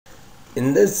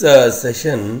In this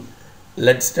session,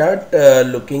 let's start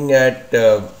looking at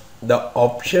the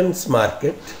options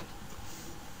market,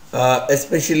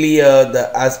 especially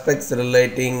the aspects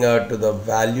relating to the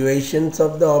valuations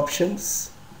of the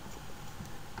options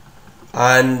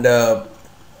and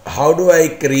how do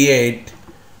I create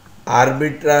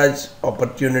arbitrage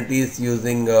opportunities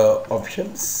using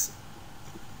options,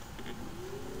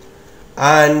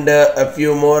 and a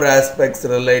few more aspects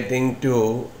relating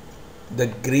to the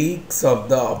Greeks of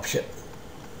the option.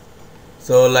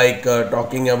 So like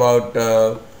talking about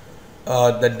the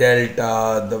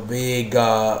delta, the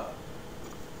vega,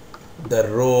 the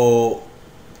rho,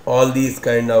 all these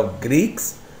kind of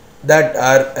Greeks that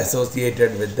are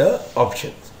associated with the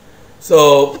options.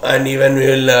 So, and even we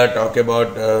will talk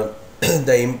about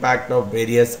the impact of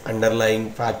various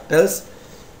underlying factors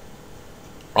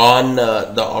on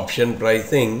the option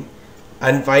pricing,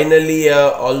 and finally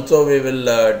also we will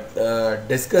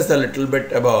discuss a little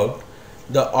bit about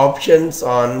the options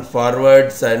on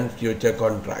forwards and future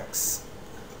contracts.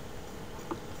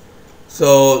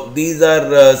 So these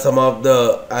are some of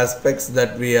the aspects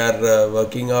that we are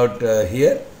working out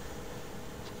here.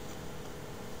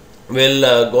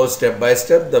 We'll go step by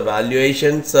step. The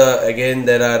valuations, again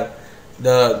there are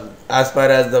as far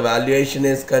as the valuation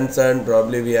is concerned,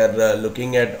 probably we are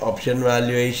looking at option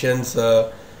valuations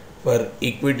for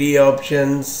equity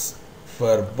options,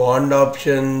 for bond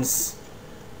options,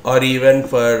 or even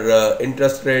for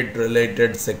interest rate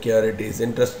related securities,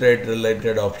 interest rate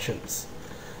related options.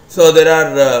 So there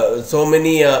are so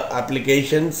many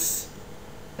applications,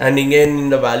 and again in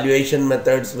the valuation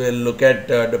methods we'll look at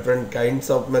different kinds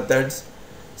of methods.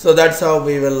 So that's how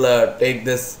we will take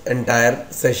this entire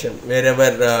session.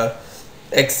 Wherever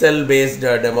Excel based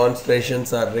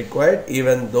demonstrations are required,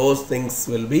 even those things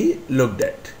will be looked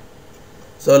at.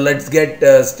 So let's get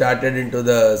started into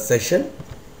the session.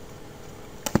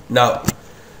 Now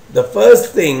the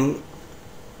first thing,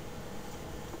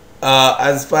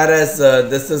 as far as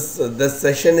this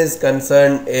session is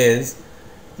concerned, is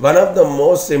one of the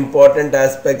most important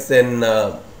aspects in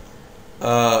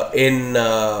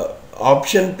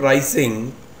option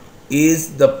pricing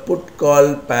is the put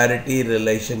call parity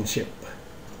relationship.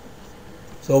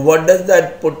 So what does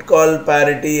that put call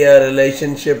parity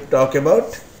relationship talk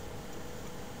about?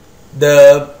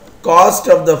 The cost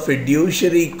of the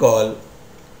fiduciary call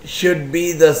should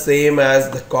be the same as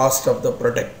the cost of the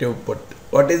protective put.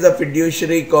 What is a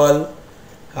fiduciary call?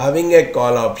 Having a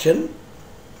call option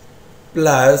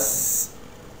plus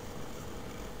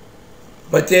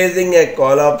purchasing a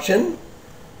call option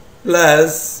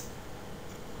plus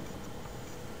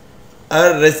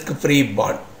a risk-free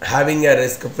bond. Having a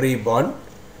risk-free bond,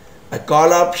 a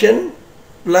call option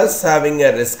plus having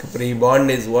a risk-free bond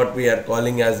is what we are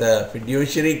calling as a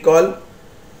fiduciary call.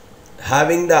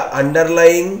 Having the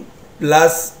underlying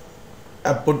plus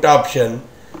a put option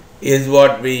is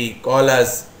what we call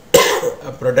as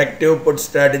a protective put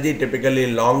strategy,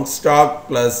 typically long stock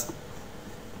plus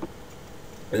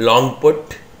long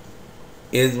put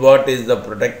is what is the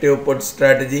protective put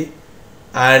strategy,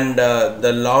 and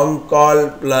the long call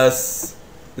plus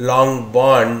long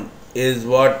bond is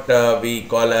what we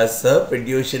call as a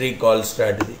fiduciary call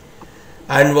strategy.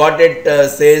 And what it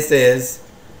says is,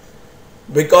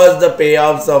 because the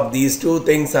payoffs of these two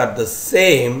things are the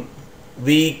same,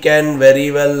 we can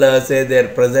very well say their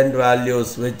present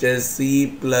values, which is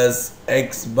C plus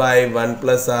X by 1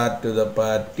 plus R to the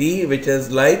power T, which is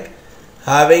like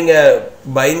buying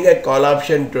a call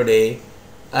option today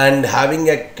and having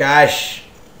a cash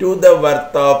to the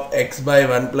worth of X by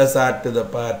 1 plus R to the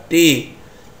power T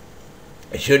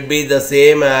should be the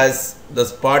same as the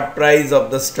spot price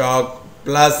of the stock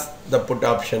plus the put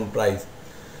option price.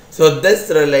 So this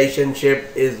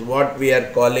relationship is what we are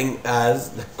calling as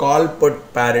the call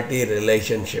put parity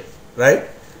relationship, right?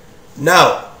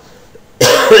 Now,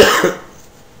 the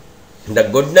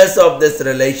goodness of this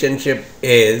relationship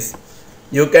is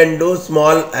you can do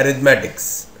small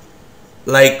arithmetics.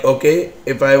 Like, okay,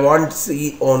 if I want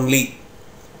C only,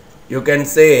 you can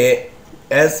say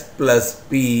S plus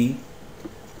P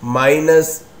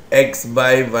minus X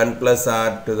by 1 plus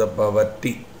R to the power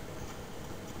T.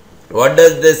 What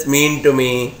does this mean to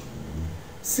me?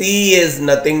 C is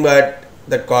nothing but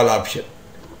the call option.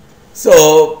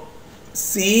 So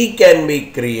C can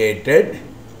be created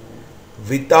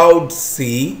without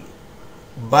C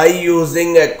by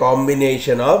using a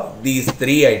combination of these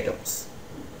three items.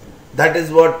 That is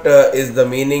what is the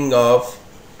meaning of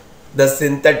the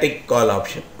synthetic call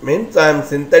option. Means I am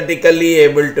synthetically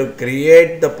able to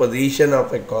create the position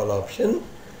of a call option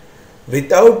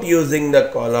without using the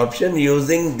call option,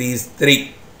 using these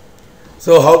three.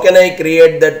 So how can I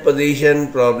create that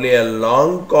position? Probably a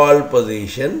long call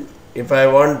position. If I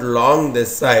want long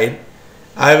this side,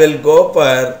 I'll go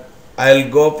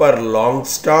for long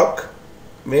stock,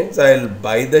 means I'll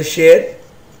buy the share,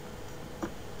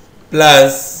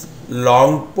 plus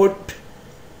long put,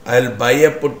 I'll buy a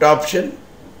put option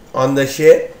on the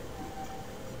share,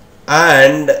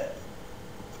 and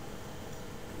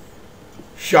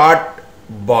short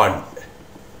bond.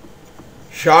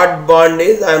 Short bond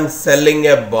is I am selling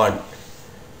a bond.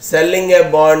 Selling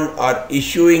a bond or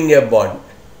issuing a bond.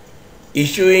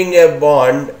 Issuing a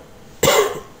bond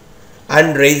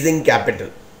and raising capital.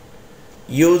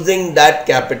 Using that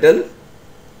capital,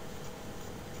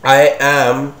 I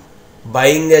am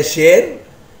buying a share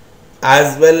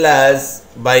as well as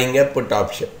buying a put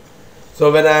option.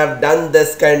 So when I have done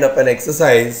this kind of an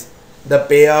exercise, the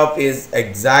payoff is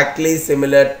exactly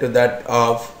similar to that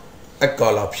of a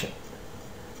call option.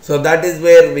 So that is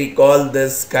where we call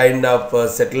this kind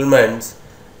of settlements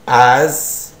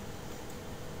as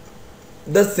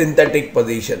the synthetic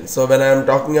position. So when I am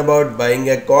talking about buying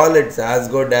a call, it's as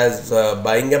good as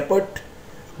buying a put,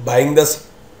 buying the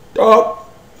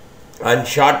stock, and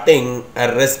shorting a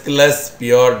riskless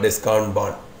pure discount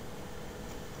bond,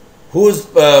 whose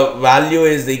value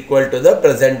is equal to the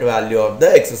present value of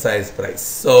the exercise price.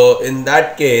 So in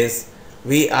that case,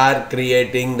 we are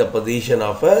creating the position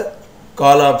of a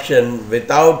call option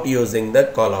without using the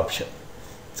call option.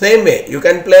 Same way, you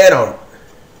can play around,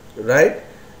 right?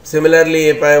 Similarly,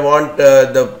 if I want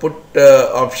the put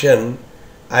option,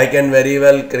 I can very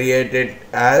well create it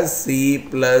as C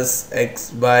plus X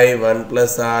by 1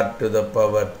 plus R to the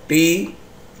power T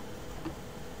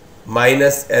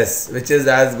minus S, which is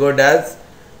as good as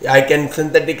I can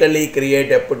synthetically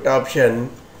create a put option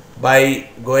by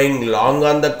going long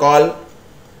on the call,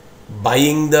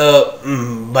 buying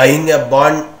a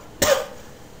bond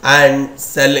and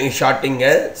shorting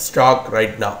a stock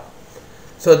right now.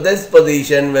 So this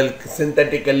position will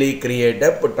synthetically create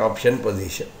a put option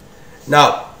position.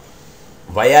 Now,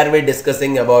 why are we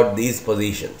discussing about these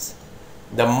positions?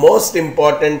 The most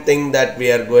important thing that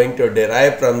we are going to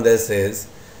derive from this is,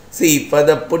 see, for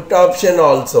the put option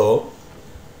also,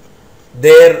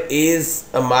 there is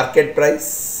a market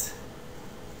price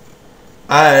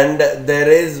and there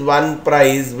is one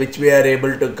price which we are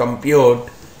able to compute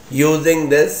using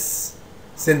this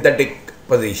synthetic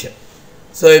position.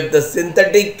 So if the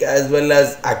synthetic as well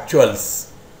as actuals,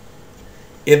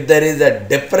 if there is a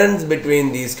difference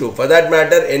between these two, for that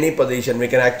matter any position, we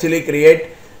can actually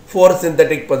create 4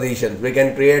 synthetic positions. We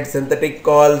can create synthetic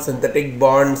call, synthetic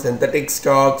bond, synthetic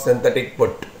stock, synthetic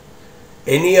put.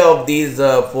 Any of these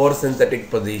 4 synthetic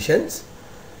positions.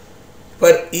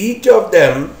 For each of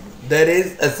them, there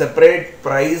is a separate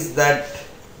price that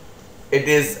it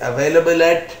is available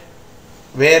at,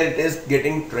 where it is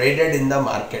getting traded in the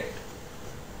market.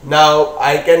 Now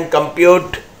I can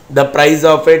compute the price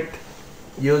of it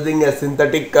using a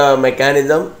synthetic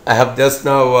mechanism. I have just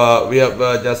now we have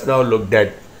just now looked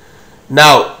at.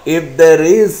 Now if there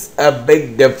is a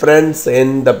big difference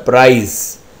in the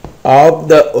price of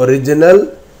the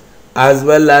original as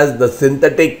well as the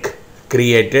synthetic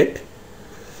created,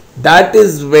 that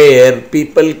is where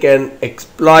people can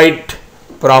exploit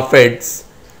profits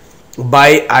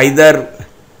by either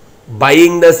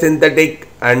buying the synthetic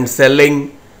and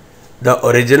selling the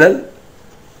original,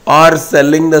 or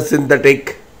selling the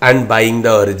synthetic and buying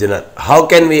the original. How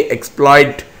can we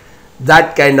exploit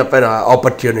that kind of an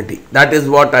opportunity? That is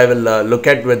what I will look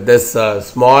at with this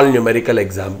small numerical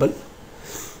example.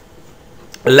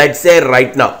 Let's say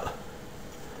right now,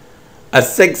 a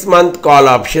 6-month call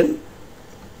option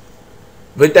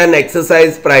with an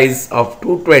exercise price of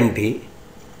 220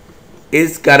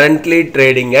 is currently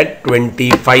trading at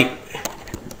 25.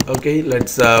 Okay,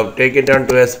 let's take it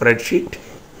onto a spreadsheet.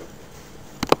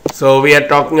 So we are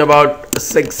talking about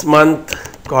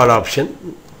 6-month call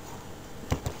option.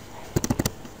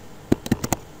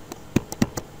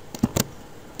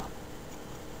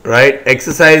 Right,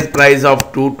 exercise price of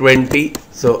 220.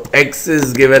 So X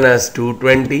is given as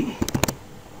 220,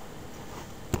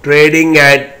 trading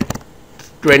at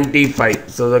 25.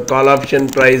 So the call option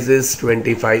price is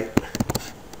 25.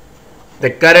 The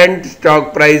current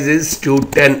stock price is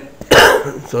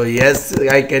 210. So yes,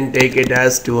 I can take it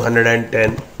as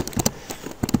 210.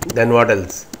 Then what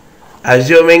else?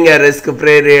 Assuming a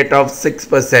risk-free rate of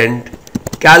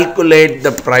 6%, calculate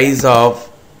the price of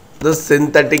the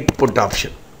synthetic put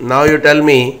option. Now you tell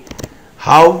me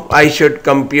how I should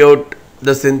compute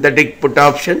the synthetic put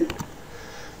option.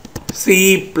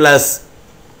 C plus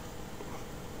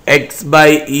X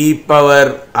by e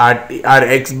power RT, or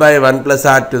X by 1 plus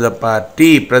R to the power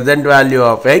T, present value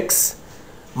of X,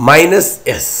 minus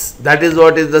S. That is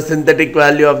what is the synthetic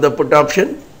value of the put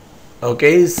option.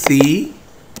 Okay, C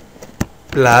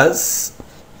plus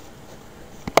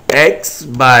X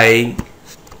by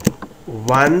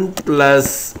 1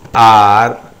 plus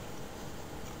R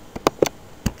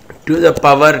to the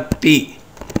power T.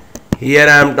 Here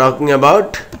I am talking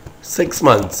about 6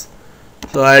 months.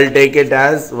 So I will take it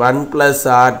as 1 plus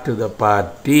R to the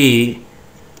power T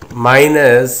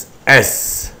minus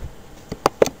S.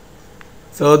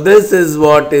 So this is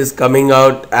what is coming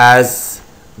out as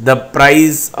the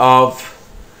price of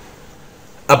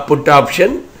a put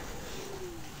option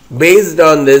based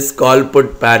on this call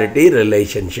put parity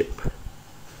relationship.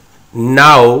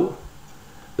 Now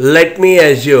let me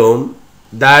assume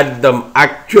that the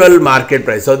actual market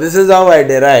price. So this is how I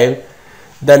derive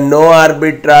the no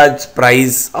arbitrage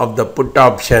price of the put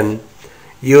option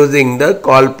using the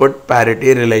call put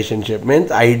parity relationship.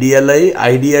 Means ideally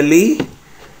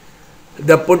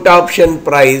the put option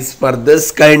price for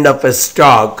this kind of a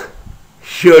stock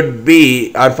should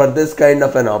be, or for this kind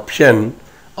of an option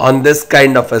on this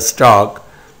kind of a stock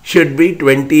should be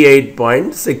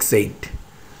 28.68.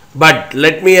 But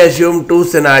let me assume two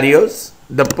scenarios.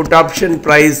 The put option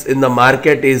price in the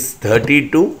market is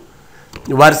 32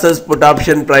 versus put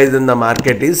option price in the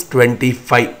market is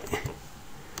 25.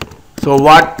 So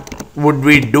what would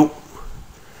we do?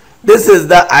 This is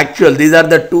the actual, these are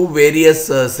the two various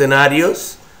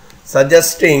scenarios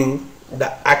suggesting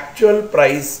the actual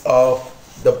price of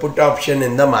the put option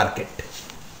in the market.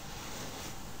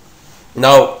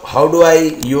 Now, how do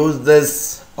I use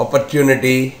this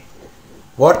opportunity?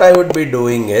 What I would be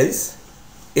doing is,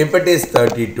 if it is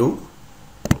 32,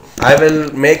 I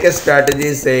will make a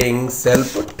strategy saying sell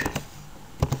put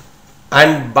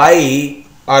and buy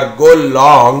or go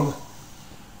long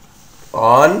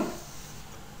on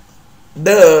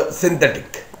the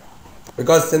synthetic,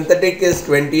 because synthetic is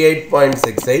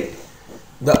 28.68,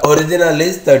 the original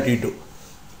is 32.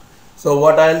 So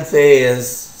what I will say is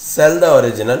sell the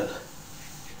original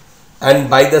and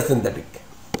buy the synthetic.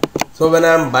 So when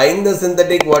I am buying the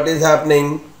synthetic, what is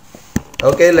happening?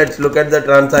 Okay, let's look at the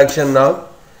transaction now.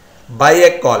 Buy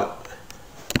a call.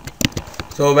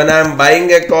 So when I am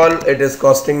buying a call, it is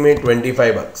costing me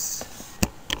 25 bucks.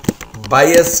 Buy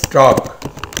a stock.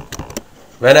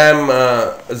 When I am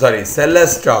sell a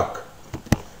stock,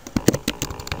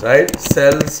 right?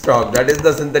 Sell stock, that is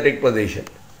the synthetic position.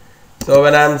 So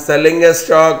when I am selling a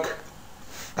stock,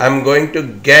 I am going to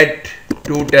get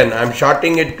 210. I am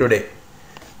shorting it today.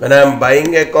 When I am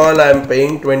buying a call, I am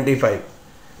paying 25.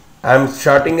 I am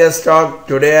shorting a stock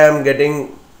today. I am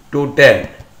getting 210,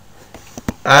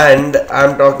 and I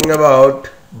am talking about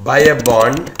buy a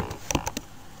bond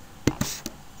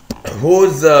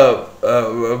whose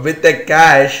with a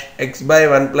cash x by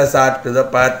 1 plus r to the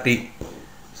power t.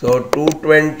 So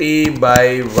 220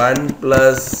 by 1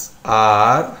 plus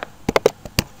r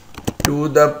to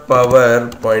the power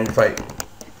 0.5.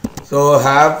 So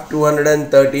have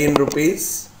 213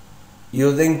 rupees.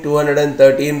 Using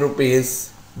 213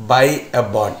 rupees buy a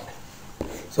bond.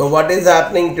 So what is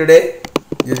happening today?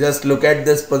 You just look at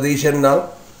this position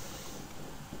now.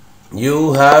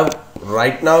 You have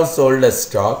right now sold a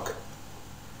stock.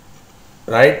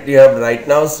 Right? You have right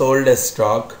now sold a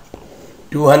stock.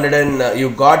 You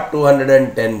got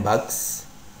 210 bucks.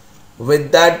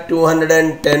 With that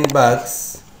 210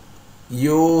 bucks,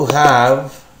 you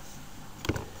have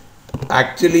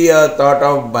actually thought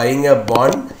of buying a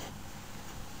bond,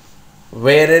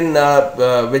 wherein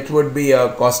which would be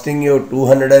costing you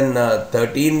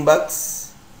 213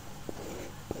 bucks,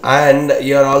 and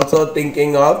you are also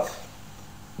thinking of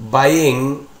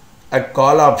buying a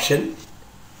call option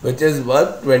which is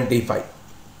worth 25.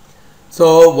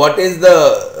 So what is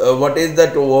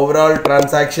the overall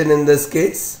transaction in this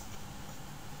case?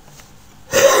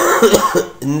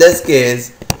 In this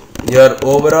case, your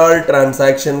overall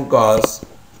transaction cost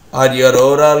or your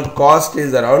overall cost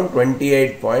is around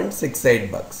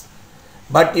 28.68 bucks.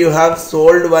 But you have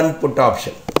sold one put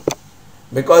option.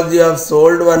 Because you have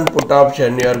sold one put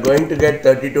option, you are going to get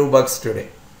 32 bucks today.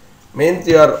 Means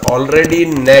you are already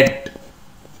net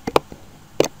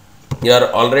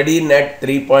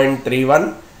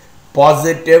 3.31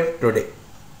 positive today.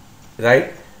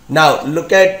 Right? Now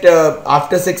look at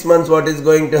after 6 months what is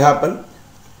going to happen.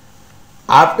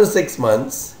 After 6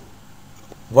 months,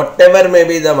 whatever may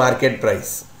be the market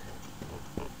price,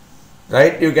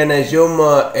 right? You can assume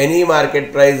any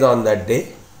market price on that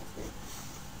day.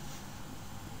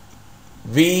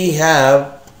 We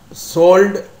have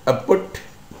sold a put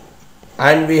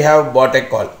and we have bought a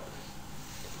call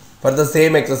for the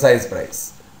same exercise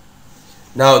price.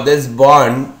 Now this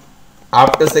bond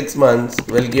after 6 months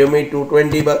will give me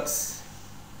 220 bucks,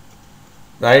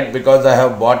 right? Because I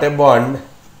have bought a bond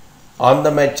on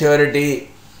the maturity,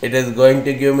 it is going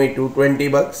to give me 220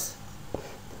 bucks.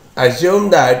 Assume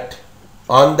that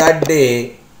on that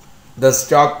day the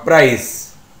stock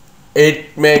price,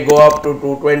 it may go up to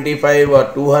 225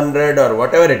 or 200 or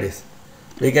whatever it is.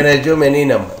 We can assume any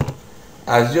number.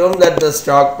 Assume that the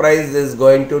stock price is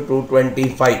going to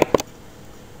 225.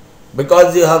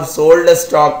 Because you have sold a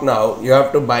stock now, you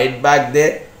have to buy it back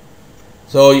there.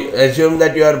 So assume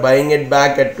that you are buying it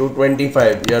back at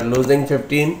 225. You are losing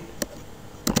 15.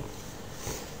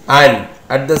 And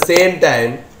at the same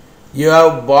time, you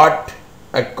have bought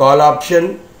a call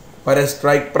option for a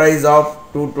strike price of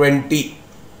 220.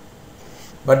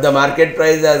 But the market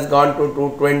price has gone to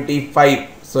 225.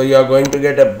 So you are going to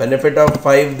get a benefit of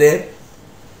 5 there.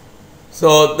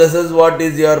 So this is what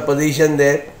is your position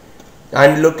there.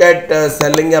 And look at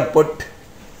selling a put.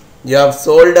 You have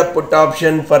sold a put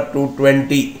option for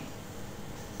 220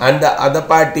 and the other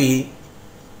party,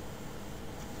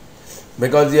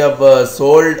 because you have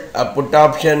sold a put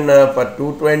option for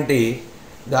 220,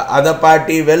 the other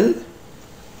party will,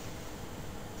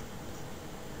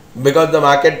 because the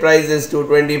market price is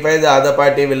 225, the other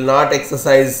party will not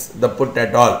exercise the put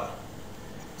at all.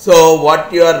 So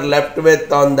what you are left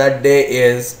with on that day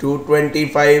is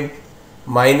 225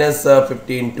 minus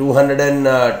 15,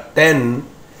 210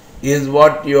 is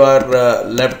what you are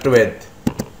left with.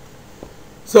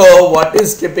 So what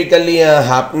is typically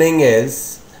happening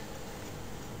is,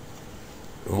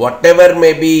 whatever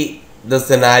may be the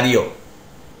scenario,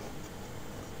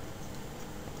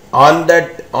 on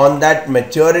that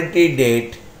maturity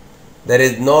date, there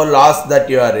is no loss that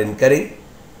you are incurring,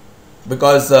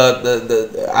 because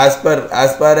as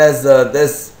far as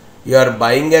this, you are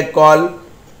buying a call.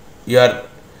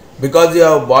 Because you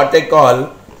have bought a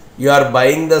call, you are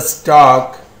buying the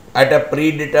stock at a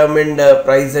predetermined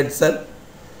price itself.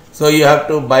 So you have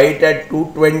to buy it at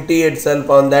 220 itself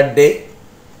on that day.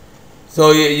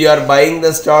 So you are buying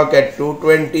the stock at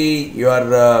 220. You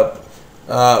are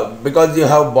because you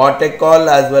have bought a call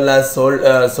as well as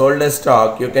sold a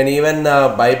stock, you can even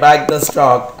buy back the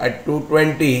stock at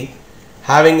 220,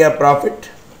 having a profit.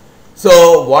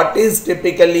 So what is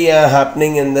typically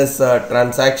happening in this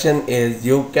transaction is,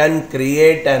 you can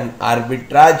create an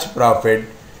arbitrage profit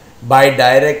by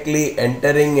directly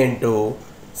entering into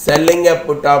selling a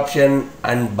put option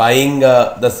and buying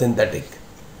the synthetic,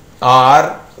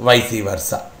 or vice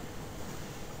versa,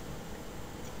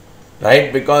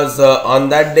 right? Because on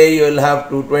that day you will have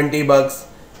 220 bucks.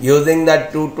 Using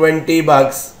that 220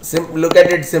 bucks, look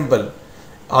at it simple.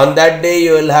 On that day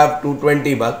you will have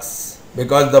 220 bucks.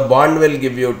 Because the bond will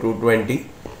give you 220,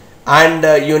 and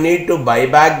you need to buy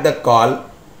back the call,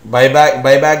 buy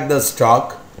back the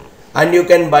stock, and you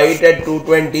can buy it at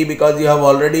 220 because you have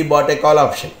already bought a call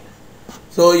option.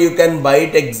 So you can buy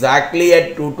it exactly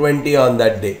at 220 on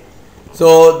that day.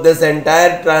 So this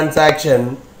entire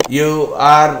transaction, you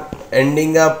are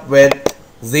ending up with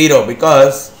 0,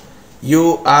 because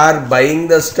you are buying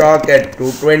the stock at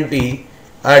 220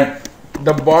 and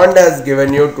the bond has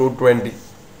given you 220.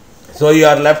 So you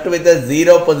are left with a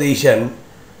 0 position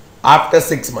after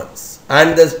 6 months,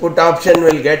 and this put option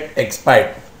will get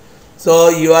expired. So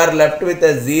you are left with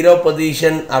a 0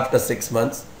 position after 6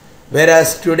 months,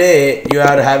 whereas today you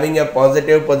are having a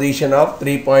positive position of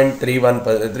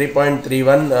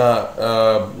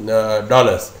 3.31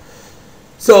 dollars.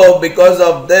 So because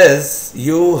of this,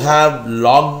 you have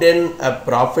logged in a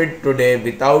profit today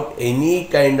without any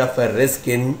kind of a risk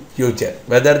in future.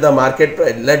 Whether the market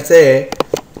price, let's say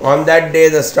on that day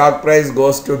the stock price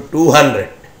goes to 200,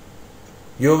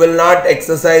 you will not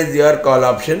exercise your call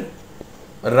option.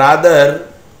 Rather,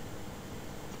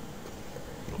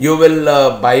 you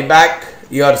will buy back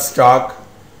your stock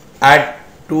at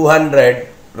 200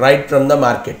 right from the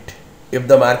market. If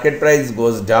the market price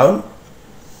goes down,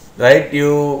 right,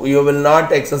 you will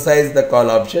not exercise the call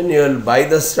option. You will buy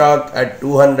the stock at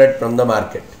 200 from the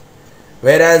market.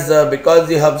 Whereas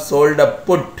because you have sold a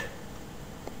put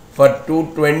for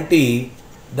 220,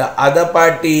 the other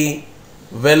party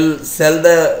will sell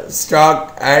the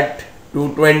stock at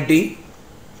 220,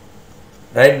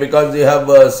 right? Because you have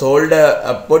sold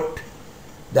a put,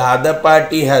 the other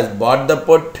party has bought the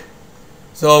put.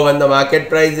 So when the market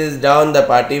price is down, the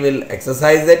party will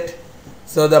exercise it.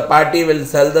 So the party will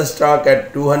sell the stock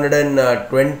at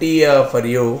 220 for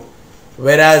you,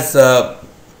 whereas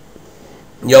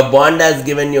your bond has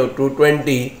given you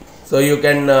 220. So you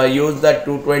can use that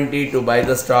 220 to buy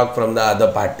the stock from the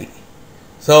other party.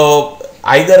 So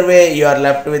either way, you are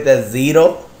left with a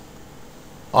 0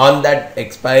 on that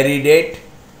expiry date,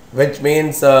 which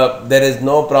means there is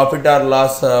no profit or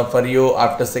loss for you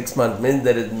after 6 months, means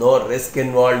there is no risk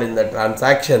involved in the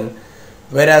transaction,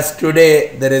 whereas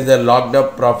today there is a locked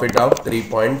up profit of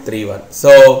 3.31.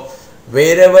 So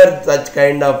wherever such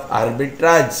kind of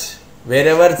arbitrage,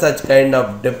 wherever such kind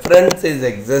of difference is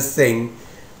existing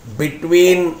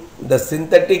between the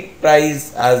synthetic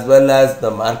price as well as the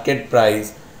market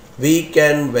price, we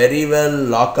can very well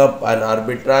lock up an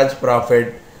arbitrage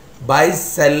profit by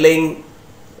selling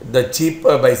the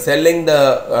cheaper, by selling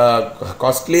the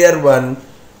costlier one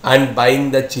and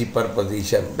buying the cheaper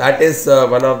position. That is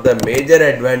one of the major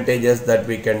advantages that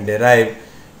we can derive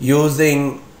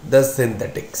using the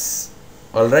synthetics.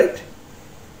 Alright.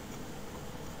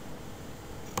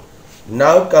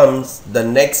 Now comes the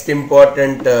next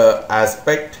important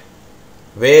aspect,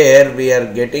 where we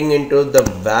are getting into the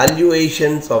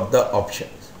valuations of the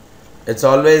options. It's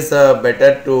always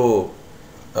better to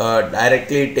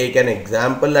directly take an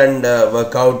example and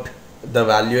work out the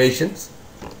valuations.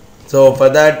 So for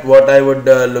that, what I would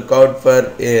look out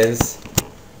for is,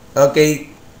 okay,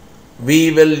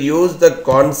 we will use the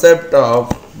concept of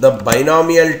the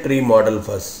binomial tree model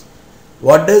first.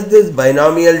 What does this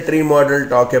binomial tree model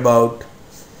talk about?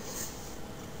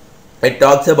 It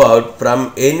talks about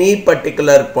from any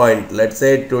particular point, let's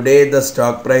say today the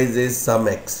stock price is some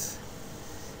X.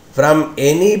 From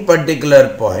any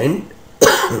particular point,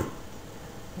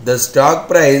 the stock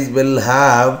price will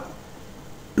have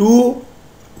two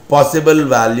possible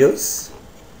values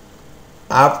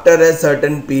after a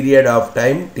certain period of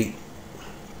time t.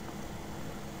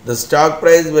 The stock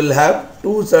price will have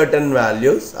two certain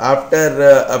values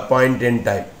after a point in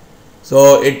time.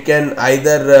 So it can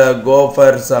either go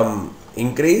for some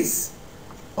increase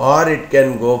or it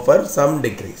can go for some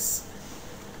decrease.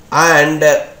 And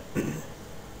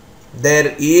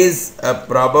there is a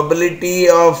probability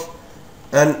of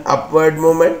an upward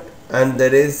movement and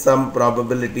there is some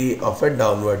probability of a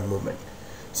downward movement.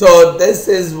 So this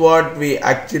is what we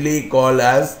actually call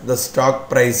as the stock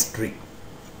price tree.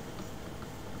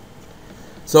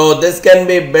 So this can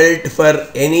be built for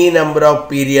any number of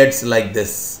periods like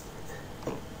this.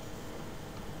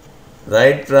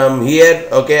 Right from here,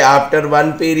 okay, after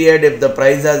one period, if the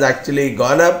price has actually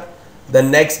gone up, the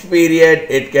next period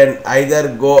it can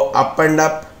either go up and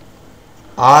up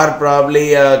or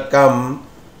probably come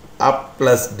up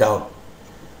plus down.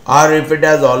 Or if it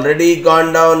has already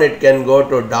gone down, it can go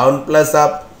to down plus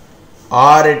up,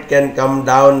 or it can come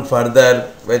down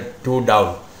further with 2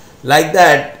 down. Like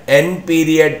that, n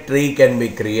period tree can be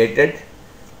created.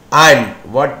 And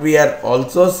what we are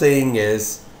also saying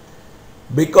is,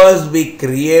 because we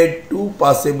create two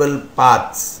possible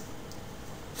paths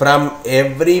from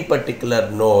every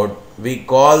particular node, we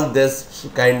call this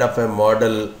kind of a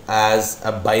model as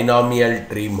a binomial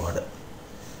tree model.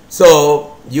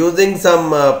 So using some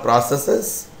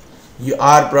processes, you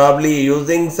are probably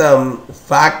using some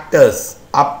factors,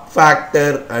 up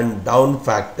factor and down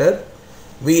factor,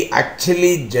 we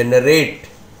actually generate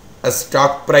a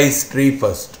stock price tree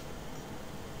first.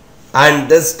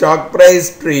 And this stock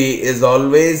price tree is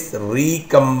always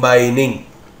recombining.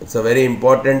 It's a very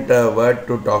important word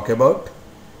to talk about.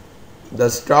 The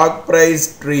stock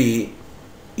price tree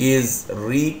is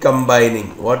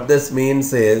recombining. What this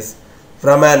means is,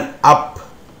 from an up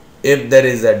if there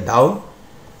is a down,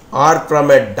 or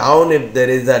from a down if there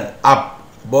is an up,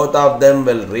 both of them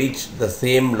will reach the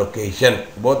same location.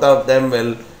 Both of them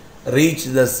will reach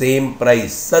the same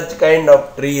price. Such kind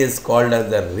of tree is called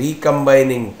as a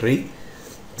recombining tree.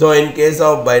 So in case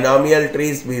of binomial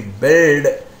trees, we build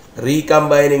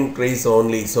recombining trees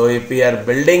only. So if we are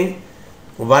building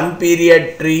one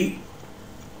period tree,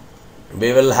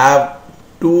 we will have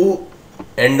two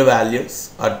end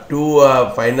values or two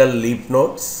final leaf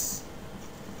nodes.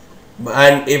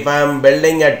 And if I am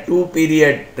building a 2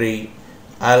 period tree,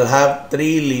 I'll have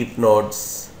 3 leaf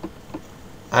nodes.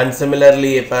 And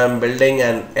similarly, if I am building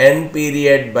an n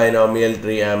period binomial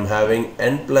tree, I am having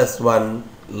n plus 1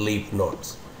 leaf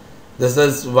nodes. This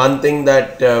is one thing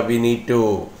that we need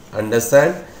to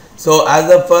understand. So as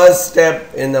a first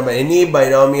step in any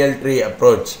binomial tree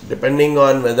approach, depending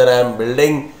on whether I am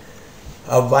building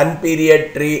a 1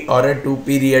 period tree or a 2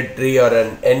 period tree or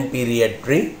an n period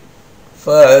tree,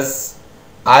 first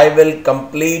I will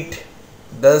complete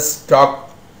the stock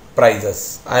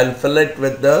prices. I will fill it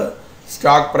with the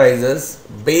stock prices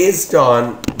based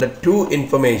on the two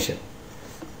information.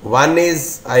 One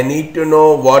is, I need to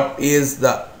know what is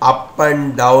the up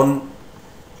and down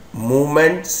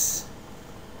movements,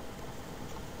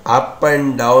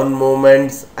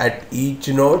 at each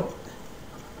node.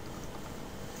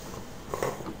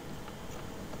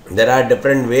 There are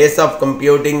different ways of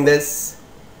computing this.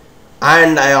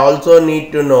 and I also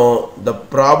need to know the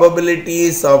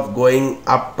probabilities of going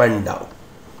up and down.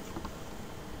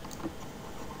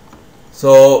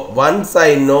 So once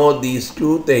I know these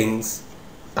two things,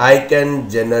 I can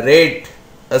generate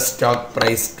a stock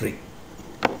price tree.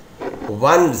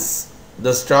 Once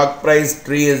the stock price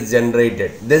tree is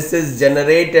generated, this is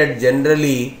generated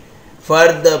generally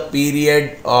for the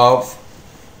period of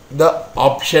the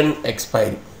option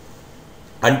expiry.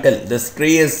 Until this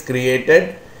tree is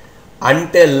created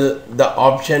until the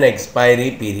option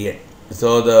expiry period.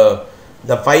 So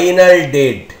the final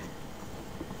date,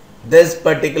 this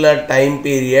particular time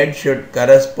period should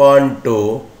correspond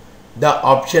to the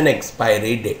option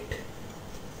expiry date.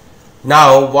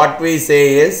 Now what we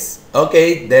say is,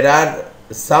 okay, there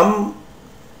is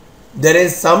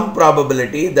some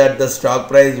probability that the stock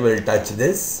price will touch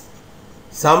this,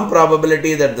 some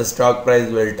probability that the stock price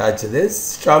will touch this,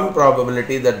 some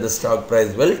probability that the stock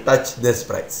price will touch this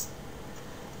price.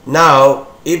 Now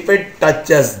if it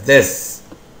touches this,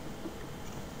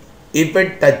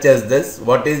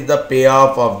 what is the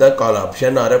payoff of the call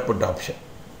option or a put option?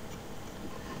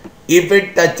 If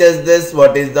it touches this,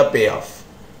 what is the payoff?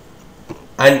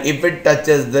 And if it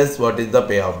touches this, what is the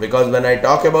payoff? Because when I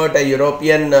talk about a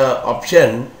European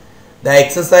option, the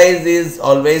exercise is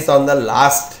always on the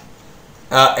last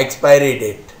expiry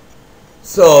date.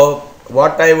 So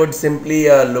what I would simply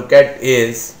look at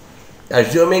is,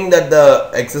 assuming that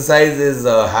the exercise is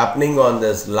happening on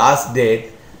this last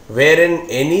date, wherein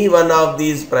any one of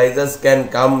these prices can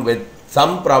come with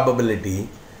some probability,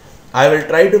 I will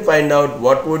try to find out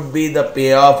what would be the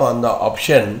payoff on the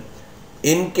option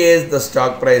in case the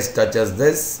stock price touches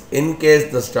this, in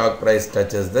case the stock price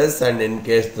touches this, and in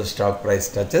case the stock price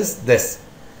touches this.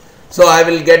 So I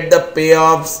will get the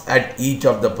payoffs at each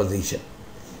of the position.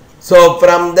 So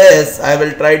from this, I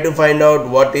will try to find out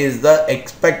what is the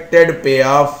expected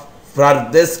payoff for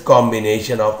this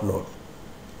combination of node.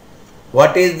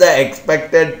 What is the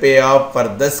expected payoff for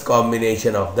this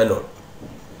combination of the node?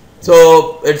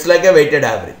 So it's like a weighted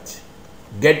average.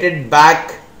 Get it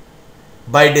back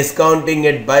by discounting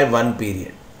it by one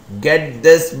period. Get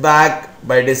this back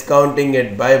by discounting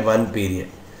it by one period.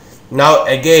 Now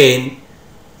again,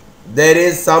 there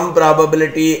is some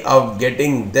probability of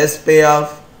getting this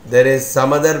payoff. There is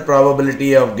some other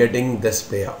probability of getting this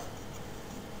payoff.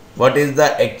 What is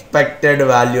the expected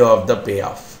value of the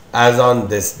payoff as on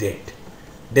this date?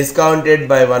 Discounted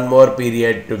by one more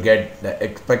period to get the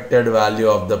expected value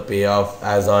of the payoff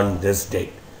as on this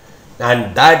date.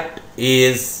 And that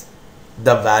is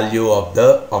the value of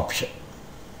the option.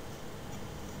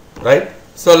 Right?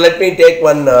 So let me take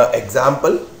one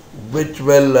example which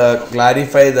will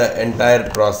clarify the entire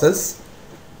process.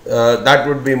 That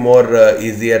would be more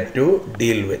easier to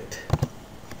deal with.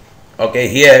 Okay,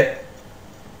 here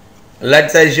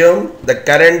let's assume the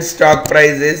current stock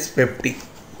price is 50.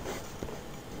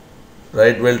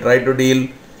 Right, we'll try to deal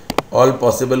all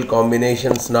possible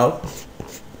combinations now.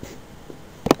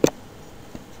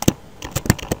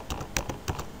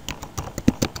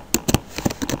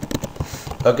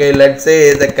 Okay, let's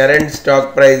say the current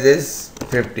stock price is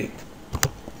 50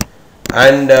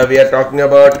 and we are talking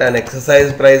about an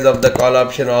exercise price of the call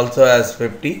option also as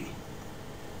 50.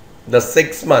 The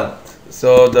 6 month,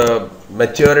 so the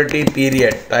maturity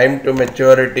period, time to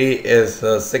maturity is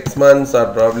 6 months,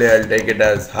 or probably I'll take it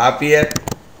as half year,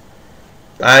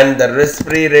 and the risk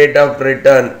free rate of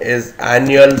return is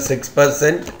annual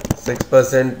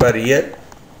 6% per year,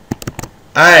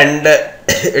 and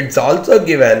it's also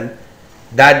given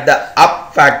that the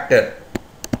up factor,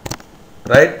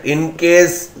 right, in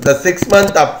case the 6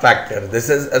 month up factor, this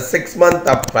is a 6 month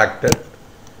up factor.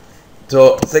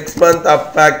 So 6 month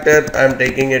up factor, I am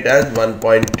taking it as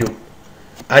 1.2,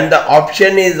 and the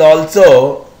option is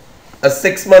also a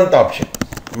 6 month option,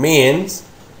 means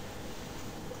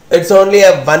it's only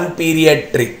a one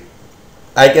period tree.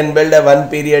 I can build a one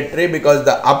period tree because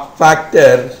the up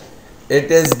factor,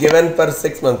 it is given for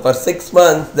 6 months. For 6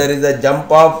 months there is a jump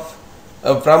of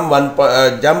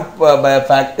jump by a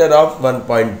factor of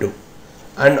 1.2,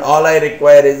 and all I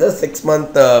require is a 6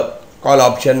 month call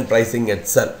option pricing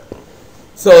itself.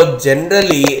 So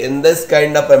generally in this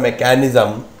kind of a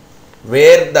mechanism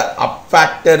where the up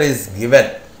factor is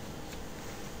given,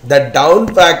 the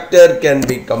down factor can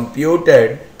be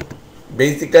computed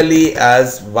basically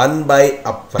as 1 by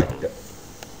up factor.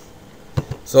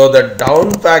 So the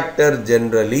down factor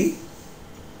generally,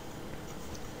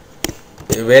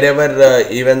 wherever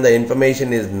even the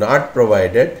information is not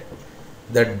provided,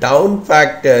 the down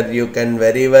factor you can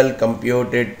very well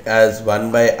compute it as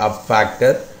 1 by up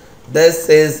factor. This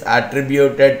is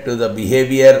attributed to the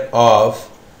behavior of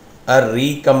a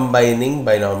recombining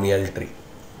binomial tree.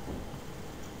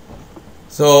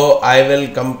 So I will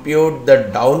compute the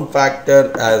down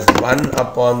factor as 1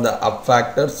 upon the up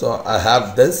factor. So I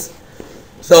have this.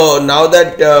 So now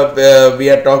that we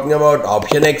are talking about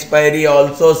option expiry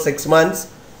also 6 months,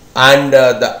 and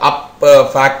the up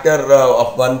factor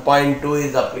of 1.2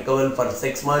 is applicable for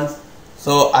 6 months.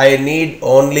 So I need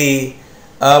only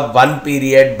a 1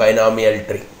 period binomial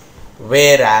tree.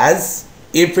 Whereas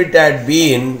if it had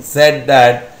been said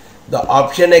that the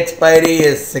option expiry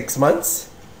is 6 months,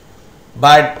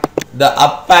 but the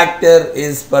up factor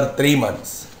is for 3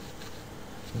 months,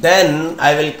 then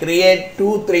I will create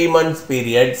 2 3 months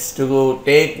periods to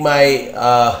take my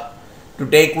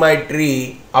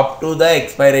tree up to the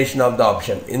expiration of the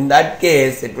option. In that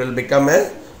case, it will become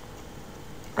a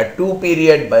 2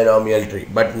 period binomial tree.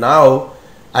 But now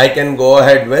I can go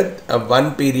ahead with a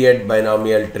 1 period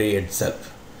binomial tree itself.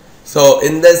 So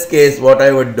in this case, what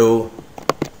I would do,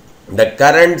 the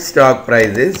current stock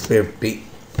price is 50,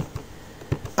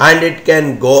 and it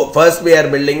can go, first we are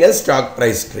building a stock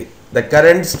price tree. The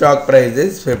current stock price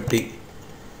is 50.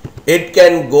 It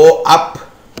can go up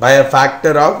by a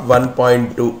factor of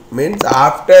 1.2, means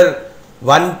after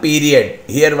 1 period,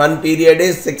 here 1 period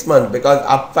is 6 months because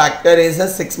up factor is a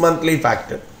 6 monthly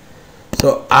factor.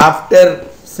 So after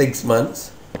 6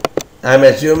 months, I am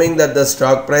assuming that the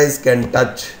stock price can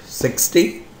touch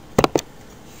 60,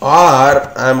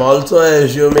 or I am also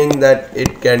assuming that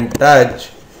it can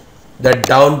touch the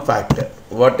down factor,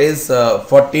 what is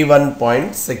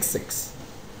 41.66.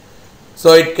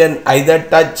 So it can either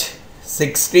touch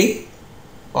 60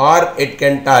 or it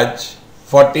can touch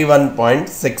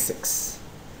 41.66.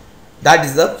 That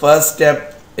is the first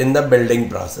step in the building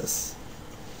process.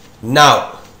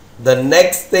 Now the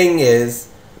next thing is,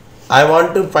 I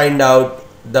want to find out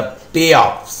the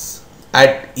payoffs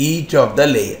at each of the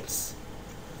layers.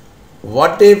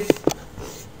 What if,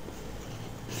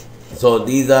 so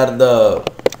these are the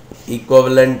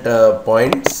equivalent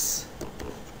points,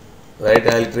 right?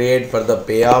 I will create for the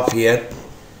payoff here.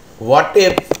 What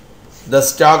if the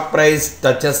stock price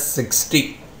touches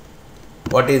 60?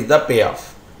 What is the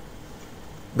payoff?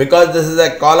 Because this is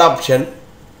a call option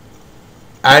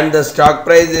and the stock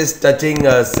price is touching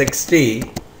 60,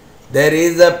 there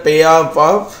is a payoff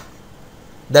of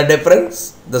the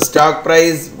difference. The stock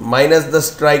price minus the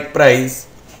strike price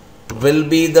will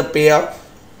be the payoff.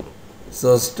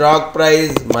 So stock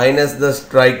price minus the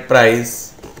strike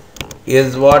price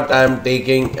is what I am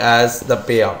taking as the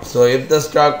payoff. So if the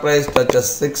stock price touches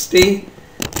 60,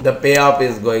 the payoff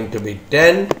is going to be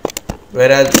 10.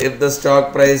 Whereas if the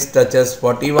stock price touches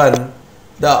 41,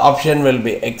 the option will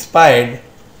be expired,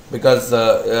 because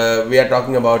we are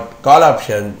talking about call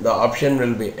option. The option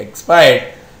will be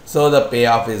expired. So the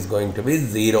payoff is going to be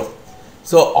 0.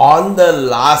 So on the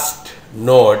last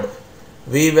node,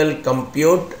 we will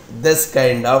compute this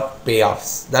kind of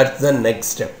payoffs. That's the next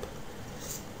step.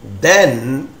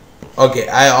 Then, okay,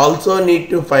 I also need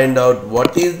to find out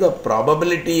what is the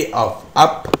probability of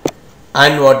up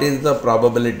and what is the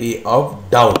probability of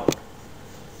down.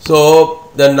 So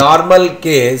the normal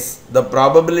case, the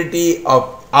probability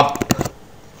of up,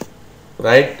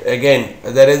 right? Again,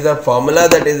 there is a formula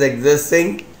that is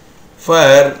existing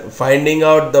for finding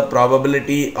out the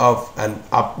probability of an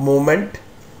up movement.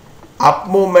 Up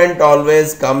movement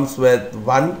always comes with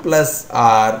 1 plus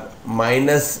R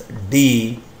minus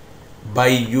D by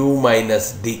U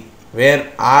minus D,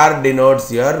 where R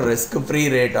denotes your risk-free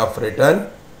rate of return,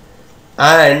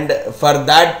 and for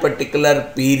that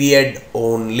particular period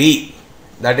only.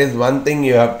 That is one thing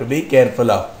you have to be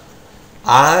careful of.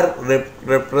 R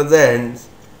represents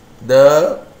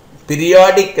the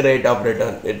periodic rate of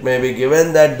return. It may be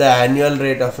given that the annual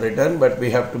rate of return, but we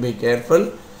have to be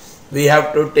careful. We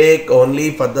have to take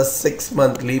only for the 6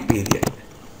 monthly period.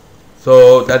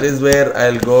 So that is where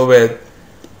I will go with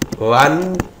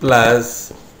 1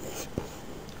 plus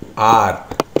R,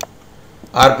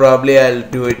 or probably I will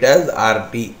do it as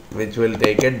RT, which will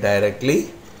take it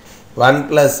directly. 1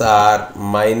 plus R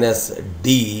minus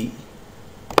D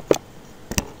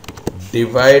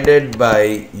divided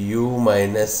by U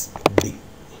minus D.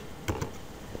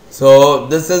 So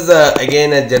this is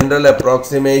again a general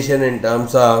approximation in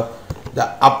terms of the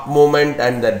up movement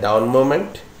and the down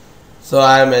movement. So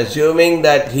I am assuming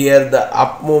that here the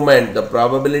up movement, the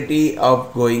probability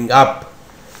of going up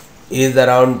is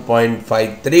around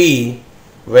 0.53,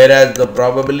 whereas the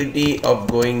probability of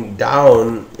going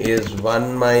down is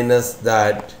 1 minus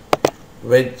that,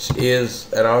 which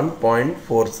is around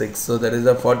 0.46. So there is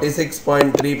a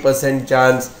 46.3%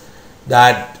 chance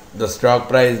that the stock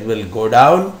price will go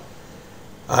down,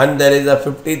 and there is a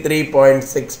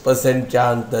 53.6%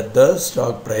 chance that the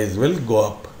stock price will go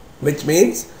up, which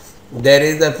means there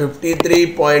is a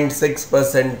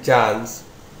 53.6% chance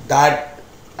that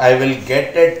I will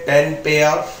get a 10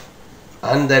 payoff,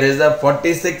 and there is a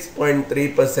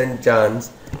 46.3%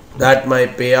 chance that my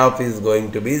payoff is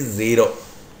going to be 0.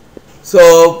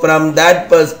 So from that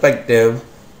perspective,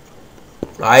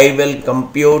 I will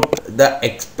compute the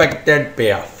expected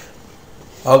payoff.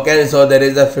 Okay, so there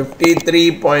is a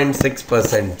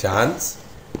 53.6% chance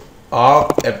of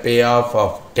a payoff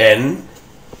of 10,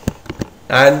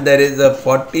 and there is a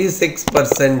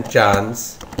 46%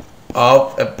 chance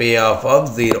of a payoff of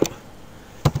 0.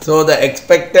 So the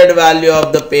expected value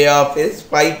of the payoff is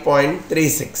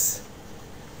 5.36.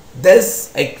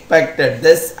 This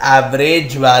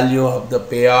average value of the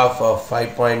payoff of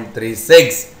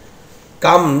 5.36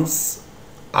 comes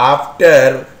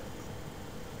after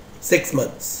 6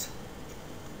 months,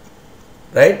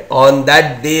 right? On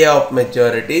that day of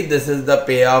maturity, this is the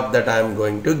payoff that I am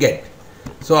going to get.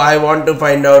 So I want to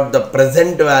find out the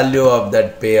present value of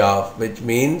that payoff, which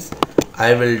means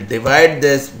I will divide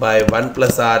this by 1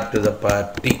 plus r to the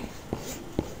power t.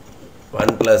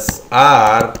 1 plus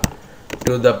r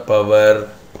to the power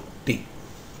t.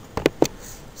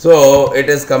 So it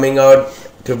is coming out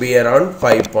to be around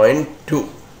 5.2 or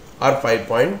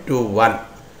 5.21.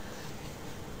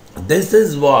 This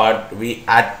is what we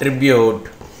attribute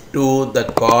to the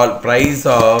price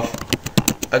of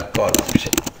a call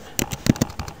option.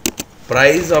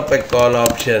 Price of a call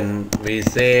option, we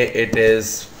say it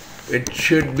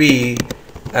should be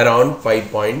around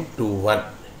 5.21.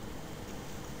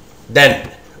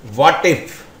 Then what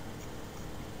if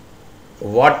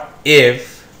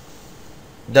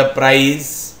the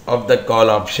price of the call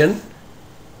option,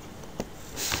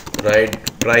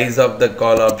 right, price of the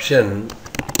call option,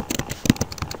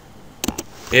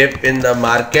 if in the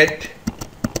market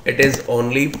it is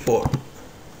only 4,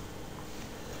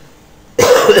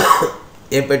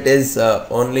 if it is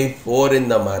only 4 in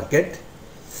the market,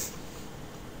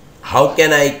 how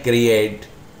can I create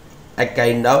a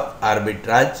kind of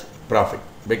arbitrage profit?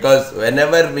 Because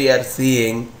whenever we are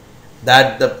seeing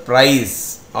that the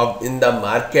price of in the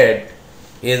market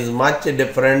is much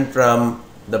different from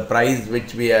the price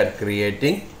which we are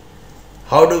creating,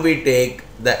 how do we take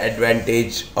the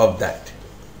advantage of that?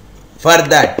 For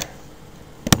that,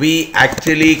 we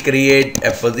actually create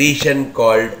a position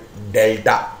called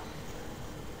delta.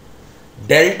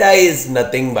 Delta is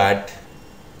nothing but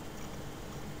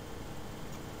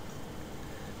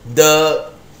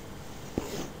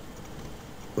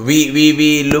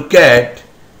we look at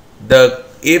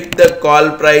if the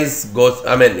call price goes,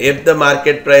 if the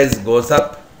market price goes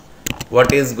up,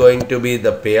 what is going to be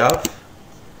the payoff,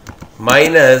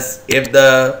 minus if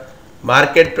the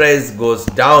market price goes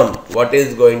down, what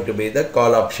is going to be the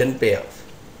call option payoff.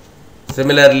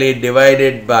 Similarly,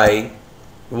 divided by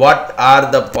what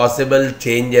are the possible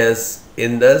changes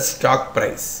in the stock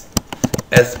price,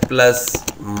 S plus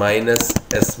minus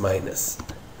S minus.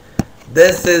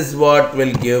 This is what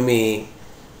will give me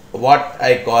what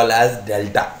I call as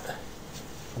delta.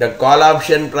 The call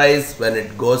option price when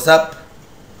it goes up,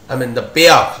 the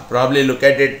payoff, probably look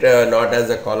at it not as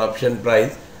a call option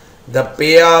price, the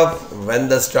payoff when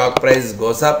the stock price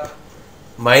goes up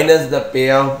minus the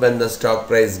payoff when the stock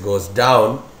price goes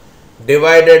down,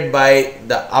 divided by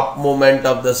the up movement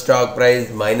of the stock price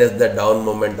minus the down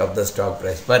movement of the stock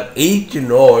price. For each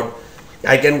node,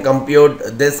 I can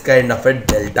compute this kind of a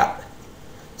delta.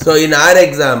 So in our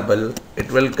example,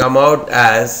 it will come out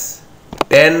as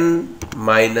 10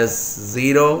 minus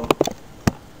 0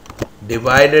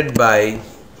 divided by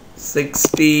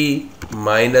 60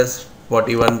 minus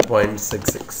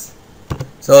 41.66.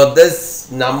 So this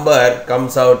number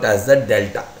comes out as the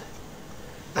delta.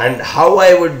 And how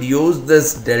I would use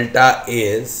this delta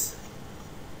is,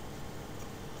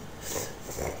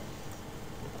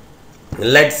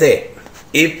 let's say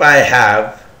if I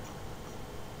have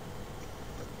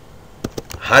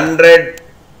 100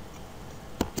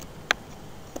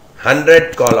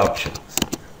 call options,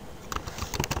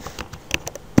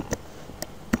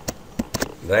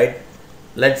 right?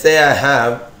 Let's say I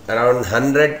have around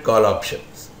 100 call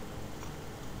options,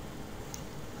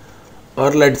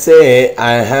 or let's say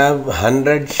I have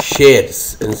 100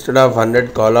 shares. Instead of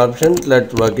 100 call options,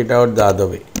 let's work it out the other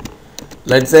way.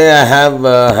 Let's say I have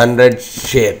 100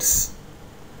 shares,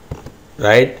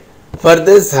 right? For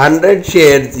this 100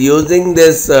 shares, using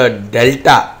this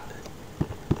delta,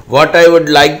 what I would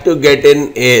like to get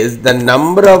in is the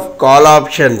number of call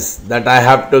options that I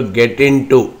have to get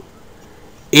into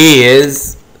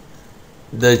is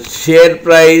the share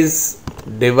price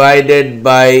divided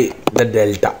by the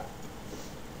delta.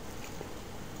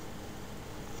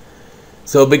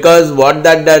 So because what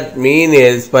that does mean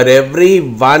is, for every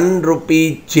 1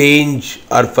 rupee change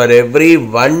or for every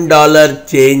 $1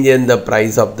 change in the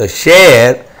price of the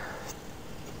share,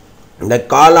 the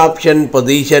call option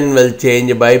position will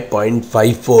change by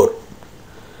 0.54.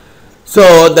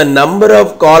 So the number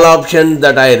of call options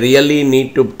that I really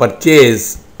need to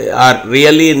purchase or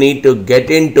really need to get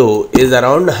into is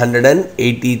around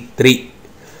 183.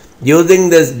 Using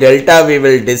this delta, we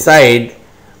will decide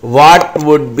what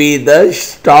would be the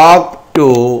stock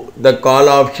to the call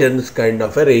options kind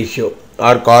of a ratio,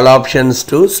 or call options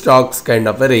to stocks kind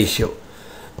of a ratio.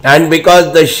 And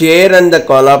because the share and the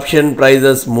call option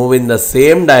prices move in the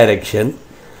same direction,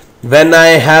 when I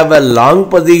have a long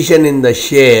position in the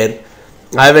share,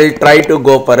 I will try to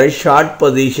go for a short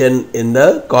position in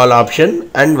the call option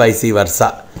and vice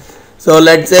versa. So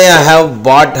let's say I have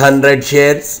bought 100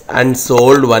 shares and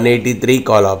sold 183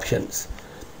 call options.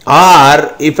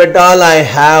 Or if at all I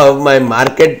have my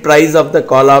market price of the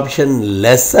call option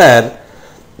lesser,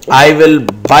 I will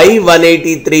buy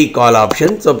 183 call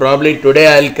options. So probably today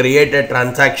I will create a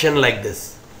transaction like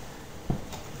this.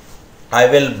 I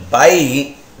will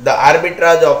buy, the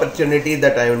arbitrage opportunity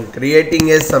that I am creating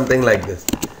is something like this.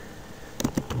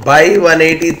 Buy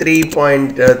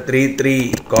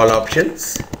 183.33 call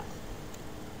options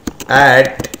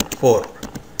at 4.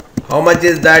 How much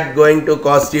is that going to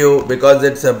cost you? Because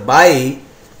it's a buy,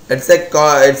 it's a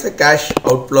cash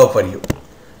outflow for you.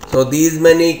 So these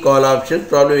many call options,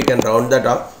 probably we can round that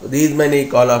up. These many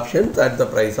call options at the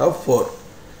price of 4.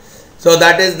 So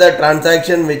that is the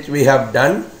transaction which we have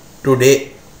done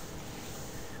today.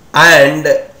 And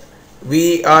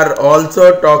we are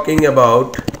also talking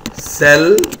about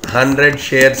sell 100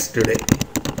 shares today.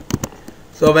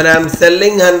 So when I am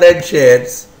selling 100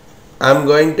 shares, I am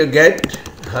going to get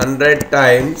 100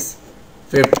 times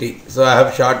 50. So I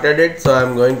have shorted it. So I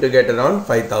am going to get around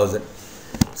 5,000.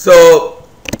 So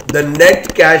the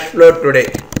net cash flow today,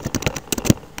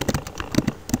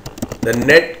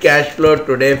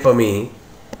 for me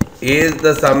is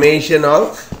the summation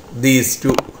of these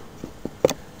two.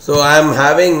 So I am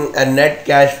having a net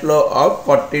cash flow of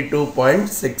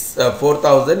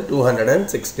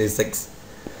 4,266.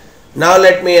 Now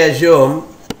let me assume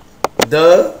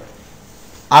the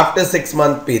after 6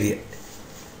 month period.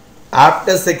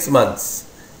 After 6 months,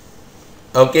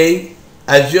 okay,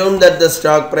 assume that the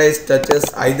stock price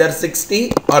touches either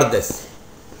 60 or this.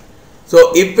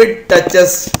 So if it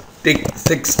touches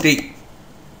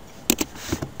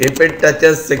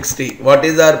 60, what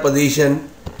is our position?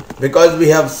 Because we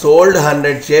have sold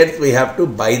 100 shares, we have to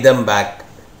buy them back.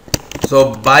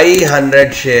 So buy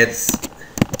 100 shares.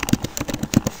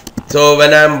 So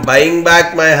when I am buying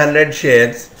back my 100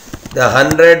 shares, the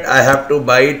 100 I have to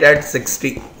buy it at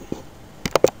 60.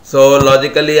 So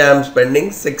logically I am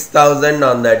spending 6,000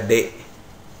 on that day.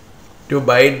 To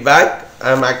buy it back,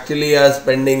 I am actually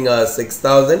spending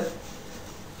 6,000.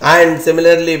 And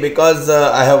similarly, because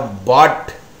I have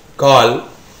bought call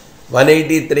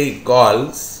 183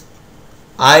 calls,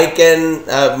 I can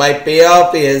my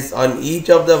payoff is on each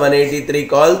of the 183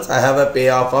 calls I have a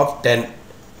payoff of 10.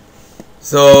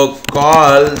 So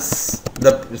calls,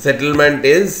 the settlement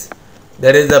is,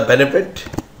 there is a benefit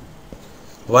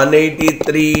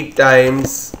 183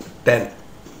 times 10.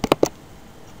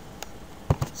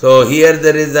 So here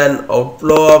there is an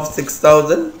outflow of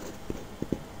 6,000,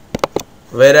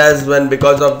 whereas when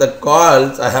because of the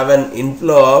calls I have an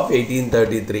inflow of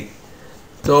 1833.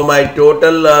 So my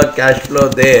total cash flow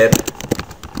there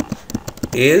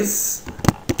is,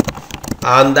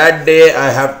 on that day I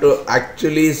have to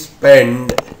actually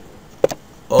spend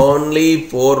only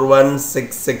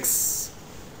 4166.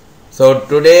 So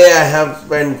today I have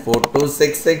spent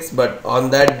 4266, but on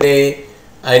that day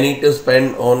I need to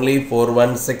spend only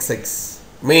 4166.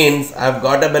 Means I have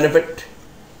got a benefit.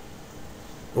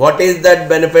 What is that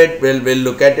benefit? We'll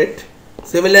look at it.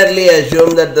 Similarly,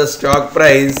 assume that the stock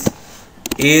price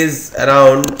is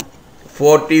around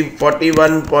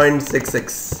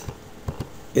 41.66.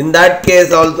 In that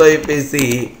case also, if we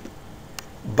see,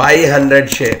 buy 100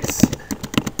 shares.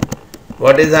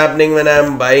 What is happening when I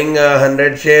am buying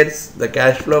 100 shares? The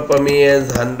cash flow for me is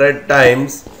 100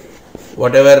 times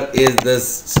whatever is this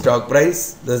stock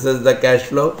price. This is the cash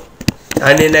flow.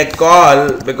 And in a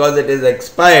call, because it is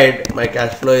expired, my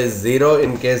cash flow is 0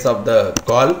 in case of the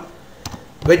call,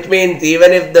 which means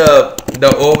even if the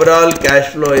overall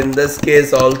cash flow in this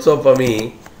case also for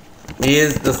me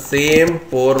is the same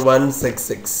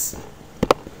 4166.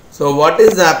 So what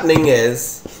is happening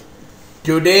is,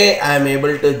 today I am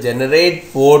able to generate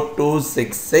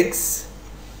 4266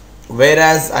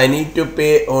 whereas I need to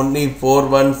pay only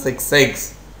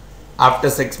 4166 after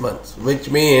 6 months, which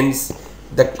means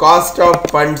the cost of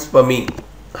funds for me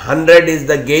 100 is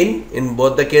the gain in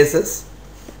both the cases.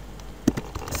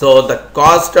 So the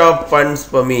cost of funds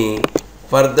for me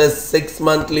for the 6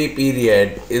 monthly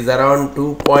period is around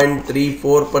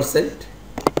 2.34%.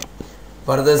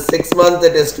 For the 6 months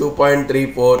it is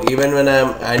 2.34. Even when I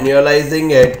am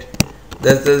annualizing it,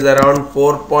 this is around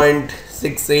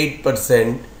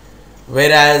 4.68%,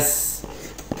 whereas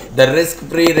the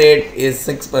risk-free rate is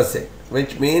 6%,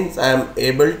 which means I am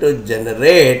able to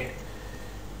generate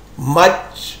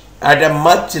at a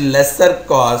much lesser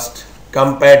cost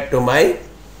compared to my,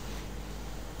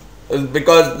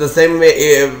 because the same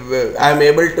way I am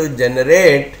able to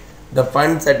generate the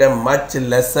funds at a much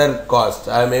lesser cost.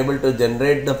 I am able to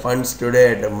generate the funds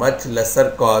today at a much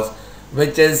lesser cost,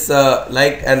 which is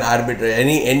like an arbitrary,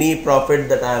 any profit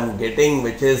that I am getting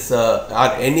which is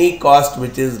or any cost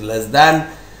which is less than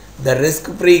the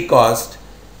risk-free cost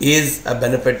is a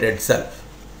benefit itself.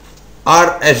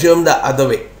 Or assume the other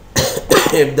way.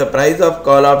 If the price of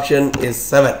call option is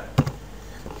 7,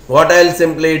 what I will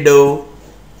simply do,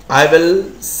 I will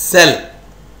sell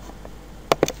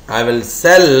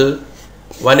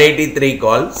 183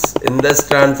 calls in this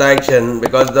transaction,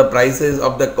 because the prices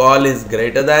of the call is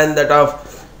greater than that of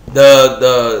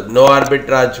the no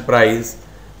arbitrage price.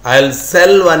 I will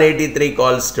sell 183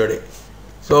 calls today.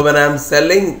 So when I am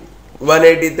selling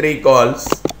 183 calls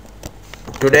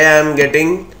today, I am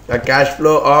getting a cash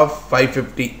flow of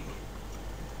 550.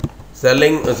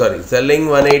 Selling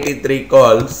 183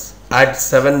 calls at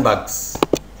 $7,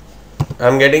 I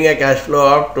am getting a cash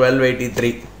flow of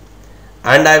 1283,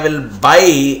 and I will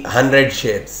buy 100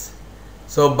 shares.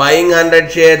 So buying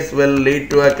 100 shares will lead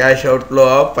to a cash outflow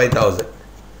of 5000.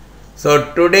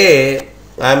 So today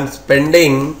I am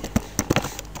spending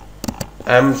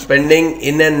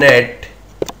in a net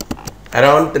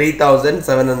around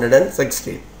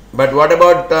 3760. But what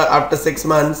about after 6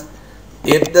 months?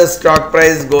 If the stock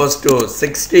price goes to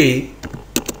 60,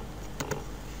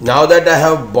 now that I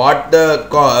have bought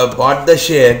the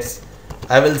shares,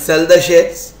 I will sell the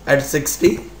shares at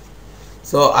 60.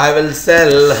 So I will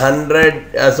sell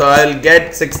 100, so I will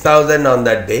get 6000 on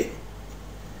that day.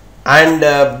 And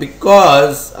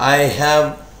because I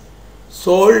have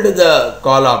sold the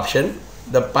call option,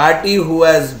 the party who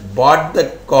has bought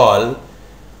the call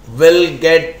will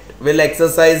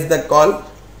exercise the call.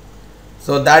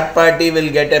 So that party will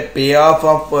get a payoff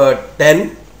of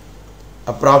 10.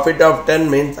 A profit of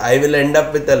 10 means I will end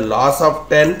up with a loss of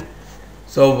 10.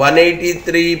 So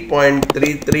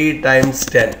 183.33 times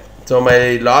 10. So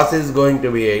my loss is going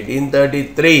to be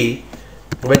 1833,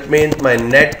 which means my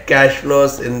net cash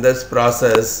flows in this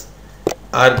process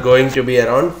are going to be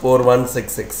around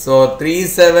 4166. So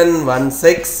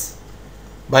 3716,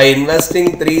 by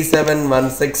investing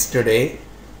 3716 today,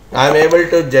 I am able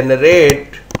to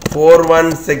generate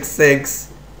 4166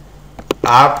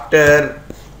 after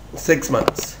 6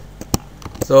 months.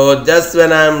 So just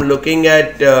when I am looking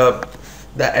at the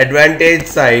advantage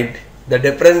side, the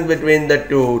difference between the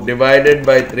two divided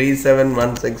by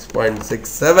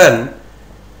 3716.67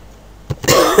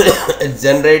 is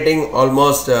generating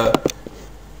almost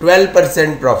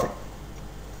 12% profit,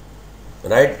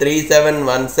 right?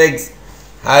 3716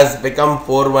 has become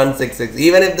 4166.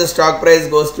 Even if the stock price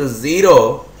goes to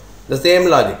 0, the same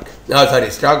logic.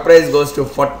 Stock price goes to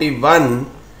 41,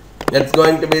 it's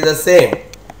going to be the same,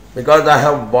 because I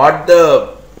have bought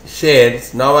the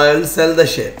shares. Now I will sell the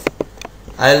shares.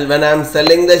 When I am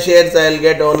selling the shares, I will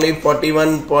get only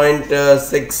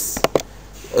 41.6.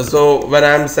 So when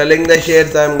I am selling the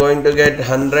shares, I am going to get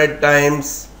 100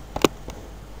 times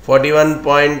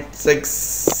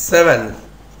 41.67.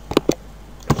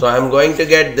 So I am going to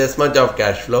get this much of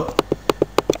cash flow.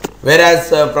 Whereas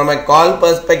from a call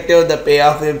perspective, the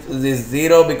payoff is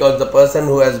 0, because the person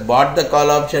who has bought the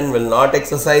call option will not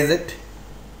exercise it.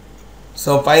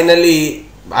 So finally,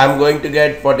 I am going to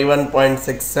get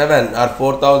 41.67 or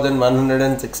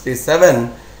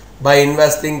 4167 by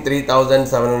investing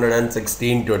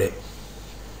 3716 today.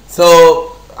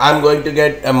 So I am going to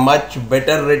get a much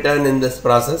better return in this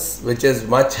process, which is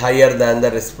much higher than the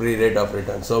risk-free rate of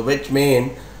return. So which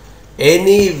means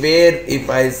anywhere if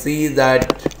I see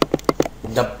that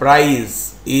the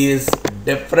price is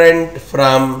different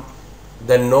from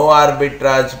the no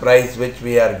arbitrage price which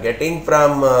we are getting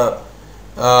from the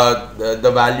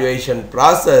valuation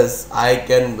process, I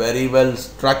can very well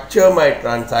structure my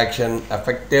transaction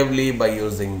effectively by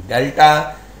using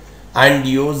delta and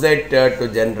use it to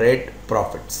generate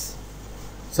profits.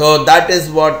 So that is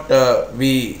what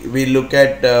we look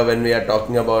at when we are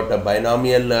talking about a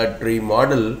binomial tree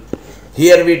model.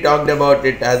 Here we talked about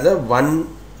it as a one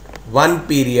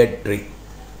period tree.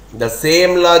 The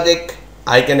same logic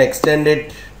I can extend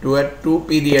it to a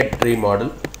 2-period tree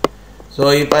model. So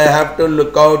if I have to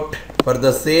look out for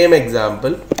the same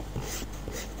example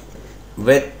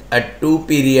with a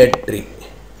 2-period tree,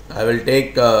 I will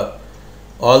take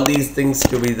all these things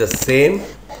to be the same,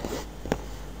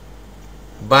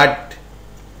 but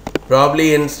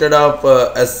probably instead of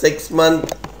a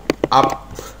 6-month up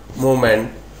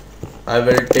movement, I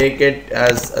will take it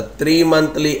as a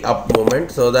 3-monthly up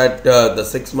movement, so that the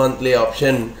 6-monthly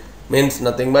option means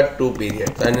nothing but 2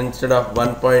 periods, and instead of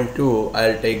 1.2 I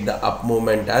will take the up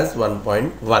movement as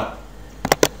 1.1.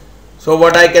 So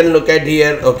what I can look at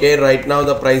here, okay, right now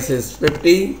the price is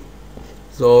 50,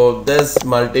 so this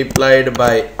multiplied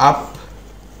by up,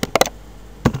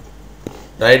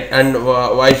 right, and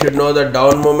I should know the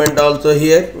down movement also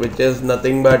here, which is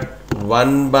nothing but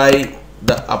 1 by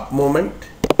the up movement,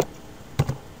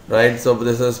 right. So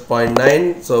this is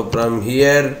 0.9, so from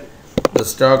here the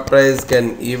stock price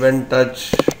can even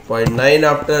touch 0.9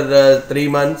 after 3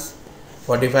 months,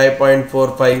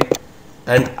 45.45,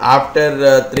 and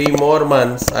after 3 more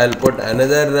months I'll put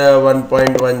another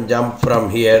 1.1 jump from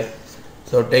here,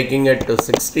 so taking it to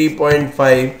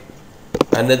 60.5,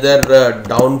 another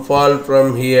downfall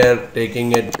from here,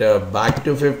 taking it back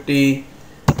to 50,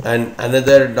 and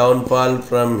another downfall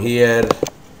from here,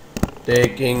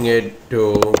 taking it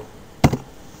to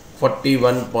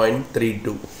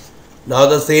 41.32. Now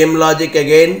the same logic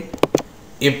again,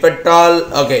 if at all,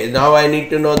 okay, now I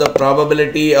need to know the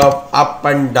probability of up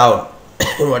and down.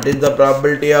 What is the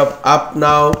probability of up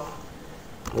now?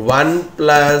 1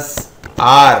 plus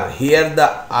R. Here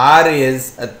the R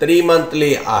is a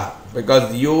 3-monthly R,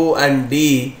 because U and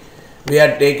D we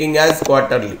are taking as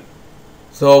quarterly.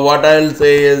 So what I will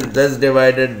say is this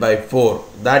divided by 4,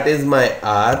 that is my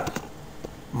R,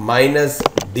 minus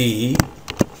D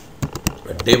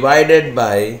divided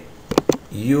by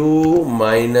U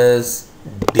minus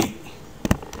D.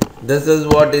 This is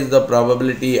what is the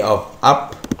probability of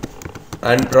up,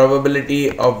 and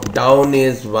probability of down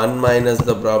is 1 minus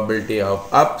the probability of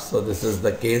up. So this is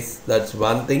the case, that's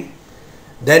one thing.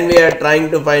 Then we are trying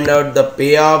to find out the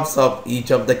payoffs of each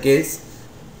of the case.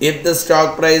 If the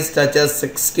stock price touches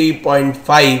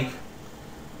 60.5,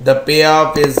 the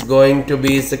payoff is going to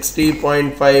be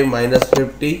 60.5 minus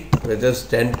 50, which is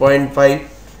 10.5.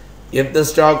 If the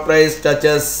stock price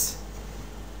touches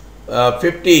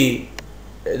 50,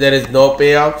 there is no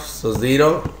payoff, so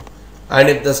 0. And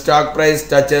if the stock price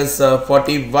touches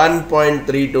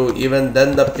 41.32, even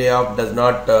then the payoff does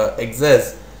not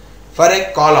exist for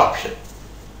a call option,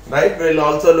 right. We will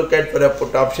also look at for a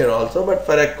put option also, but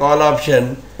for a call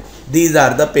option these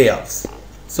are the payoffs.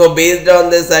 So based on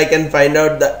this I can find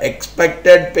out the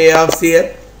expected payoffs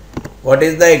here. What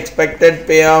is the expected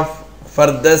payoff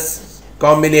for this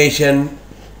combination?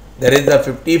 There is a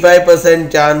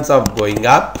 55% chance of going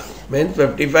up, means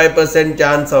 55%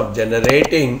 chance of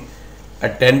generating a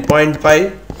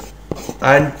 10.5,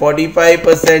 and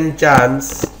 45%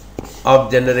 chance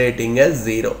of generating a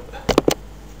 0.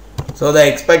 So the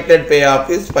expected payoff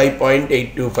is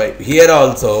 5.825. Here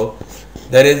also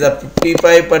there is a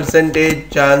 55%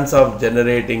 chance of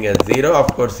generating a 0.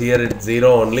 Of course here it's 0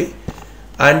 only,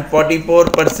 and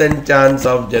 44% chance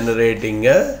of generating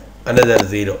another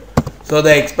 0. So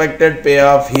the expected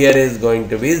payoff here is going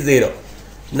to be 0.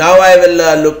 Now I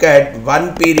will look at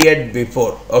 1 period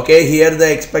before. Okay, here the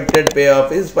expected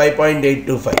payoff is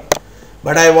 5.825,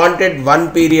 but I wanted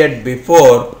 1 period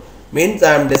before, means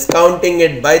I am discounting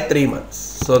it by 3 months.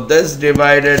 So this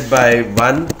divided by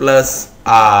 1 plus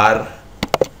R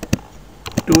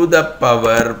to the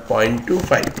power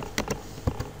 0.25.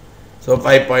 So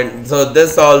so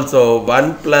this also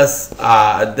 1 plus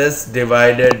R, this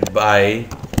divided by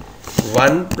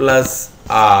 1 plus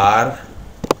R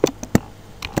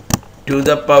to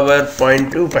the power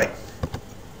 0.25.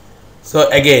 So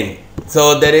again,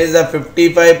 so there is a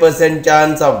 55%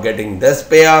 chance of getting this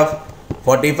payoff,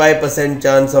 45%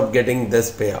 chance of getting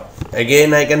this payoff.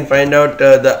 Again I can find out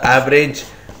the average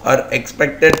or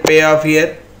expected payoff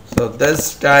here. So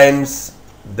this times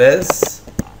this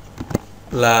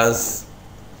plus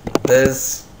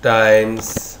this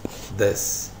times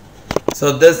this.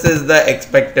 So this is the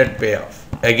expected payoff.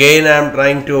 Again I am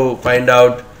trying to find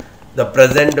out the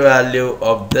present value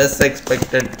of this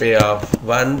expected payoff,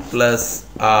 1 plus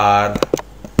R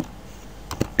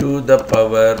to the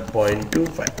power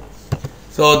 0.25.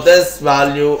 So this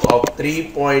value of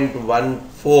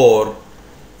 3.14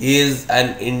 is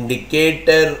an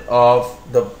indicator of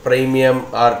the premium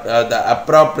or the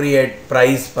appropriate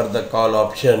price for the call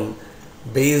option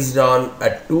based on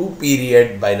a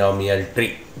 2-period binomial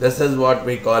tree. This is what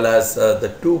we call as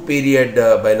the 2-period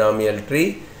binomial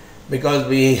tree, because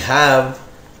we have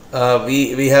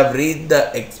reached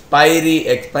the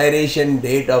expiration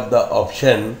date of the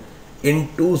option in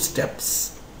 2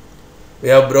 steps. We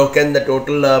have broken the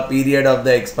total period of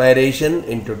the expiration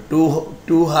into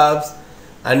two halves,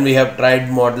 and we have tried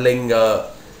modeling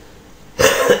the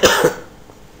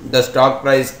stock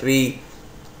price tree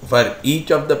for each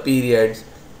of the periods,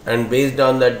 and based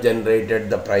on that generated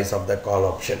the price of the call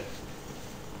option.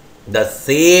 The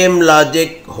same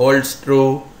logic holds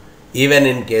true even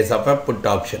in case of a put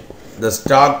option. The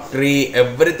stock tree,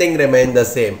 everything remains the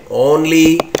same,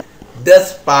 only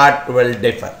this part will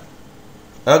differ.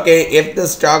 Okay, if the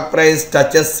stock price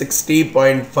touches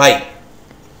 60.5,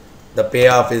 the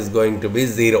payoff is going to be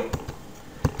 0.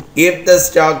 If the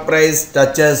stock price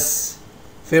touches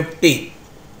 50,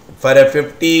 for a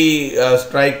 50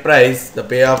 strike price, the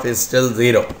payoff is still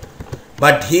 0.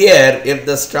 But here, if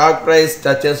the stock price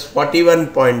touches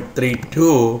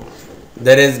 41.32,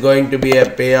 there is going to be a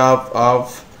payoff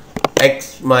of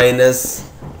x minus,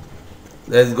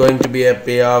 there is going to be a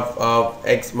payoff of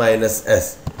x minus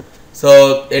s.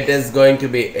 So it is going to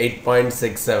be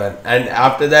 8.67, and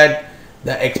after that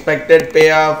the expected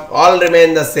payoff all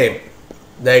remain the same.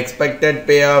 The expected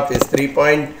payoff is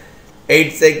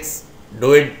 3.86.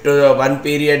 Do it to the 1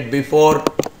 period before,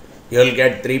 you will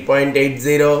get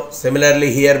 3.80.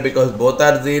 Similarly here, because both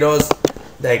are zeros,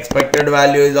 the expected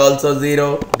value is also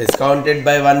 0. Discounted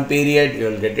by 1 period, you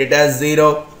will get it as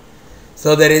 0.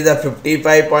 So there is a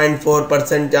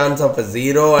 55.4% chance of a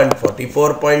 0 and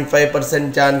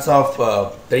 44.5% chance of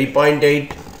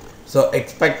 3.8. So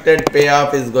expected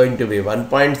payoff is going to be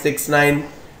 1.69,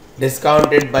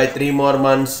 discounted by 3 more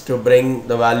months to bring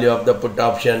the value of the put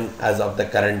option as of the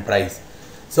current price.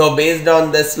 So based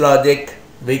on this logic,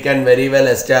 we can very well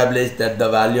establish that the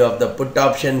value of the put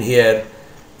option here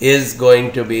is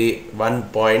going to be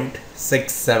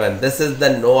 1.67. This is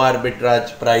the no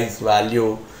arbitrage price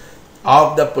value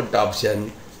of the put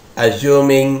option,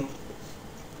 assuming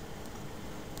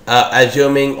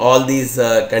all these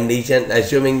conditions,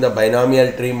 assuming the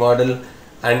binomial tree model,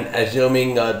 and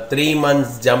assuming a 3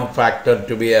 months jump factor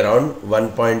to be around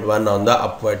 1.1 on the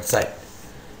upward side.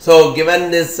 So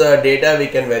given this data, we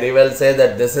can very well say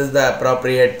that this is the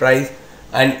appropriate price,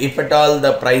 and if at all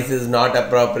the price is not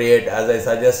appropriate, as I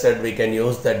suggested, we can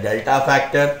use the delta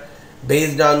factor.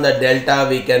 Based on the delta,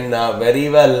 we can very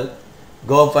well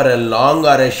go for a long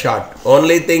or a short.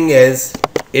 Only thing is,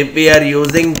 if we are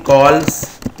using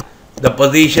calls, the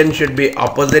position should be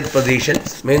opposite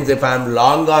positions. Means if I am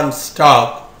long on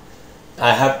stock,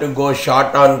 I have to go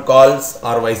short on calls,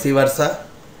 or vice versa.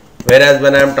 Whereas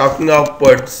when I am talking of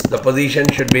puts, the position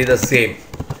should be the same.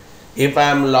 If I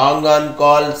am long on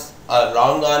calls or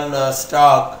long on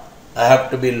stock, I have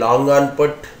to be long on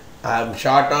put. I am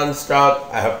short on stock,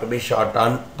 I have to be short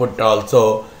on put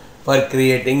also, for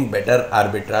creating better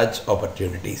arbitrage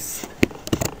opportunities.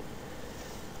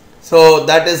 So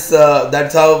that is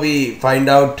that's how we find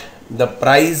out the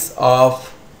price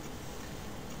of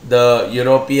the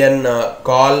European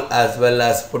call as well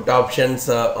as put options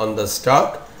on the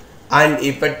stock. And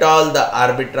if at all the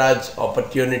arbitrage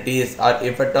opportunities, or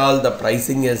if at all the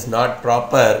pricing is not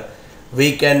proper,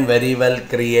 we can very well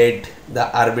create the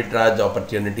arbitrage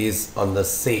opportunities on the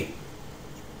same.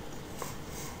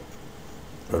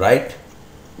 Right?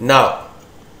 Now,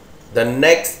 the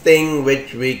next thing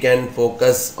which we can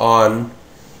focus on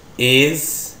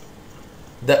is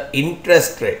the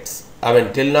interest rates. I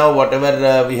mean, till now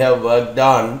whatever we have worked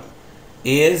on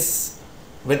is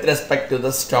with respect to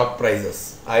the stock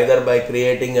prices, either by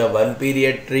creating a 1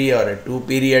 period tree or a 2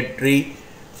 period tree,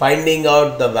 finding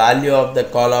out the value of the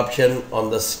call option on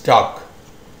the stock.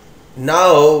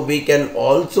 Now we can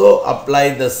also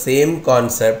apply the same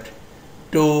concept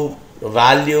to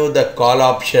value the call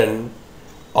option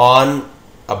on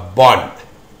a bond,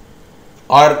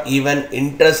 or even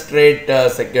interest rate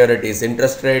securities,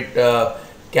 interest rate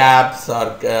caps,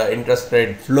 or interest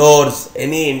rate floors,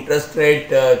 any interest rate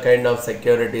kind of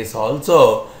securities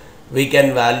also we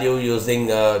can value using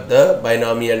the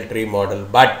binomial tree model.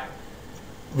 But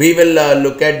we will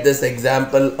look at this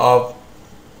example of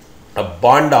a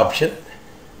bond option.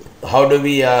 How do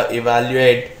we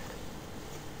evaluate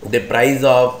the price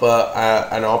of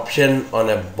an option on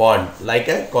a bond, like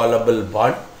a callable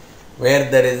bond,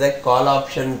 where there is a call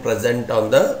option present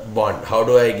on the bond? How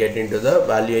do I get into the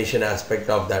valuation aspect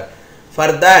of that?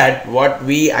 For that, what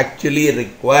we actually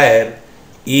require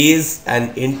is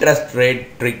an interest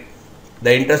rate tree.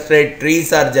 The interest rate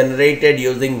trees are generated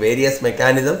using various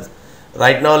mechanisms.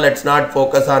 Right now let's not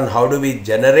focus on how do we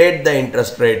generate the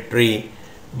interest rate tree,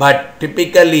 but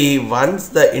typically once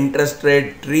the interest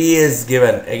rate tree is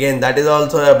given, again that is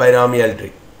also a binomial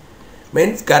tree.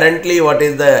 Means currently what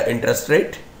is the interest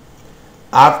rate?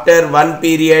 After one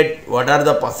period, what are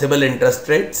the possible interest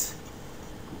rates?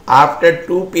 After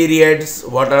 2 periods,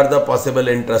 what are the possible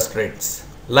interest rates?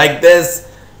 Like this,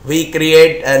 we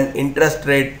create an interest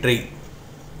rate tree.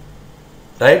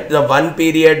 Right? The 1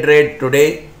 period rate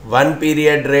today, 1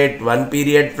 period rate 1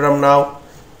 period from now,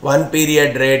 1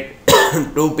 period rate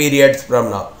 2 periods from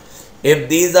now. If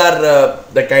these are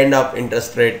the kind of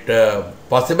interest rate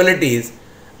possibilities,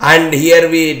 and here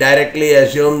we directly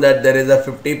assume that there is a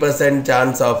 50%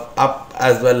 chance of up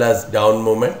as well as down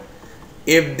movement.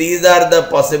 If these are the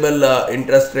possible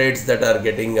interest rates that are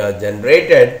getting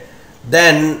generated,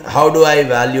 then how do I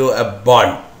value a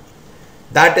bond?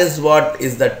 That is what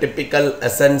is the typical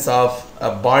essence of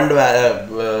a bond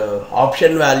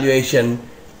option valuation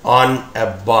on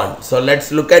a bond. So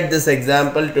let's look at this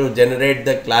example to generate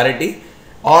the clarity.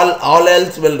 All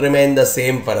else will remain the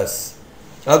same for us.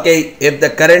 Okay, if the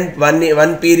current one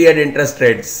period interest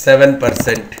rate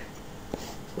 7%,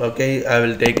 okay, I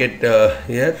will take it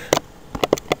here.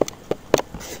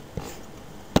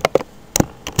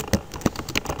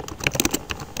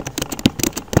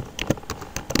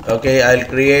 Okay, I'll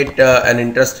create an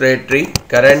interest rate tree.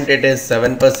 Current it is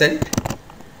 7%,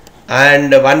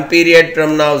 and one period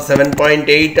from now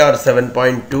 7.8 or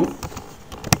 7.2.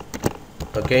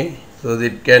 Okay. So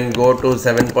it can go to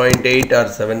 7.8 or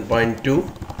 7.2,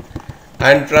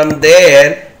 and from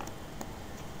there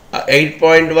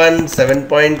 8.1,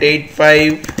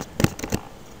 7.85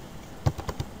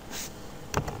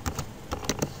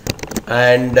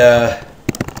 and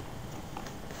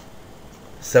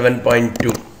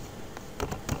 7.2.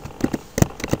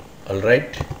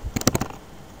 Alright.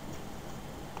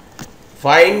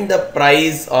 Find the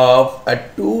price of a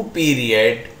 2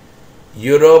 period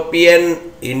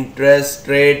European interest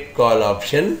rate call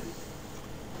option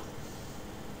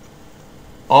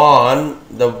on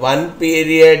the 1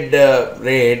 period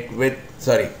rate with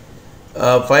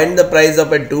find the price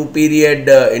of a 2 period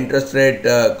interest rate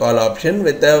call option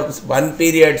with a 1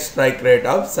 period strike rate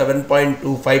of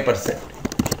 7.25%.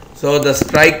 So the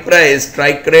strike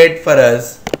rate for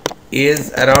us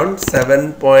is around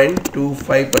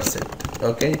 7.25%.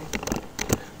 Okay.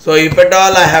 So if at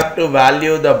all I have to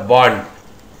value the bond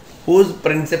whose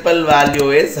principal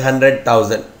value is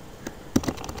 100,000,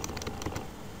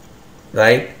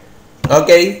 right?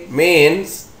 Okay,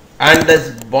 means, and this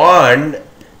bond,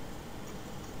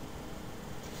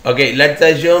 okay, let's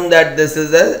assume that this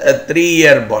is a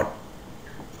 3-year bond.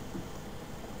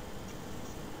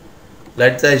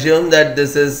 Let's assume that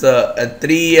this is a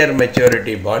 3-year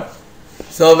maturity bond.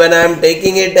 So when I am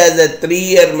taking it as a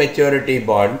 3-year maturity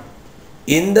bond,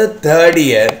 in the 3rd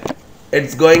year,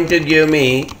 it's going to give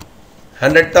me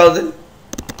 100,000.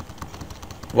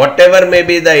 Whatever may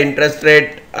be the interest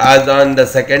rate as on the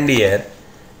 2nd year,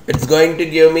 it's going to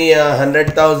give me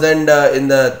 100,000 in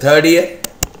the 3rd year.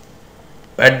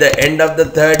 At the end of the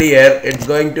 3rd year, it's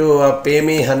going to pay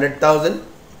me 100,000.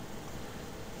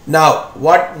 Now,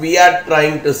 what we are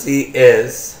trying to see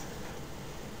is,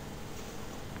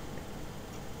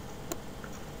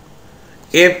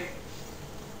 if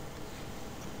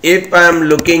I am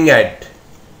looking at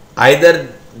either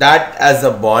that as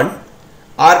a bond,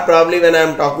 or probably when I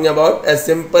am talking about a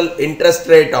simple interest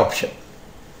rate option.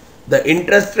 The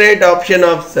interest rate option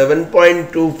of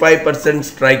 7.25%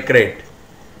 strike rate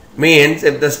means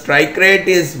if the strike rate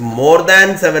is more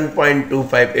than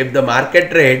 7.25, if the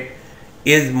market rate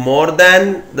is more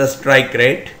than the strike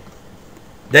rate,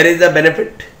 there is a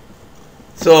benefit.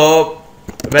 So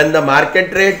when the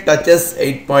market rate touches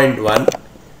 8.1,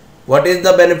 what is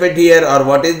the benefit here, or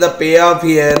what is the payoff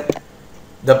here?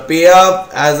 The payoff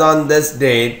as on this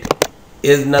date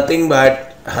is nothing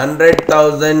but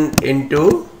 100,000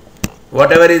 into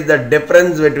whatever is the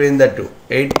difference between the two,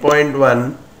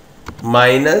 8.1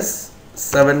 minus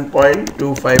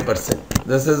 7.25%.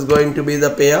 This is going to be the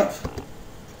payoff.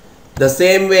 The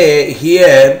same way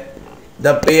here,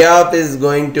 the payoff is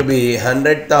going to be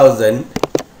 100,000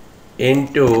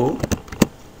 into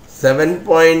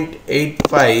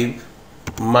 7.85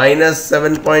 minus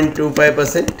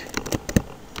 7.25%.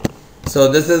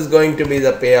 So this is going to be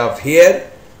the payoff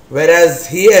here, whereas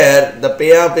here the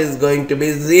payoff is going to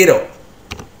be 0,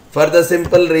 for the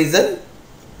simple reason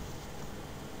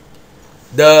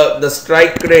the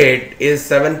strike rate is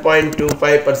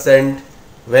 7.25%,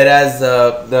 whereas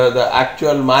the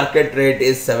actual market rate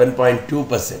is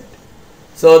 7.2%.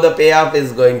 So the payoff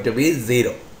is going to be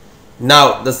 0.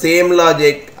 Now the same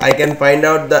logic, I can find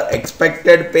out the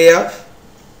expected payoff.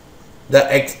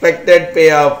 The expected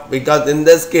payoff, because in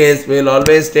this case we will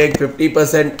always take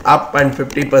 50% up and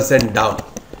 50% down.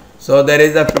 So there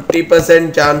is a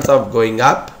 50% chance of going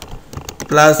up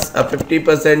plus a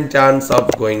 50% chance of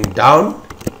going down.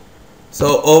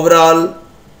 So overall,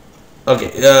 okay,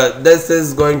 this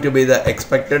is going to be the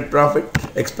expected profit,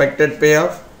 expected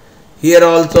payoff. Here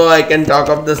also I can talk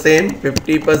of the same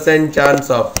 50% chance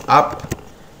of up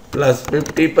plus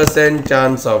 50%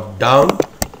 chance of down.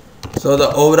 So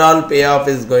the overall payoff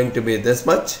is going to be this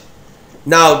much.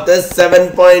 Now this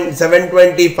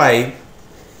 7.725,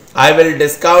 I will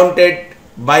discount it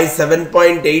by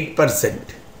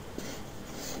 7.8%.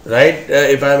 Right?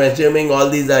 If I am assuming all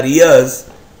these are years,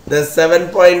 the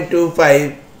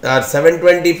 7.25 or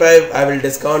 725, I will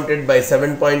discount it by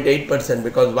 7.8%,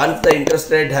 because once the interest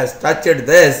rate has touched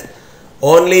this,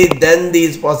 only then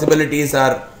these possibilities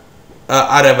are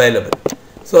available.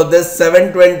 So this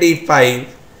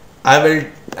 725, I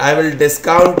will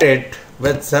discount it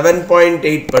with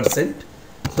 7.8%.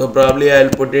 So probably I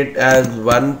will put it as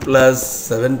 1 plus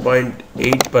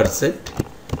 7.8%.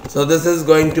 So this is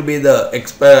going to be the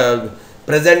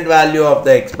present value of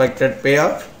the expected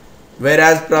payoff,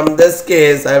 whereas from this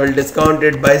case I will discount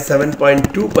it by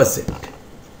 7.2%.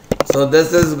 So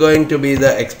this is going to be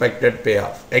the expected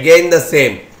payoff. Again the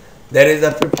same, there is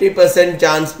a 50%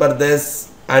 chance for this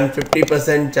and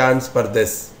 50% chance for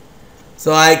this.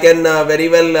 So I can very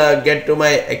well get to my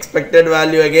expected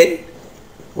value again.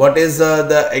 What is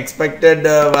the expected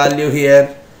value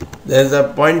here? There is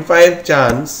a 0.5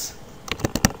 chance.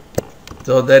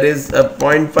 So there is a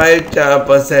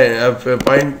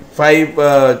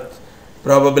 0.5%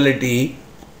 probability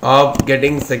of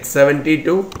getting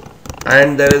 672,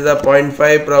 and there is a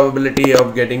 0.5 probability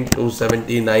of getting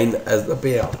 279 as the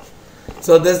payoff.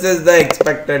 So this is the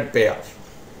expected payoff.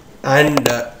 And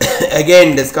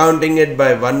again discounting it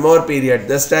by one more period,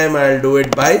 this time I will do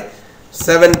it by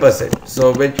 7%.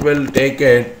 So which will take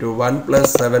it to 1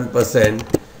 plus 7%,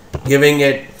 giving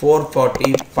it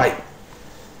 445.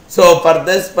 So for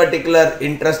this particular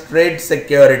interest rate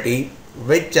security,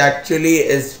 which actually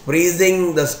is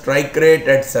freezing the strike rate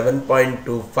at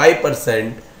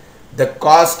 7.25%, the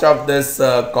cost of this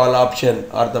call option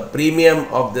or the premium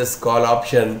of this call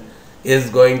option is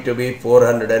going to be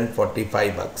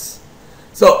 445 bucks.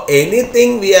 So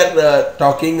anything we are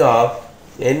talking of,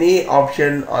 any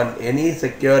option on any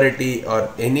security or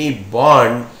any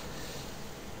bond,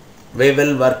 we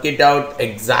will work it out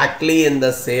exactly in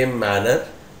the same manner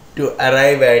to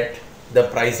arrive at the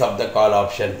price of the call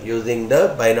option using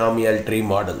the binomial tree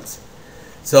models.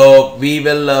 So we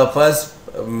will first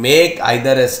make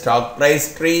either a stock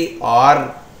price tree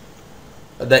or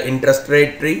the interest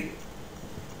rate tree,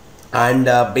 and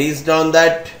based on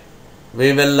that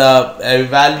we will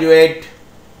evaluate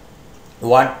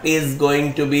what is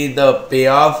going to be the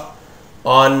payoff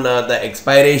on the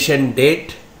expiration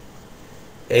date,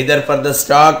 either for the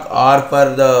stock or for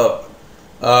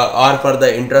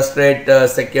the interest rate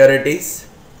securities.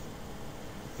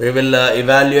 We will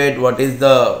evaluate what is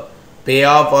the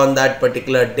payoff on that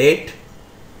particular date,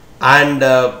 and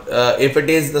if it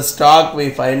is the stock, we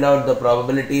find out the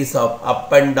probabilities of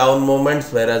up and down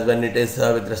movements, whereas when it is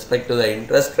with respect to the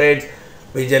interest rates,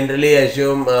 we generally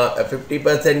assume a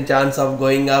 50% chance of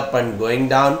going up and going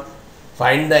down.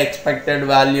 Find the expected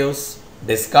values,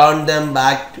 discount them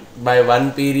back by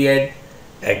one period,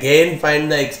 again find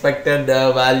the expected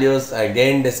values,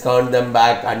 again discount them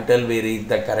back until we reach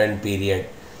the current period,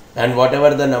 and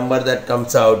whatever the number that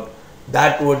comes out,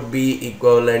 that would be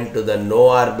equivalent to the no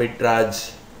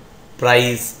arbitrage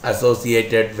price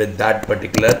associated with that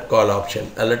particular call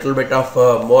option. A little bit of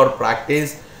more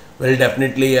practice will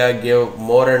definitely give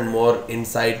more and more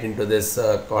insight into this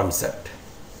concept,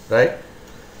 right?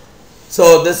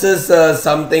 So this is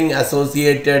something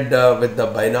associated with the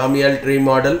binomial tree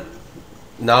model.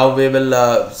 Now we will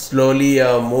slowly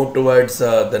move towards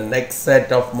the next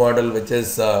set of model, which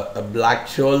is a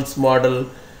Black-Scholes model,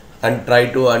 and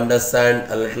try to understand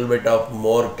a little bit of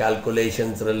more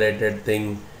calculations related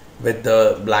thing with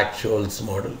the Black-Scholes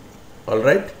model.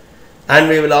 Alright, and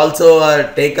we will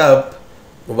also take up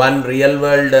one real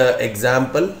world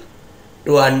example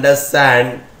to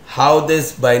understand how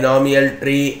this binomial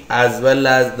tree as well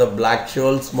as the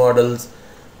Black-Scholes models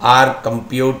are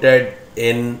computed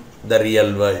in the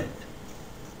real world.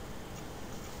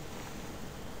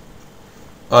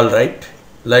 Alright,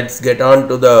 let's get on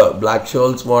to the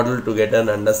Black-Scholes model to get an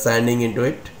understanding into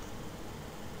it.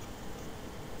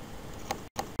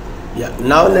 Yeah,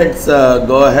 now let's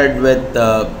go ahead with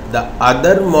the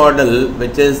other model,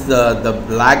 which is the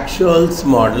Black-Scholes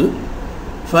model,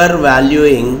 for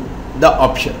valuing the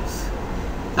options.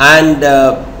 And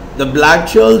the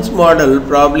Black-Scholes model,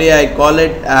 probably I call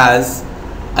it as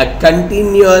a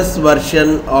continuous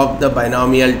version of the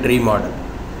binomial tree model.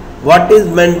 What is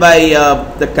meant by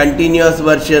the continuous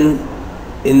version?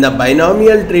 In the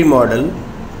binomial tree model,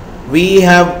 we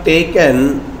have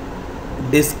taken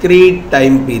discrete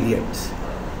time periods.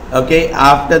 Okay,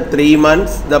 after 3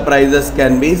 months the prices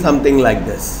can be something like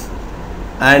this,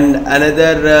 and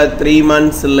another 3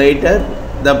 months later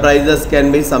the prices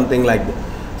can be something like this.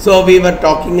 So we were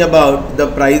talking about the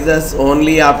prices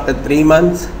only after 3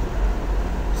 months.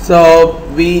 So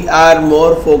we are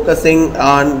more focusing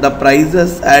on the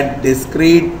prices at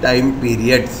discrete time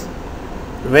periods.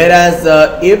 Whereas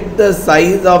if the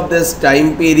size of this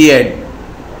time period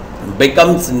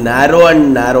becomes narrow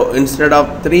and narrow, instead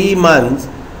of 3 months,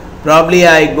 probably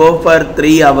I go for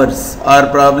 3 hours or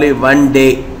probably 1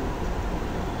 day.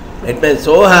 It may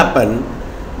so happen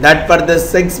that for the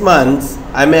 6 months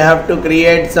I may have to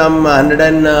create some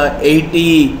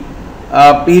 180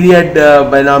 period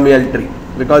binomial tree,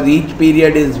 because each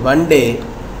period is 1 day.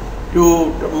 To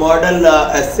model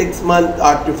a 6 month,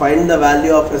 or to find the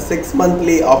value of a 6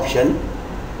 monthly option,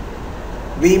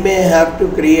 we may have to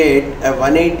create a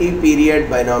 180 period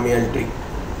binomial tree,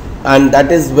 and that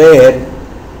is where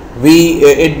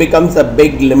it becomes a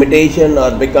big limitation or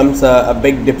becomes a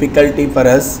big difficulty for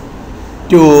us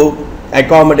to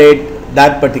accommodate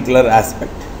that particular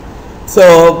aspect.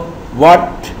 So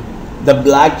what the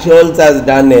Black-Scholes has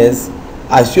done is,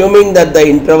 assuming that the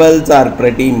intervals are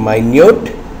pretty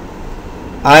minute,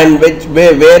 and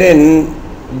wherein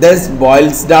this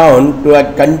boils down to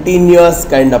a continuous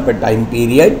kind of a time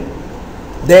period,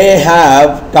 they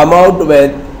have come out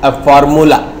with a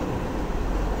formula.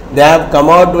 They have come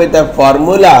out with a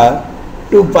formula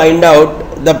to find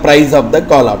out the price of the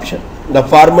call option. The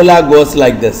formula goes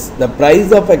like this: the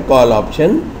price of a call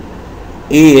option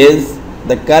is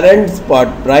the current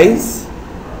spot price.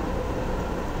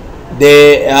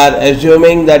 They are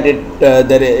assuming that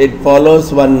it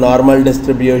follows one normal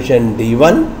distribution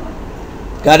D1,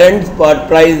 current spot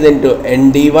price into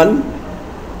ND1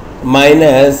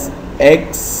 minus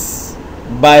X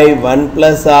by 1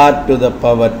 plus R to the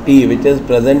power T, which is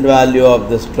present value of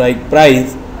the strike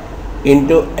price,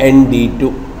 into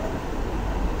ND2.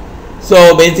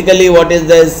 So basically what is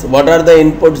this? What are the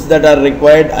inputs that are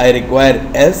required? I require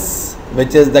S,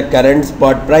 which is the current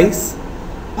spot price.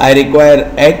 I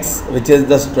require X, which is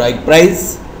the strike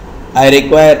price. I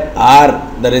require R,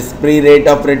 the risk-free rate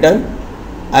of return.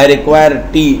 I require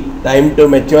T, time to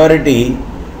maturity,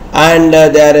 and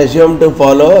they are assumed to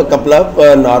follow a couple of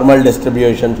normal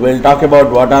distributions. We will talk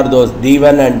about what are those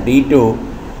D1 and D2.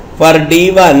 For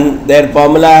D1, their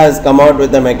formula has come out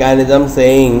with a mechanism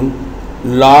saying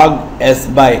log S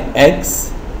by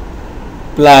X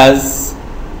plus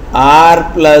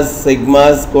R plus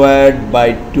sigma squared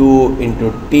by 2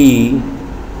 into T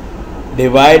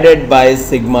divided by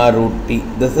sigma root T.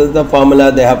 This is the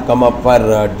formula they have come up for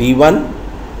D1,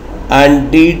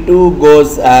 and D2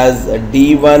 goes as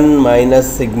D1 minus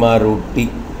sigma root T.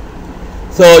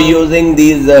 So using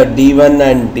these D1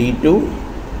 and D2,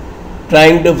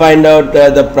 trying to find out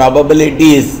the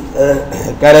probabilities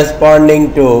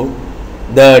corresponding to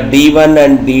the D1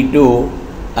 and D2,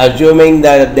 assuming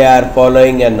that they are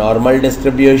following a normal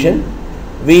distribution,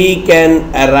 we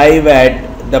can arrive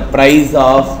at the price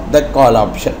of the call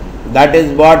option. That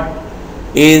is what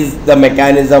is the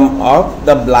mechanism of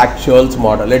the Black-Scholes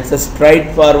model. It's a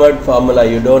straightforward formula.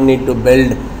 You don't need to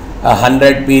build a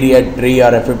 100 period tree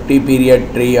or a 50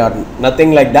 period tree or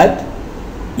nothing like that.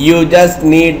 You just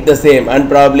need the same, and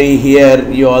probably here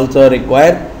you also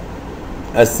require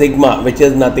a sigma, which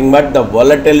is nothing but the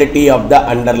volatility of the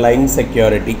underlying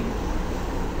security.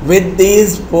 With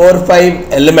these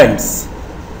 4-5 elements,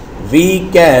 we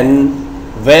can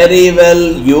very well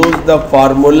use the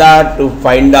formula to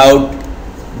find out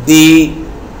the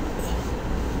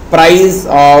price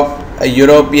of a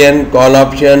European call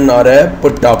option or a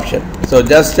put option. So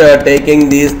just taking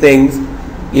these things,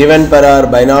 even for our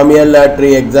binomial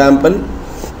tree example,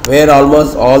 where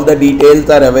almost all the details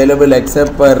are available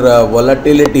except for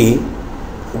volatility,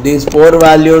 these 4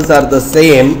 values are the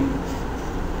same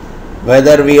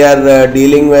whether we are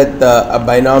dealing with a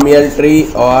binomial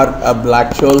tree or a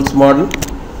Black-Scholes model.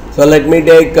 So let me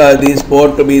take these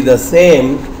 4 to be the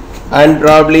same, and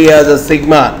probably as a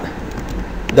sigma,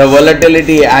 the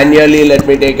volatility annually, let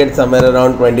me take it somewhere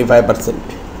around 25%.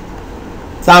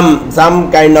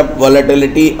 Some kind of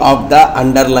volatility of the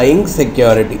underlying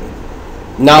security.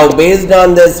 Now based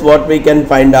on this, what we can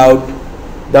find out,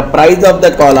 the price of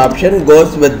the call option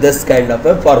goes with this kind of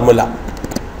a formula.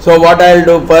 So what I'll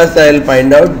do first, I'll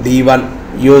find out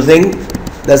D1 using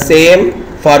the same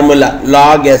formula,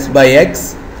 log S by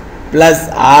X plus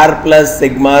R plus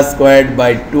sigma squared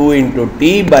by 2 into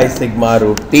T by sigma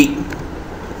root T.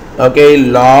 Okay,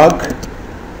 log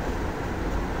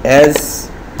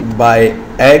S by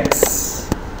X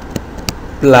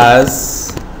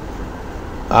plus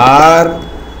R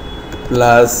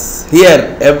plus,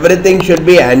 here everything should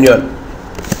be annual,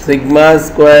 sigma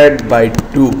squared by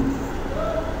 2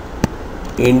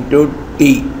 into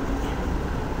T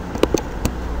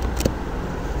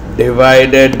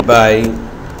divided by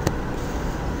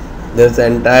this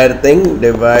entire thing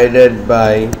divided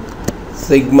by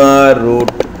sigma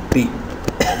root T,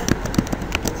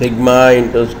 sigma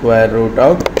into square root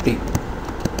of T.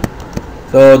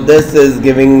 So this is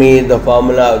giving me the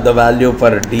formula, the value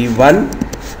for D1,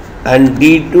 and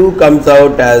D2 comes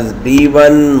out as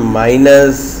D1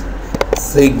 minus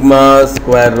sigma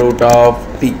square root of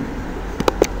T.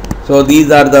 So these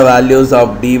are the values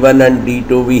of D1 and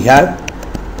D2 we have.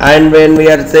 And when we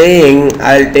are saying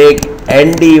I'll take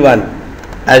ND1,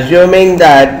 assuming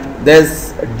that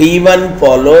this D1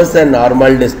 follows a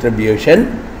normal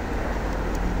distribution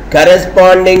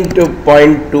corresponding to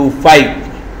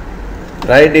 0.25,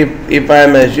 right? If I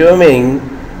am assuming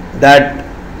that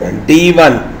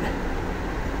D1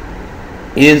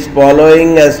 is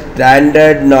following a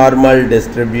standard normal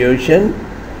distribution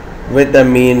with a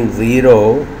mean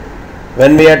 0,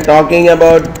 when we are talking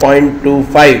about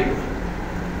 0.25,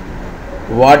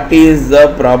 what is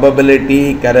the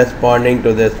probability corresponding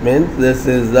to this? Means this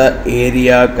is the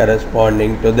area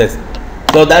corresponding to this.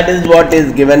 So that is what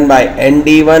is given by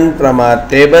ND1 from our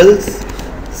tables.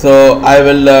 So I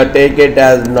will take it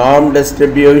as norm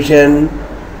distribution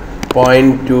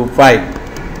 0.25,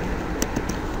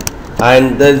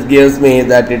 and this gives me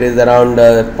that it is around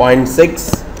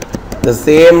 0.6. The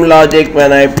same logic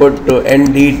when I put to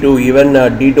ND2, even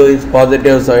D2 is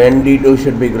positive, so ND2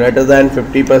 should be greater than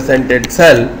 50%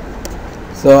 itself.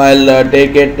 So I'll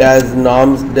take it as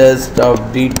norms dist of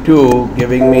D2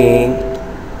 giving me,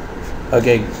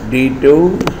 okay,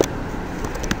 D2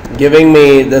 giving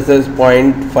me this is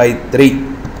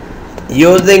 0.53.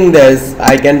 Using this,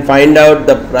 I can find out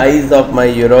the price of my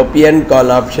European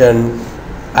call option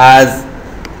as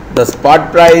the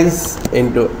spot price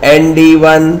into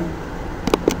ND1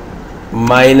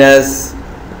 minus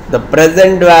the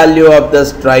present value of the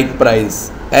strike price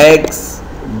X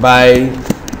by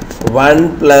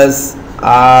 1 plus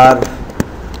R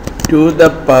to the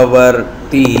power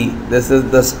T. This is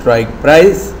the strike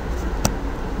price,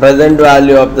 present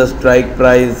value of the strike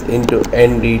price into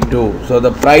ND2. So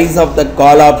the price of the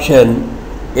call option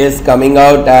is coming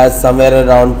out as somewhere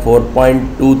around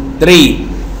 4.23.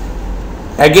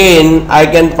 Again, I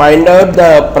can find out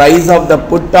the price of the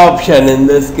put option in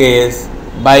this case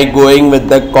by going with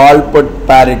the call put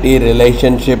parity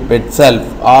relationship itself,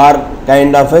 or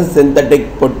kind of a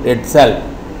synthetic put itself.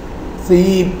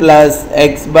 C plus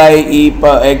X by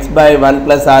X by 1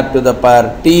 plus R to the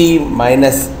power T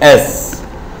minus S.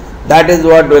 That is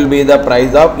what will be the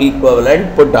price of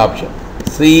equivalent put option.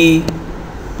 C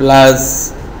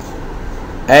plus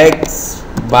X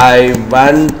by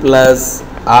 1 plus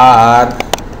R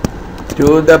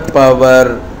to the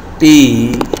power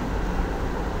T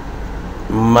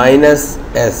minus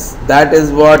S. That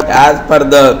is what, as per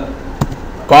the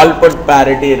call put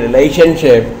parity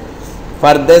relationship,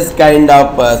 for this kind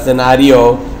of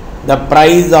scenario, the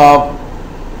price of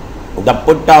the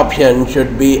put option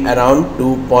should be around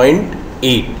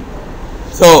 2.8.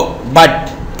 So,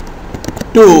 but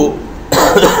to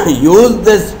use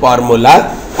this formula,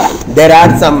 there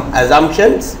are some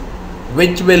assumptions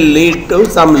which will lead to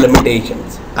some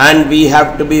limitations, and we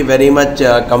have to be very much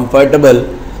comfortable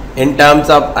in terms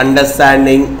of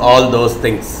understanding all those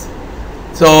things.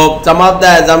 So some of the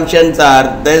assumptions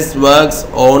are, this works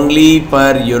only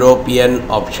for European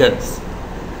options.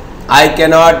 I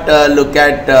cannot look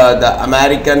at the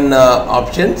American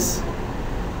options.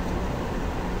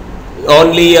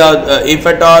 Only if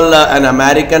at all an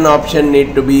American option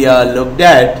need to be looked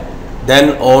at,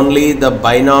 then only the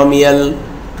binomial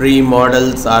tree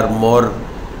models are more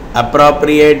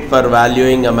appropriate for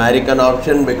valuing American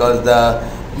option, because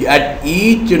at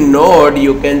each node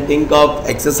you can think of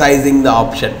exercising the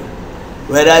option,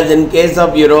 whereas in case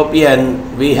of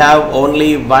European we have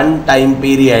only one time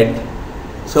period,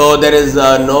 so there is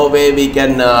no way we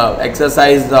can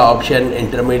exercise the option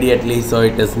intermediately, so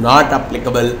it is not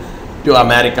applicable to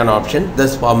American option.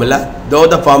 This formula, though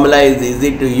the formula is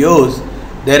easy to use,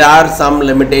 there are some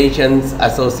limitations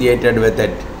associated with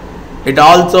it. It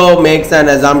also makes an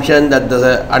assumption that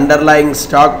the underlying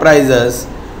stock prices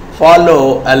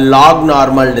follow a log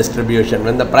normal distribution.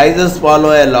 When the prices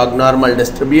follow a log normal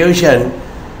distribution,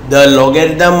 the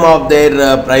logarithm of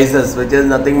their prices, which is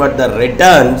nothing but the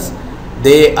returns,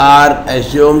 they are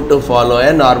assumed to follow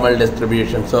a normal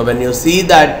distribution. So when you see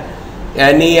that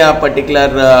any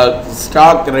particular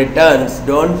stock returns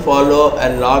don't follow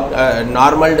a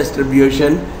normal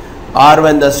distribution, or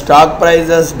when the stock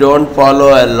prices don't follow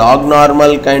a log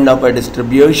normal kind of a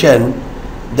distribution,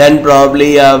 then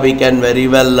probably we can very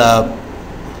well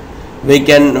we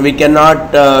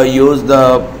cannot use the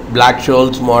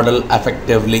Black-Scholes model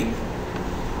effectively.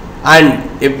 And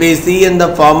if we see in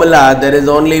the formula, there is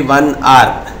only one R,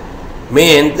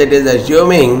 means it is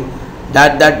assuming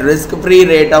that risk-free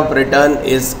rate of return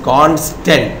is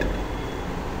constant.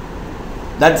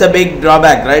 That's a big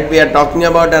drawback, right? We are talking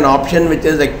about an option which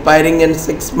is expiring in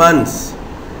 6 months,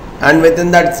 and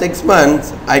within that 6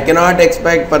 months I cannot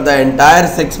expect for the entire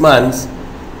 6 months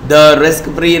the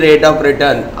risk-free rate of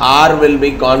return R will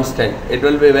be constant. It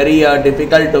will be very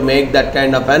difficult to make that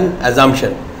kind of an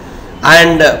assumption.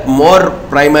 And more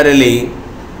primarily,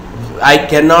 I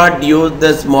cannot use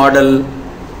this model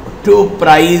to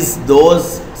price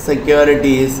those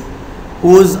securities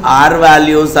whose R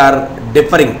values are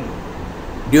differing.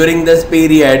 During this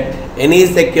period, any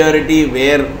security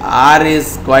where R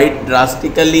is quite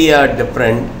drastically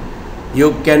different,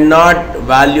 you cannot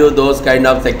value those kind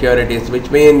of securities, which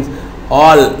means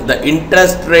all the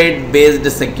interest rate based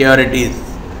securities.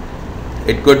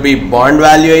 It could be bond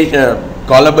valuation,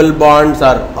 callable bonds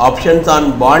or options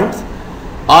on bonds,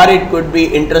 or it could be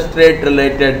interest rate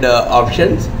related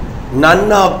options.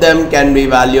 None of them can be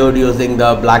valued using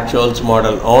the Black-Scholes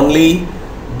model. Only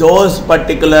those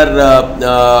particular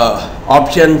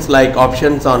options, like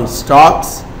options on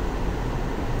stocks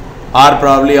or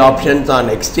probably options on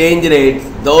exchange rates,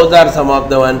 those are some of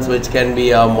the ones which can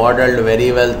be modeled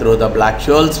very well through the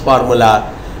Black-Scholes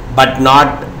formula, but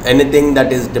not anything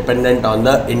that is dependent on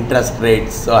the interest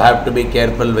rates. So I have to be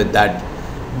careful with that.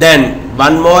 Then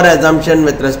one more assumption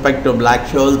with respect to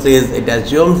Black-Scholes is it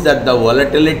assumes that the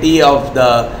volatility of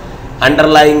the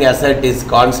underlying asset is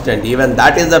constant. Even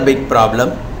that is a big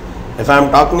problem. If I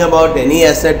am talking about any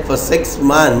asset for 6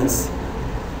 months,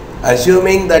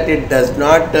 assuming that it does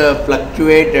not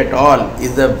fluctuate at all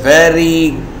is a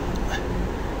very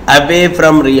away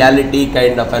from reality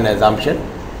kind of an assumption.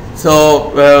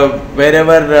 So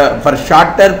wherever for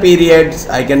shorter periods,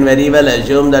 I can very well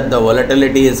assume that the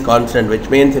volatility is constant, which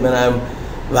means when I am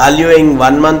valuing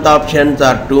 1 month options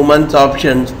or 2 months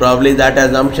options, probably that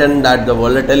assumption that the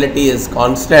volatility is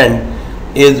constant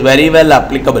is very well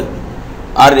applicable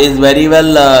or is very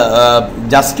well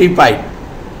justified.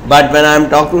 But when I am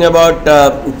talking about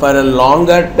for a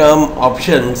longer term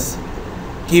options,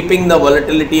 keeping the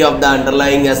volatility of the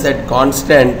underlying asset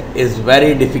constant is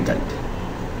very difficult.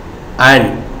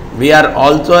 And we are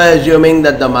also assuming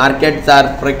that the markets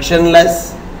are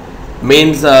frictionless,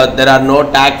 means there are no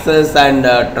taxes and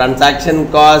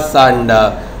transaction costs and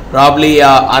probably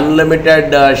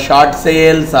unlimited short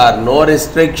sales or no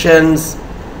restrictions,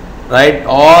 right?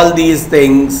 All these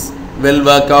things will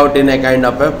work out in a kind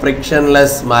of a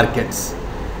frictionless markets,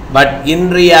 but in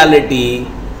reality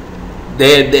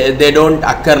they don't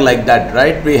occur like that,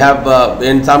 right? We have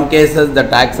in some cases the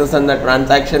taxes and the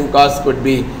transaction costs could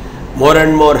be more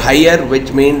and more higher,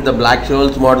 which means the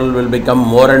Black-Scholes model will become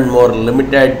more and more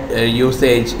limited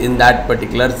usage in that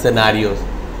particular scenarios.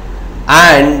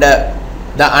 And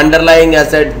the underlying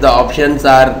asset, the options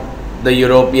are the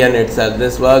European itself.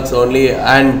 This works only,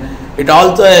 and it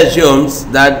also assumes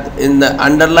that in the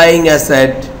underlying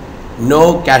asset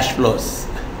no cash flows.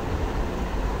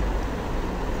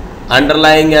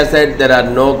 Underlying asset, there are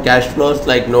no cash flows,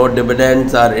 like no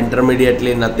dividends or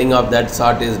intermediately nothing of that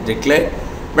sort is declared.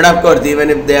 But of course, even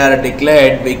if they are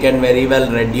declared, we can very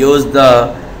well reduce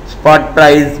the spot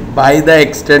price by the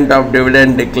extent of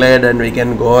dividend declared, and we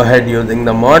can go ahead using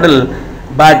the model.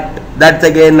 But that's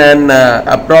again an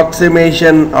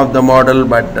approximation of the model,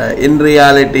 but in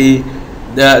reality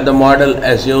the model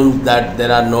assumes that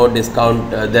there are no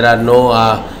there are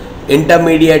no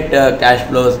intermediate cash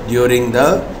flows during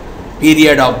the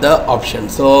period of the option.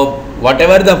 So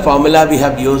whatever the formula we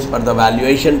have used for the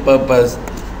valuation purpose,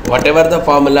 whatever the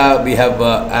formula we have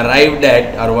arrived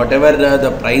at, or whatever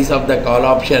the price of the call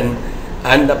option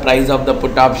and the price of the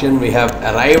put option we have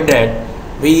arrived at,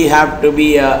 we have to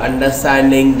be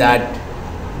understanding that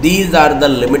these are the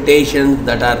limitations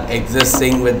that are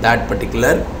existing with that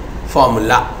particular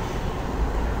formula.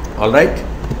 Alright.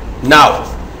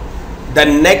 Now the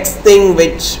next thing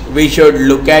which we should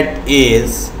look at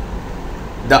is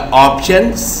the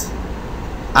options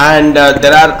and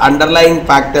there are underlying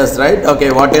factors, right?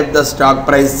 Okay, what if the stock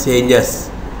price changes?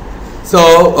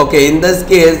 So okay, in this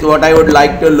case what I would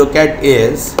like to look at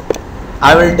is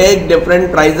I will take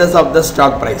different prices of the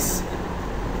stock price,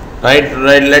 right?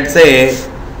 Let's say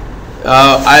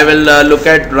I will look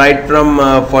at right from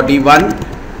 41,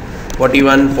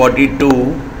 42,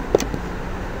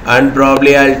 and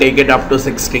probably I'll take it up to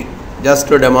 60 just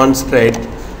to demonstrate.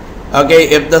 Okay,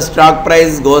 if the stock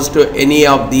price goes to any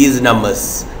of these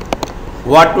numbers,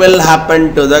 what will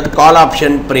happen to the call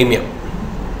option premium?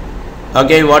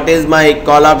 Okay, what is my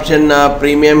call option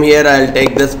premium here? I'll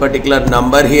take this particular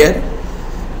number here,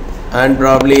 and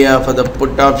probably for the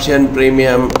put option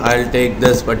premium I'll take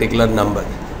this particular number.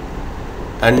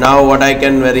 And now what I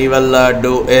can very well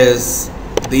do is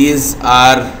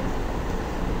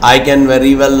I can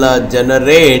very well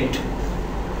generate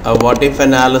a what if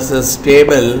analysis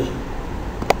table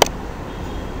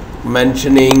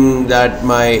mentioning that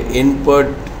my input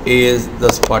is the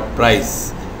spot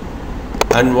price,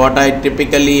 and what I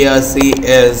typically see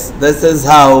is this is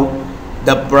how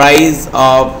the price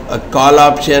of a call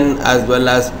option as well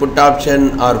as put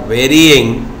option are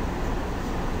varying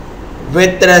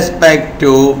with respect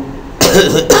to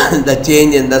the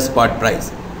change in the spot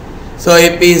price. So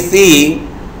if we see,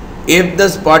 if the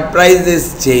spot price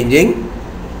is changing,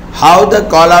 how the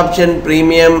call option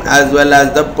premium as well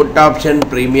as the put option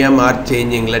premium are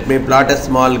changing. Let me plot a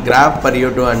small graph for you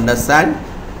to understand.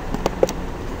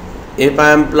 If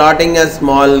I am plotting a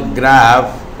small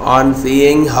graph on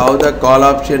seeing how the call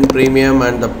option premium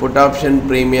and the put option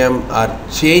premium are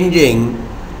changing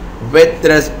with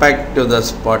respect to the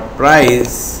spot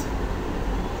price,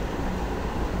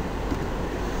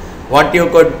 what you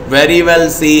could very well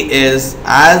see is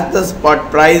as the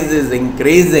spot price is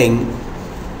increasing,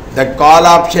 the call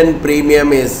option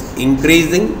premium is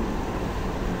increasing,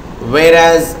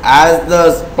 whereas as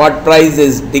the spot price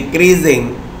is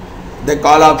decreasing, the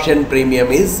call option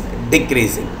premium is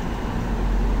decreasing.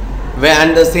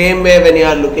 And the same way when you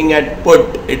are looking at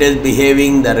put, it is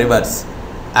behaving the reverse.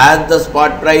 As the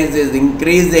spot price is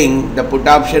increasing, the put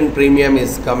option premium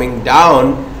is coming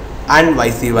down, and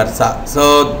vice versa.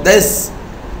 So this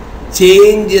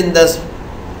change in the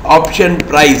option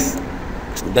price,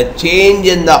 the change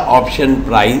in the option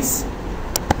price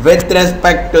with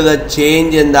respect to the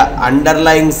change in the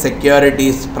underlying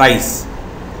securities price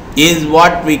is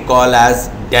what we call as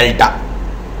delta.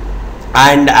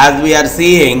 And as we are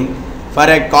seeing, for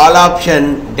a call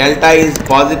option, delta is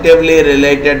positively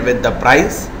related with the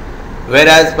price,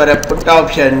 whereas for a put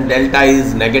option, delta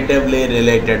is negatively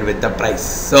related with the price.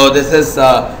 So this is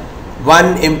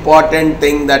one important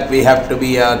thing that we have to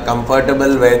be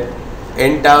comfortable with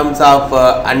in terms of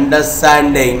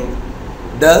understanding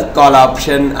the call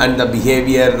option and the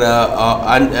behavior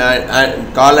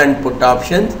call and put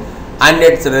options and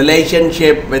its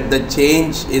relationship with the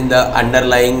change in the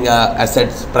underlying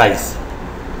assets price.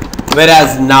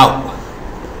 Whereas now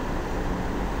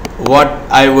what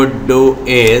I would do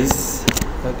is,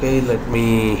 okay, let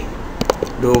me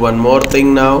do one more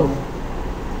thing now.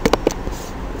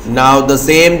 Now the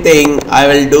same thing I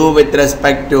will do with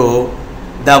respect to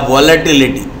the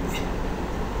volatility.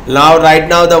 Now right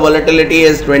now the volatility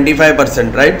is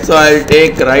 25%, right? So I will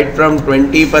take right from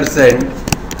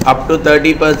 20% up to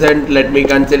 30%. Let me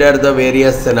consider the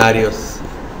various scenarios.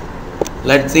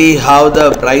 Let's see how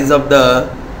the price of the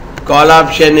call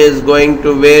option is going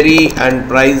to vary and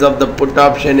price of the put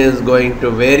option is going to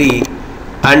vary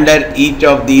under each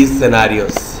of these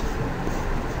scenarios.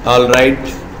 Alright,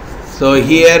 so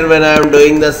here when I am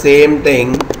doing the same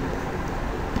thing,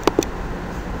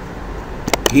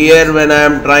 here when I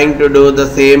am trying to do the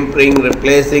same thing,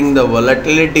 replacing the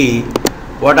volatility,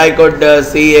 what I could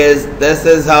see is this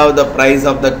is how the price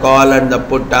of the call and the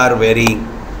put are varying.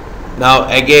 Now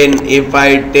again, if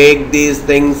I take these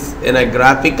things in a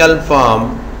graphical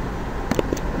form,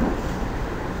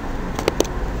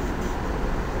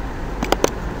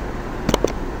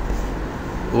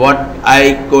 what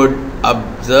I could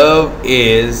observe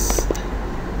is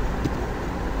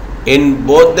in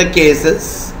both the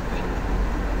cases,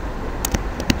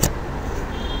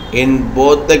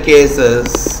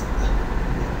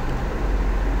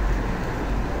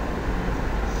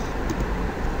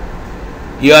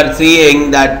 you are seeing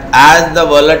that as the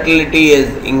volatility is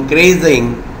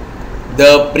increasing,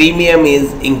 the premium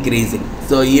is increasing.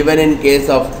 So even in case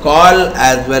of call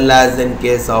as well as in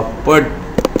case of put,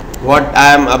 what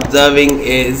I am observing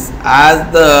is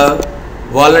as the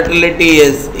volatility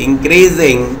is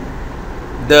increasing,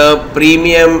 the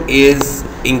premium is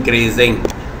increasing.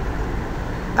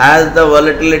 As the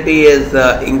volatility is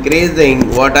increasing,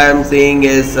 what I am seeing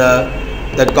is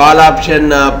the call option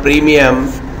premium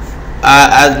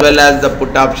as well as the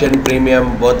put option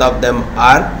premium, both of them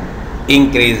are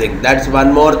increasing. That's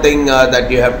one more thing that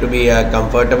you have to be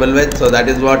comfortable with. So that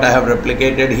is what I have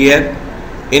replicated here.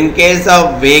 In case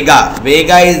of Vega,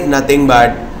 Vega is nothing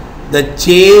but the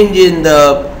change in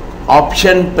the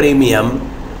option premium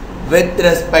with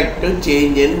respect to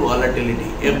change in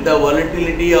volatility. If the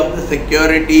volatility of the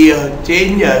security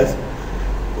changes,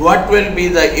 what will be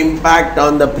the impact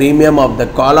on the premium of the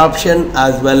call option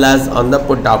as well as on the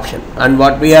put option? And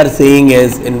what we are seeing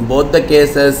is, in both the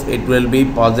cases it will be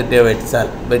positive itself,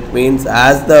 which means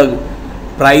as the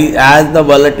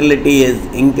volatility is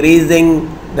increasing,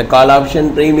 the call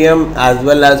option premium as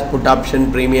well as put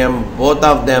option premium, both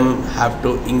of them have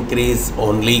to increase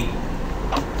only.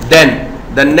 Then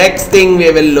the next thing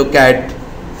we will look at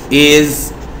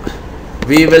is,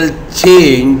 we will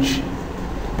change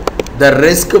the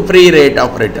risk-free rate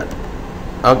of return.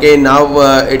 Okay, now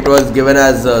it was given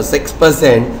as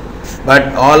 6%,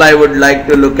 but all I would like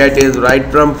to look at is right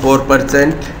from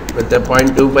 4% with a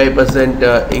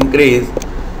 0.25% increase.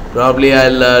 Probably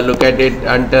I'll look at it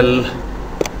until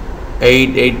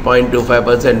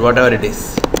 8.25%, whatever it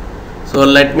is. So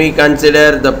let me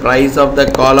consider the price of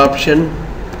the call option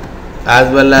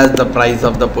as well as the price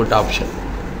of the put option.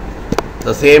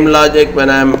 The same logic, when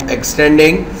I am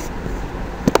extending,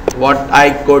 what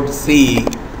I could see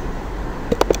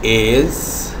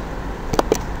is,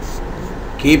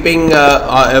 keeping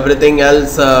everything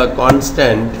else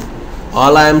constant,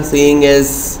 all I am seeing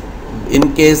is,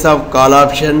 in case of call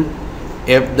option,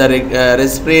 if the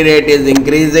risk-free rate is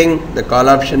increasing, the call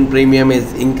option premium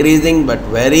is increasing but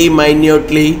very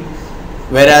minutely,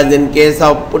 whereas in case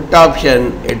of put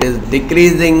option it is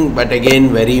decreasing but again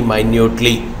very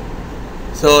minutely.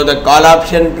 So the call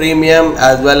option premium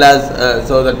as well as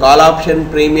the call option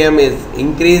premium is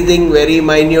increasing very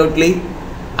minutely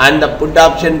and the put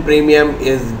option premium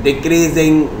is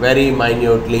decreasing very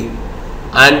minutely,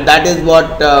 and that is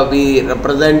what we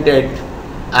represented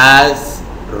as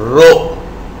rho,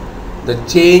 the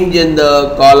change in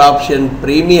the call option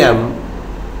premium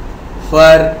for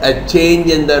a change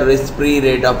in the risk-free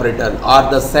rate of return, or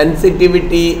the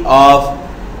sensitivity of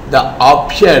the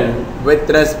option with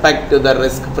respect to the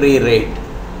risk-free rate.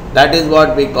 That is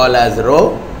what we call as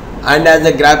rho, and as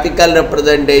a graphical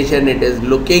representation it is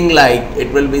looking like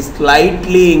it will be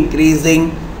slightly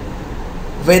increasing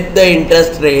with the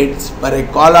interest rates for a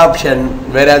call option,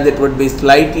 whereas it would be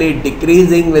slightly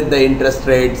decreasing with the interest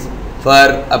rates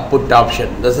for a put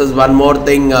option. This is one more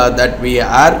thing that we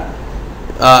are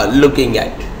looking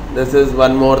at. This is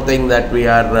one more thing that we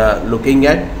are looking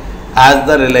at as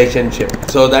the relationship.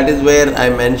 So that is where I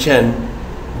mentioned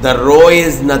the rho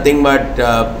is nothing but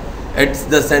it's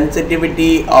the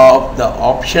sensitivity of the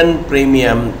option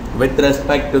premium with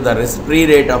respect to the risk-free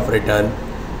rate of return.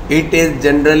 It is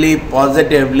generally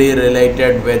positively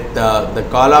related with the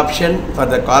call option. For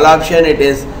the call option it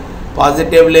is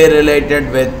positively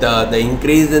related with the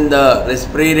increase in the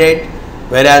risk-free rate,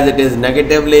 whereas it is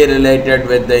negatively related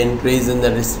with the increase in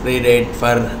the risk-free rate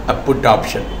for a put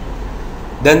option.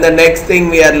 Then the next thing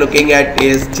we are looking at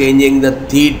is changing the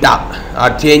theta,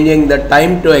 or changing the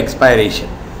time to expiration.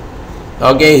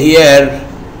 Okay, here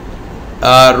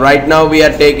right now we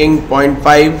are taking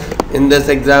 0.5 in this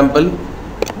example,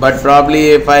 but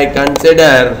probably if I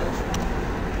consider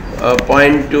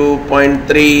 0.2,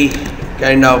 0.3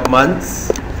 kind of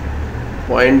months,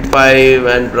 0.5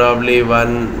 and probably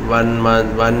one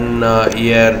month, 1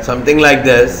 year, something like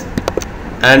this,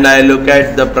 and I look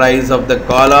at the price of the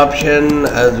call option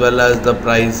as well as the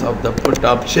price of the put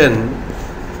option,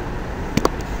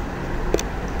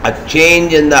 a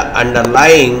change in the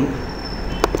underlying,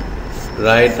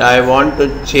 right, I want to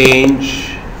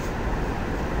change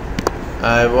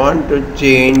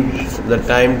the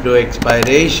time to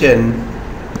expiration,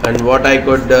 and what I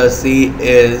could see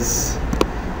is,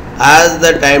 as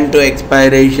the time to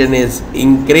expiration is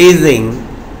increasing,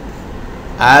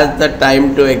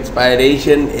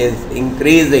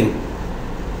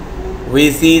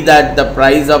 we see that the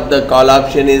price of the call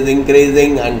option is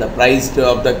increasing and the price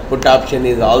of the put option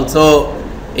is also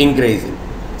increasing.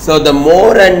 So the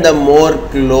more and the more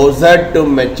closer to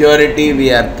maturity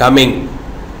we are coming,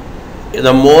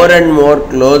 the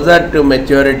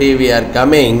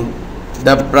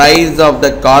price of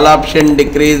the call option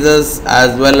decreases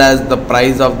as well as the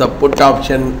price of the put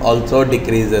option also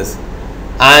decreases,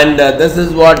 and this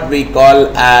is what we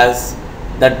call as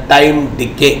the time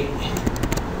decay.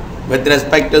 With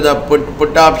respect to the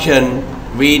put option,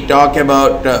 we talk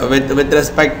about with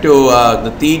respect to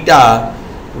the theta,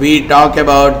 we talk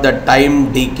about the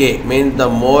time decay, means the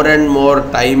more and more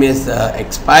time is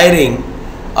expiring,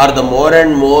 or the more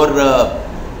and more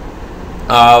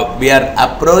we are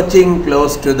approaching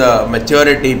close to the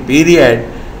maturity period,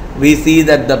 we see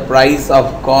that the price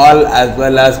of call as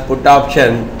well as put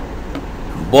option,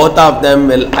 both of them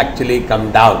will actually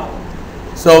come down.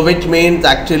 So which means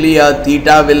actually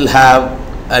theta will have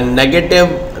a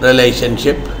negative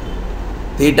relationship.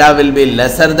 Theta will be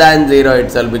lesser than 0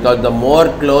 itself, because the more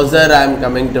closer I am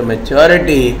coming to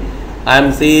maturity, I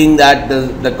am seeing that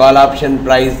the call option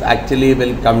price actually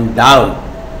will come down.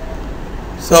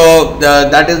 So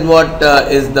that is what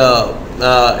is the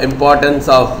importance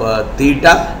of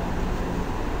theta,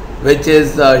 which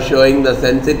is showing the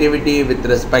sensitivity with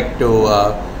respect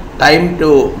to time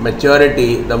to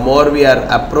maturity. The more we are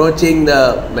approaching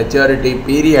the maturity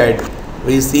period,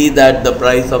 we see that the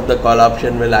price of the call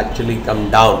option will actually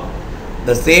come down.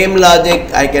 The same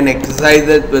logic I can exercise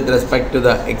it with respect to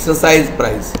the exercise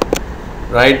price.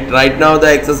 Right now the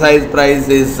exercise price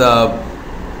is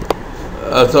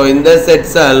so in this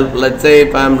itself, let's say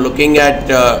if I am looking at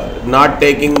not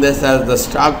taking this as the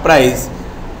stock price,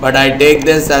 but I take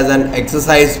this as an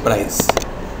exercise price.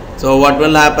 So what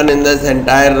will happen in this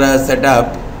entire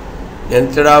setup,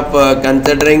 instead of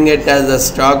considering it as a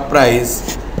stock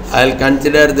price, I will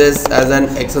consider this as an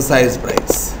exercise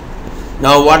price.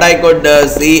 Now what I could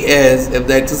see is, if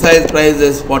the exercise price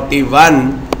is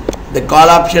 41, the call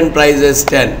option price is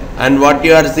 10, and what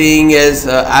you are seeing is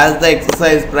as the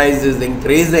exercise price is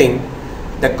increasing,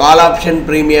 the call option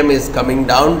premium is coming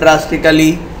down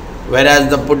drastically, whereas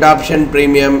the put option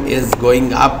premium is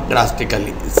going up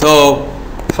drastically. So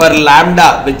for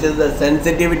lambda, which is the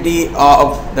sensitivity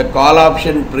of the call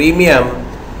option premium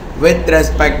with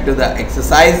respect to the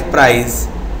exercise price,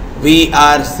 we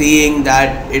are seeing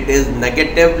that it is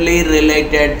negatively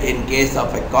related in case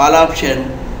of a call option,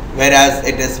 whereas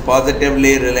it is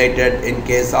positively related in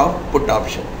case of put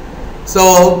option.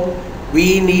 So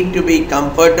we need to be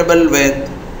comfortable with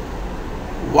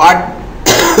what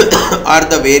are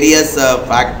the various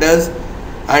factors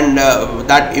and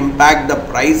that impact the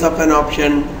price of an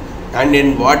option, and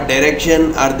in what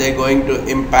direction are they going to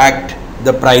impact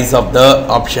the price of the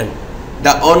option.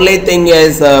 The only thing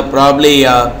is probably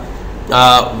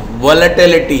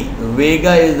volatility.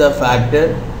 Vega is the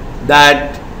factor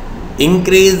that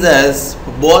increases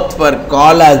both for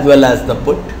call as well as the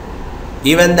put.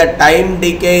 Even the time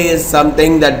decay is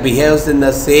something that behaves in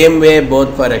the same way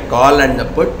both for a call and the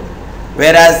put,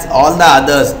 whereas all the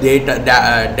others,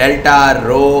 delta,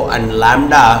 rho and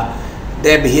lambda,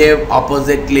 they behave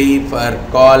oppositely for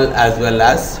call as well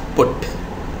as put.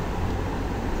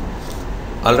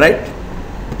 Alright.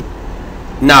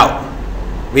 Now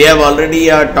we have already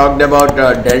talked about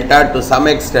delta to some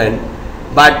extent,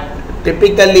 but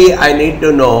typically I need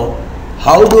to know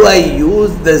how do I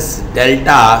use this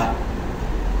delta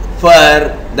for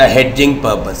the hedging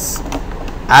purpose.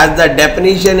 As the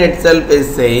definition itself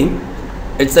is saying,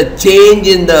 it's a change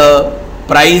in the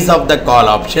price of the call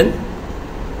option,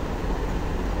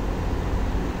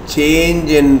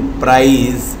 change in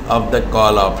price of the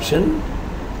call option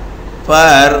for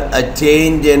a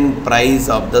change in price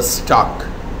of the stock.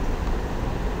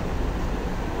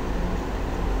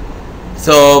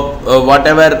 So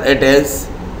whatever it is,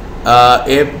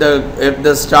 if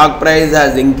the stock price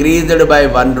has increased by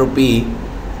 1 rupee,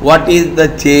 what is the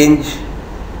change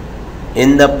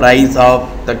in the price of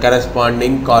the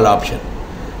corresponding call option?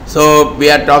 So we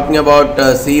are talking about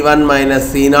C1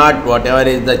 minus C0, whatever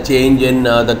is the change in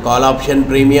the call option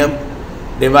premium,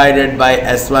 divided by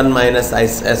S1 minus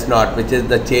S0, which is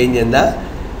the change in the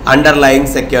underlying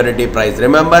security price.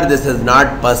 Remember, this is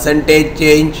not percentage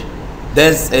change.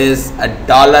 This is a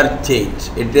dollar change.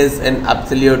 It is an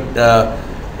absolute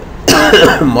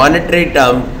monetary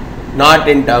term, not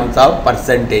in terms of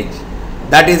percentage.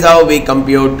 That is how we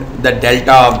compute the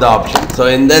delta of the option. So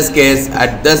in this case,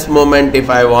 at this moment, if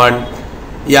I want,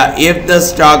 if the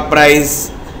stock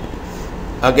price,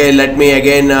 okay, let me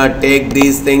again take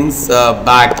these things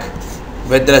back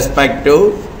with respect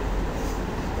to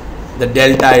the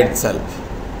delta itself.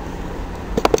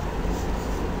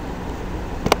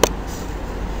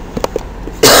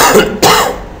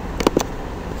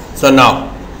 So now,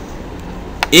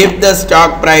 if the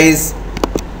stock price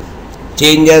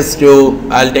changes to,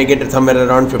 I'll take it somewhere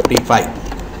around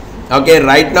 55. Okay,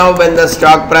 right now when the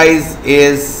stock price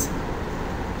is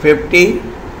 50,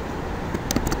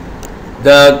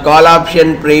 the call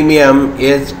option premium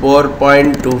is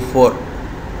 4.24.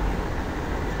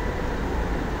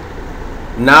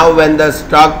 Now when the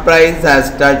stock price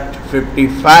has touched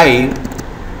 55,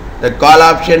 the call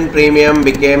option premium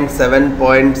became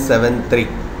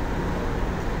 7.73.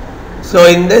 So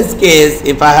in this case,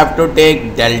 if I have to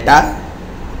take delta,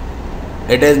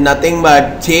 it is nothing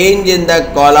but change in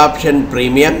the call option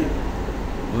premium,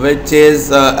 which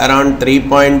is around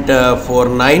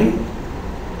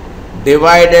 3.49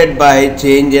 divided by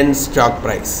change in stock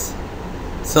price.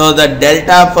 So the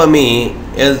delta for me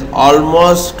is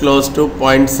almost close to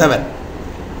 0.7,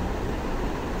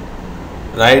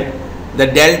 right? The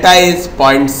delta is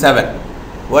 0.7.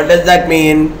 What does that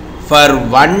mean? For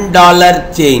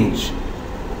 $1 change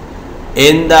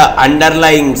in the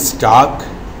underlying stock,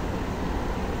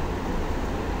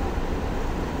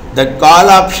 the call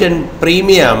option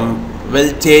premium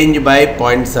will change by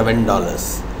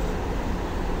 $0.7.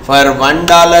 For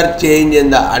 $1 change in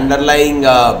the underlying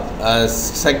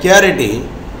security,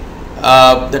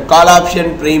 the call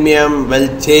option premium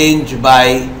will change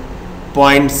by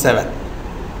 0.7.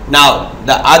 Now,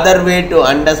 the other way to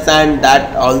understand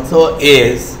that also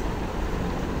is,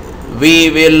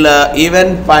 we will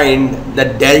even find the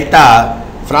delta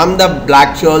from the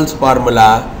Black-Scholes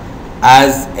formula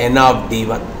as n of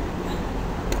d1.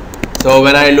 So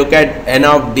when I look at n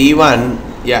of d1,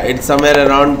 yeah, it's somewhere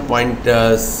around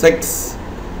 0.6,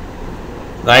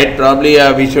 right? Probably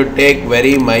we should take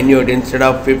very minute. Instead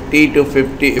of 50 to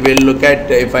 50, we'll look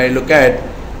at, if I look at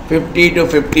 50 to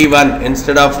 51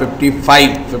 instead of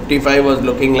 55. 55 was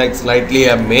looking like slightly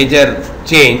a major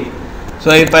change.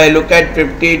 So if I look at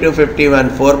 50 to 51,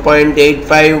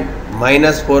 4.85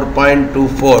 minus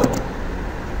 4.24,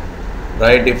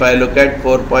 right? If I look at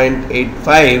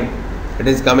 4.85, it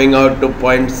is coming out to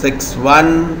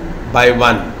 0.61 by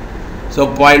 1. So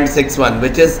 0.61,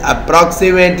 which is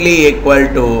approximately equal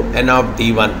to n of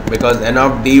d1, because n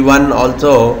of d1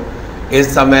 also is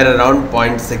somewhere around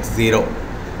 0.60.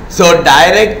 So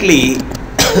directly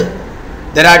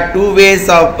there are two ways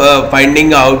of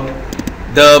finding out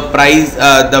the price,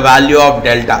 the value of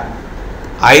delta.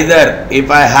 Either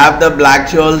if I have the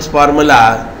Black-Scholes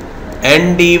formula,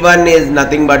 ND1 is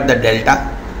nothing but the delta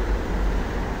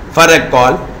for a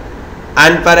call,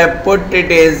 and for a put it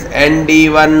is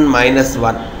ND1 minus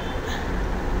 1.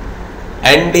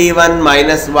 ND1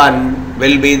 minus 1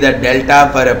 will be the delta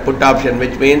for a put option,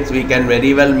 which means we can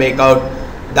very well make out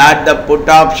that the put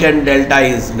option delta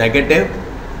is negative,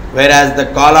 whereas the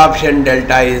call option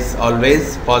delta is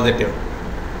always positive.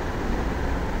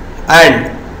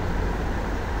 And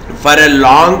for a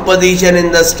long position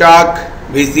in the stock,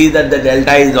 we see that the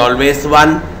delta is always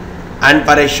 1, and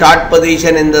for a short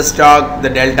position in the stock, the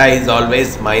delta is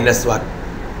always minus 1.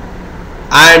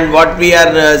 And what we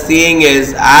are seeing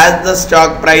is, as the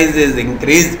stock price is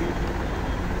increasing,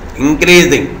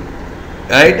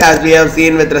 right, as we have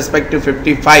seen with respect to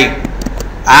 55,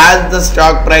 as the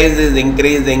stock price is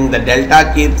increasing, the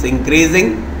delta keeps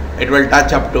increasing, it will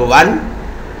touch up to 1,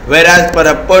 whereas for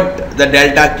a put, the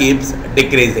delta keeps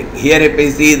decreasing. Here if we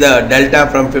see the delta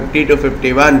from 50 to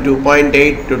 51,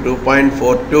 2.8 to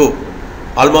 2.42,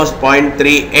 almost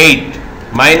 0.38,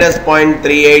 minus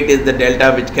 0.38 is the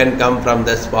delta which can come from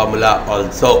this formula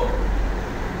also.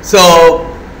 So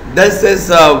this is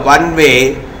one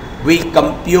way we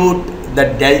compute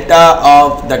the delta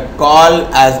of the call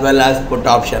as well as put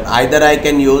option. Either I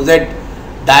can use it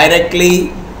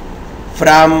directly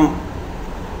from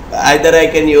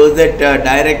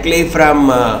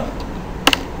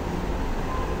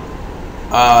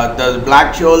the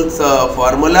Black-Scholes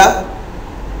formula,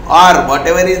 or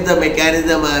whatever is the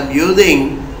mechanism I am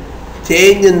using,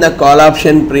 change in the call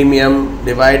option premium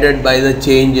divided by the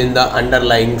change in the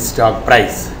underlying stock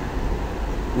price.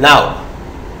 Now,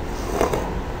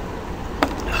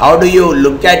 how do you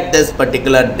look at this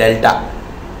particular delta?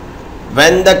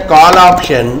 When the call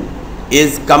option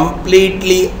is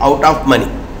completely out of money,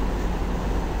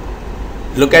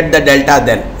 look at the delta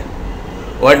then.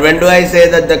 When do I say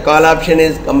that the call option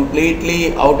is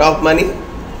completely out of money?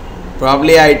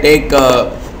 Probably I take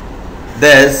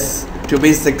this to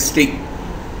be 60.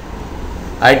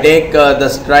 I take the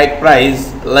strike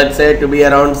price, let's say, to be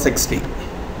around 60.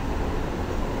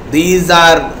 These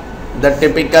are the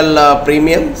typical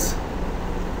premiums.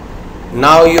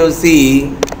 Now you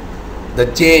see the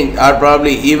change, or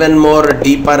probably even more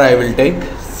deeper, I will take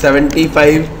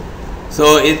 75.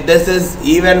 So if this is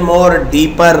even more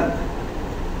deep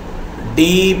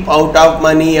out of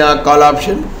money call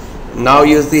option, now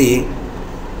you see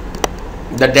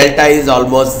the delta is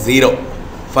almost 0.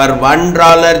 For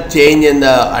 $1 change in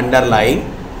the underlying,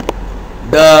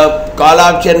 the call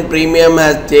option premium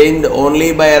has changed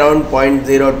only by around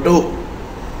 0.02,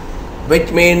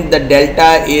 which means the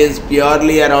delta is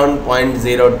purely around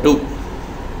 0.02.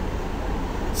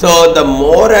 So the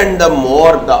more and the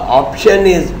more the option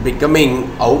is becoming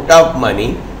out of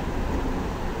money,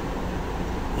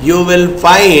 you will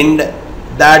find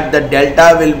that the delta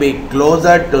will be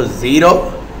closer to 0,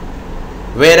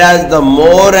 whereas the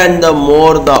more and the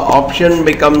more the option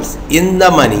becomes in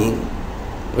the money,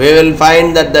 we will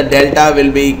find that the delta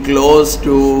will be close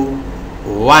to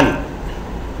 1.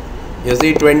 You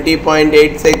see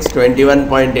 20.86,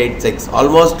 21.86,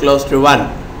 almost close to 1.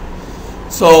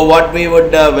 So what we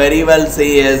would very well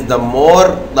see is the more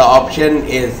the option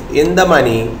is in the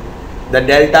money, the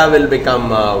delta will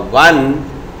become 1.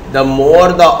 The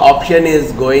more the option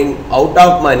is going out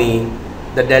of money,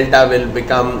 the delta will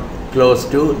become close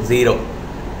to 0.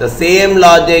 The same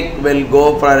logic will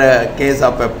go for a case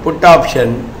of a put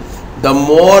option. The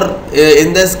more,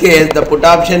 in this case, the put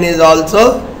option is out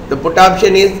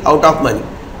of money.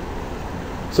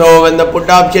 So when the put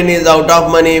option is out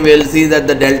of money, we will see that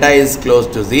the delta is close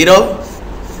to 0.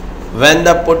 When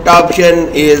the put option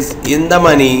is in the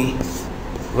money,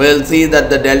 we will see that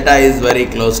the delta is very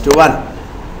close to 1.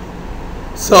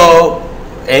 So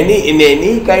in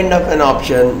any kind of an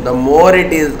option, the more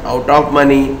it is out of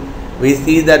money, we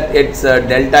see that its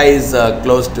delta is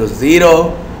close to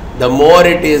 0. The more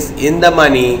it is in the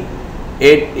money,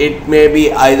 it may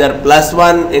be either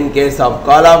 +1 in case of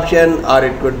call option, or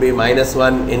it could be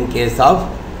 -1 in case of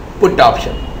put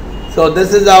option. So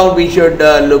this is how we should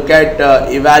look at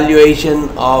evaluation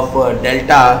of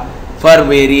delta for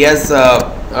various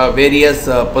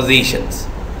positions.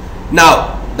 Now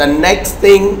the next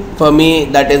thing for me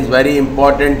that is very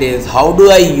important is, how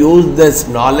do I use this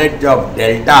knowledge of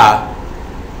delta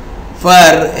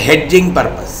for hedging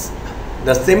purpose?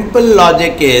 The simple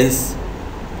logic is,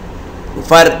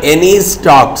 for any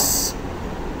stocks,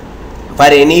 for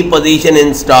any position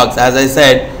in stocks, as I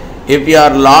said, if you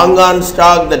are long on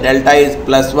stock, the delta is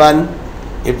 +1.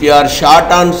 If you are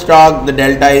short on stock, the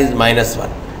delta is -1.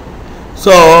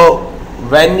 So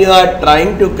when you are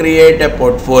trying to create a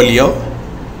portfolio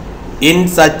in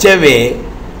such a way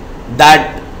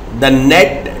that the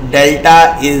net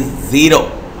delta is 0,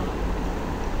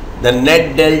 the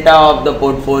net delta of the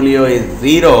portfolio is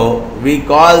 0, we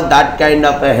call that kind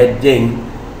of a hedging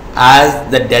as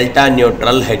the delta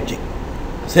neutral hedging.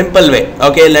 Simple way.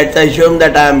 Okay, let's assume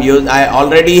that I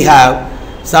already have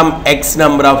some X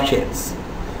number of shares.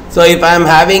 So if I am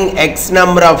having X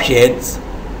number of shares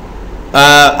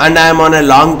and I am on a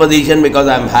long position because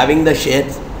I am having the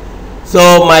shares,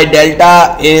 so my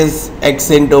delta is X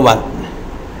into 1.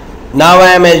 Now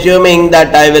I am assuming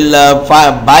that I will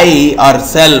buy or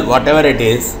sell, whatever it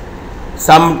is,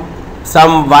 some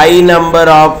Y number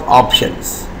of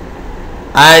options,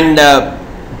 and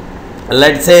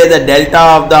let's say the delta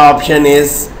of the option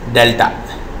is delta.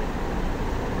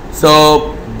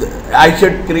 So I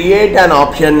should create an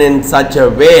option in such a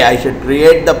way, I should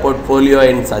create the portfolio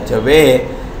in such a way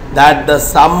that the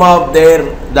sum of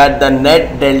that the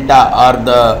net delta or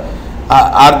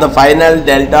the final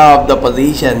delta of the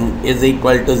position is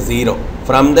equal to 0.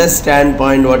 From this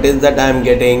standpoint, what is that I am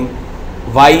getting?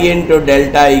 Y into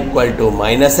delta equal to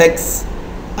 -x,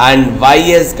 and Y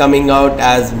is coming out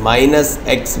as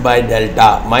 -x by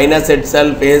delta. Minus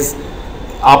itself is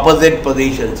opposite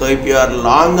position. So if you are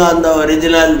long on the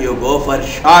original, you go for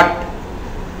short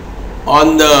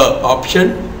on the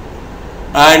option,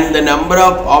 and the number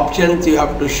of options you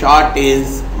have to short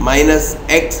is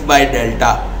 -x by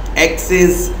delta. X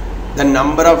is the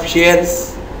number of shares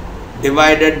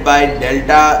divided by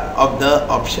delta of the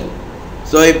option.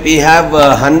 So if we have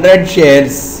 100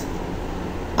 shares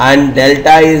and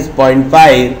delta is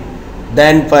 0.5,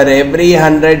 then for every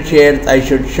 100 shares I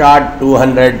should short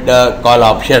 200 call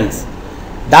options.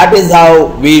 That is how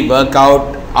we work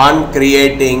out on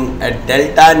creating a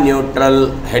delta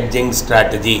neutral hedging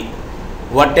strategy.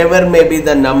 Whatever may be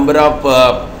the number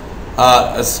of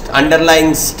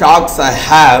underlying stocks I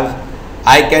have,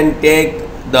 I can take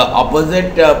the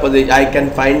opposite position. I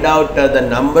can find out the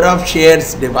number of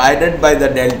shares divided by the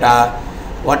delta.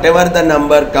 Whatever the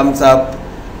number comes up,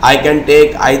 I can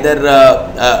take either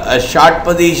a short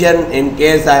position in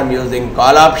case I am using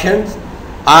call options,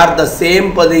 or the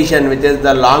same position, which is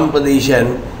the long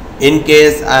position, in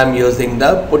case I am using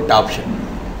the put option.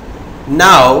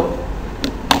 Now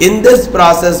in this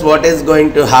process, what is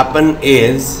going to happen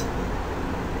is,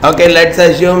 okay, let's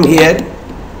assume here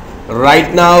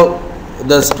right now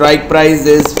the strike price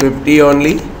is 50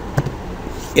 only.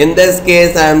 In this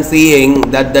case, I am seeing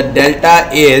that the delta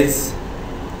is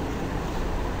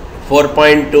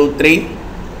 4.23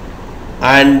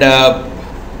 and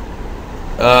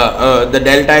the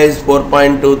delta is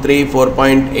 4.23,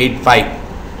 4.85.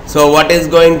 So what is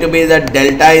going to be the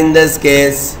delta in this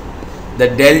case? The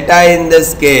delta in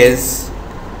this case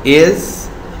is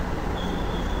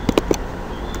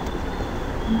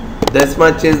this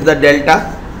much is the delta,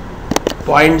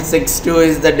 0.62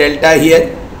 is the delta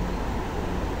here,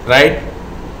 right?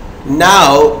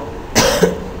 Now,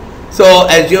 so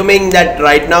assuming that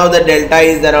right now the delta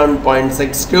is around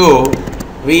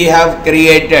 0.62, we have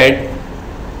created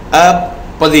a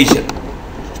position.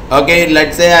 Okay,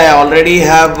 let's say I already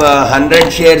have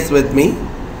 100 shares with me.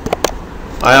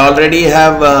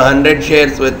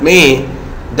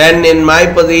 Then in my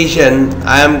position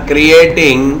I am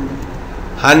creating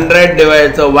 100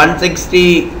 divided, so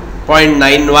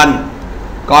 160.91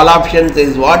 call options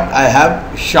is what I have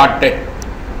shorted.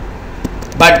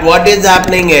 But what is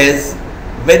happening is,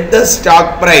 with the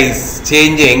stock price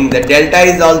changing, the delta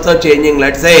is also changing.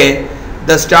 Let's say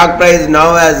the stock price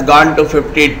now has gone to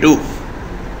 52,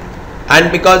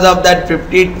 and because of that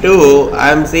 52, I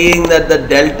am seeing that the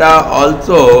delta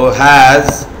also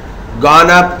has gone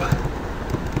up.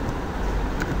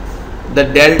 The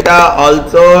delta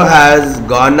also has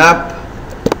gone up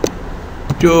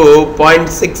to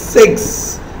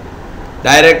 0.66.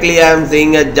 Directly I am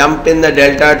seeing a jump in the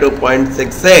delta to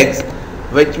 0.66,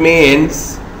 which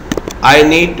means I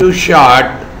need to short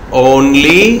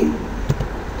only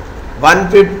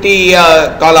 150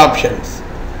 call options,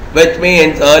 which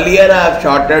means earlier I have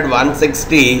shorted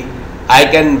 160. I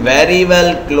can very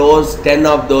well close 10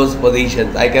 of those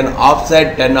positions. I can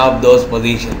offset 10 of those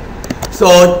positions.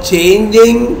 So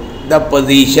changing the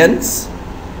positions,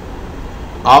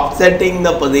 offsetting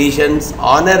the positions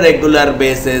on a regular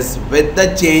basis with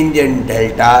the change in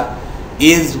delta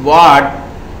is what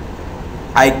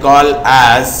I call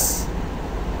as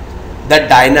the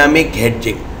dynamic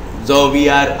hedging. So we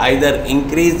are either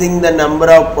increasing the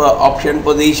number of option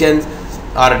positions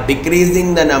or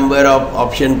decreasing the number of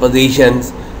option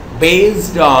positions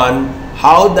based on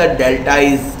how the delta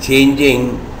is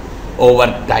changing over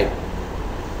time.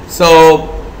 So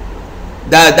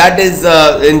that is,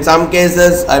 in some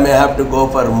cases I may have to go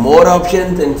for more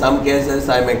options, in some cases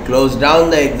I may close down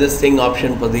the existing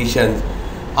option positions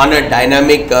on a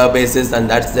dynamic basis, and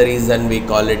that's the reason we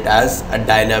call it as a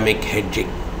dynamic hedging.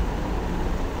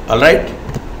 Alright,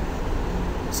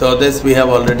 so this we have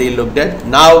already looked at.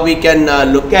 Now we can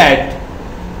look at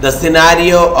the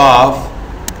scenario of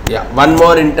one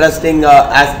more interesting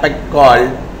aspect called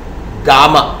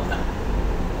gamma.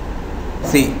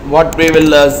 See, what we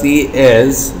will see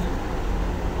is,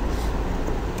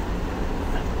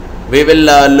 we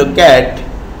will look at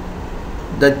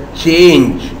the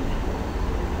change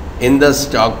in the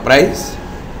stock price.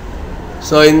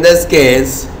 So in this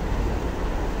case,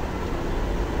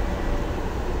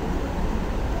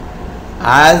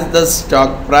 as the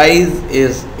stock price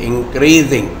is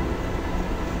increasing,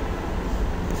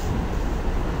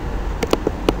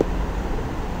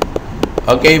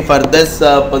 okay, for this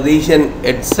position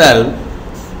itself,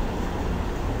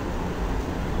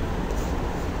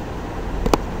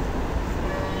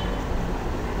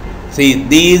 see,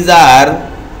 these are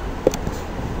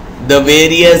the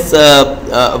various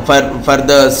for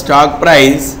the stock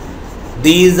price,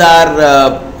 these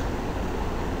are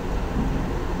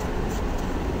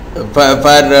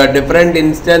for different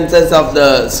instances of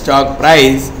the stock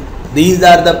price, these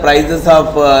are the prices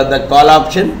of the call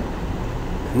option.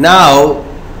 Now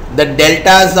the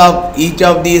deltas of each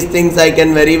of these things I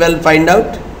can very well find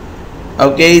out.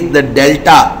 Okay, the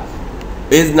delta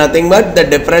is nothing but the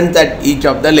difference at each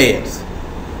of the layers.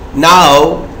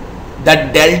 Now the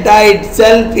delta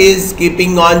itself is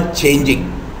keeping on changing.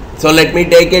 So let me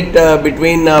take it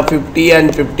between 50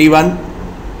 and 51.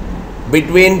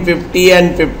 Between 50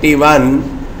 and 51,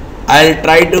 I'll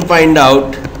try to find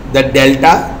out the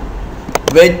delta,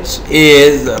 which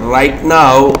is right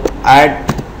now at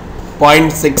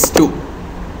 0.62.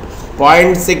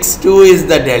 0.62 is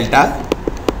the delta.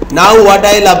 Now what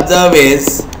I'll observe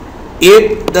is,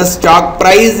 if the stock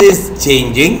price is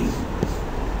changing,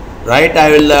 right,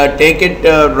 I will take it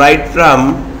right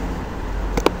from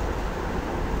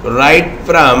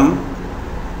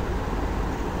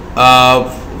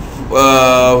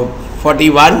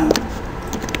 41,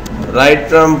 right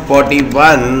from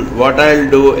 41, what I'll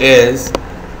do is,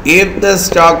 if the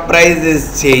stock price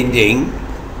is changing,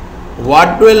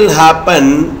 what will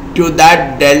happen to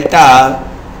that delta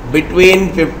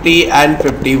between 50 and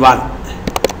 51,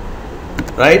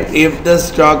 right? If the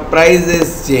stock price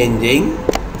is changing,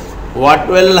 what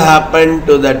will happen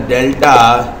to the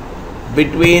delta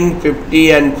between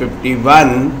 50 and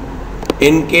 51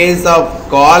 in case of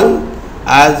call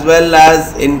as well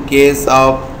as in case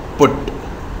of put?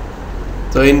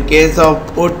 So in case of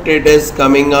put, it is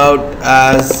coming out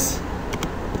as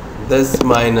this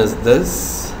minus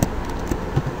this.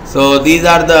 So these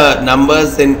are the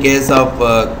numbers in case of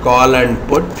call and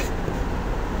put,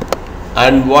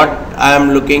 and what I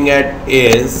am looking at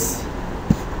is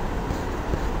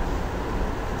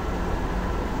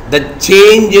the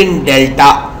change in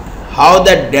delta, how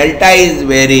the delta is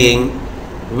varying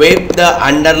if the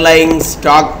underlying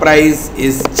stock price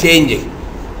is changing.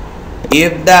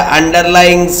 If the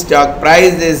underlying stock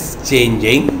price is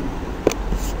changing,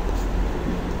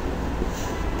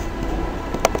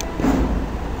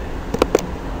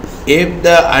 if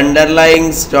the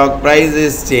underlying stock price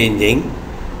is changing,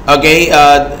 okay,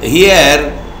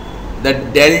 here the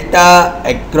delta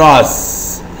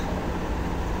across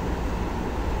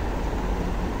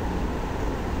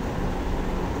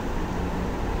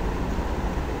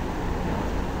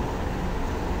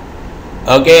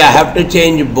okay, I have to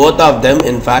change both of them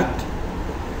in fact.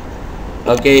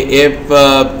 Okay, if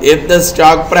the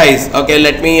stock price, okay,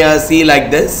 let me see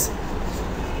like this.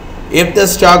 If the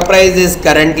stock price is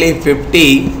currently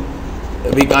 50,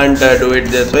 we can't do it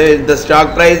this way. If the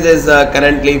stock price is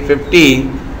currently 50,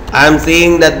 I am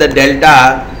seeing that the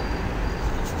delta,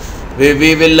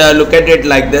 we will look at it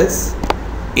like this.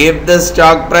 If the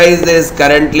stock price is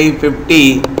currently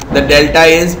 50, the delta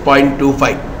is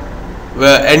 0.25,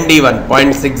 ND1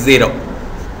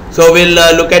 0.60. So we'll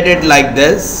look at it like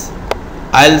this.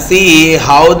 I'll see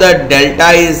how the delta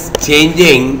is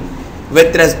changing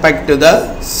with respect to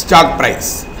the stock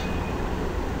price.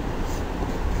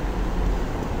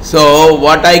 So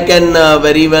what I can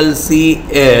very well see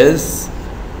is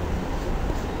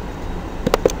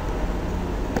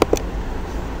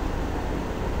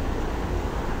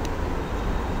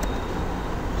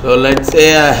so let's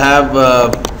say I have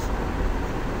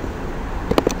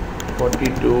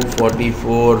 42,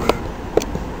 44,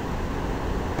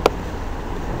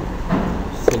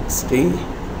 60.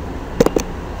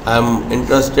 I'm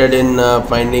interested in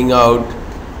finding out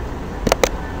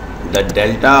the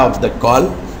delta of the call,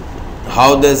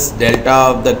 how this delta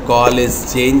of the call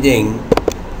is changing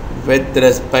with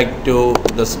respect to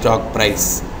the stock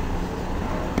price.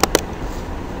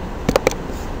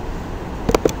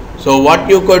 So what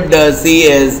you could see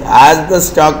is, as the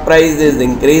stock price is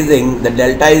increasing, the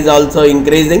delta is also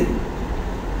increasing,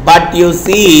 but you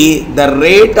see the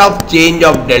rate of change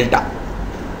of delta.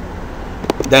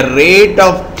 The rate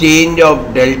of change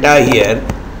of delta here,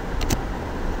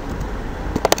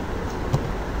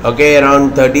 okay,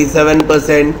 around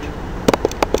 37%,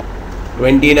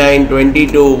 29,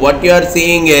 22. What you are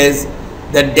seeing is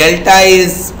the delta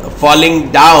is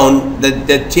falling down,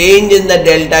 the change in the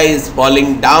delta is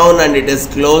falling down, and it is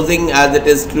closing, as it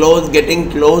is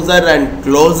getting closer and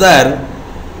closer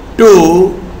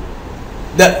to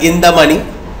the in the money.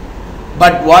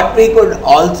 But what we could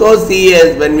also see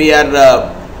is, when we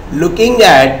are looking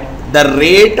at the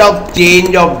rate of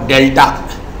change of delta,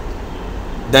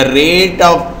 the rate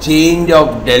of change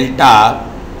of delta,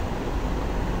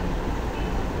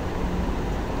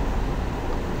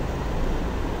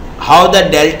 how the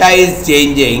delta is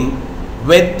changing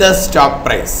with the stock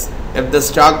price. If the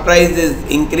stock price is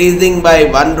increasing by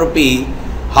 1 rupee,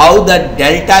 how the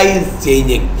delta is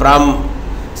changing from.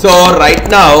 So right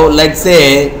now, let's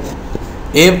say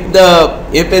if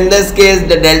in this case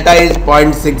the delta is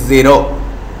 0.60,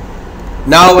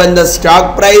 now when the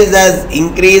stock price has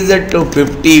increased to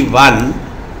 51,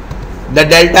 the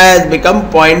delta has become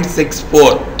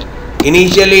 0.64.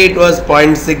 Initially it was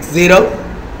 0.60,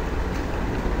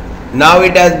 now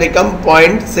it has become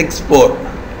 0.64,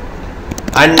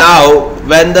 and now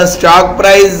when the stock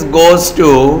price goes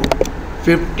to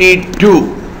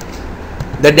 52,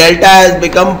 the delta has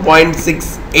become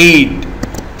 0.68,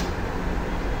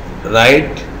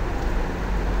 right?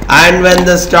 And when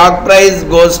the stock price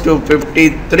goes to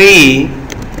 53,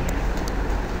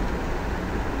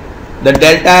 the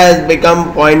delta has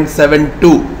become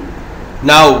 0.72.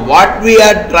 Now what we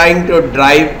are trying to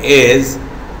drive is,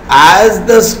 as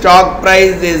the stock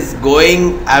price is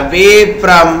going away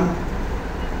from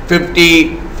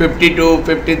 50, 52,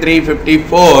 53,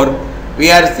 54,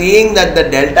 we are seeing that the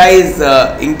delta is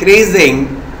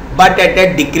increasing but at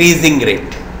a decreasing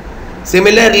rate.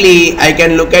 Similarly, I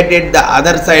can look at it the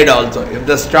other side also. If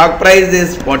the stock price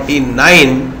is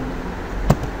 49,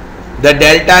 the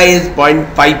delta is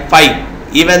 0.55.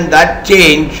 Even that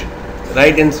change,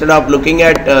 right, instead of looking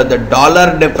at the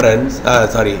dollar difference,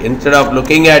 instead of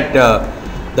looking at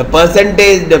the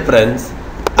percentage difference,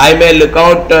 I may look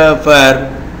out for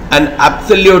an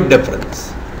absolute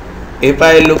difference. If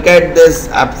I look at this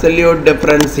absolute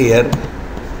difference here,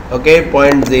 okay,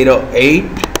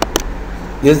 0.08,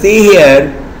 you see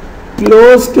here,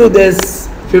 close to this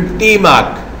 50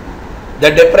 mark, the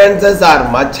differences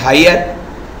are much higher,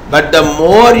 but the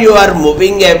more you are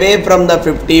moving away from the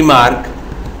 50 mark,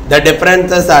 the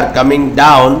differences are coming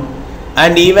down.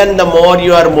 and even the more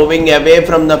you are moving away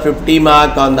from the 50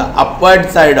 mark on the upward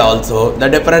side also, the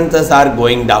differences are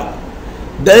going down.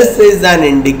 This is an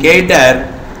indicator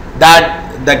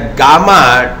that the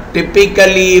gamma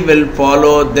typically will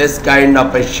follow this kind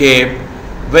of a shape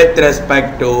with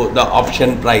respect to the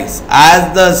option price.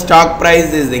 As the stock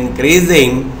price is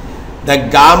increasing, the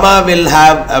gamma will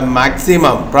have a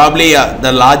maximum. Probably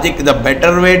the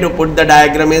better way to put the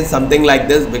diagram is something like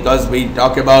this, because we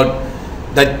talk about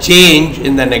the change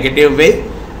in the negative way.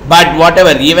 But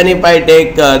whatever, even if I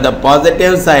take the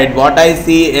positive side, what I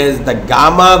see is the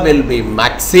gamma will be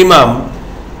maximum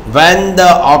when the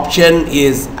option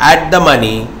is at the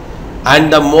money,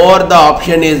 and the more the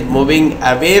option is moving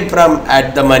away from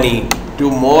at the money to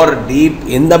more deep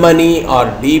in the money or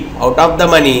deep out of the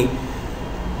money,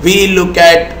 we look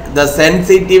at the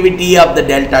sensitivity of the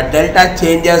delta. Delta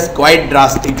changes quite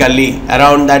drastically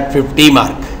around that 50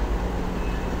 mark.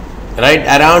 Right,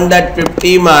 around that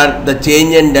 50 mark, the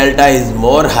change in delta is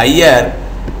more higher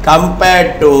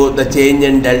compared to the change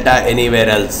in delta anywhere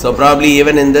else. So probably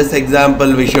even in this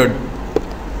example we should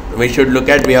look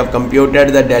at, we have computed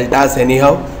the deltas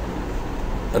anyhow.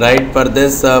 Right, for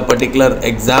this particular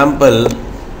example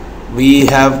we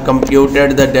have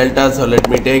computed the delta. So let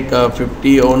me take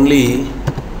 50 only.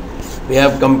 We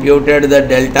have computed the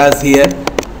deltas here.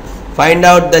 Find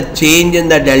out the change in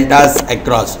the deltas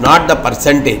across, not the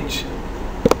percentage.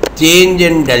 Change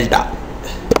in delta.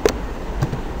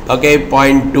 Okay,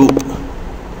 0.2.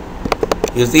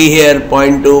 You see here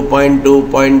 0.2, 0.2,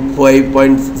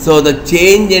 0.5, so the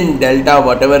change in delta,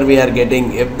 whatever we are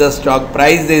getting, if the stock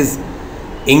price is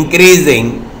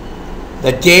increasing,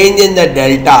 the change in the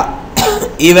delta,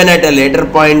 even at a later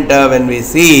point when we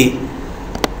see,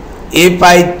 if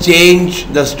I change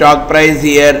the stock price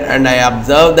here and I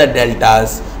observe the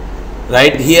deltas,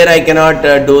 right, here I cannot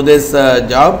do this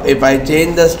job. If I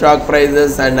change the stock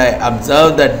prices and I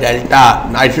observe the delta,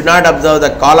 I should not observe the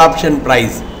call option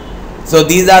price. So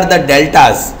these are the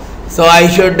deltas. So I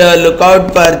should look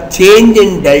out for change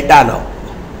in delta now.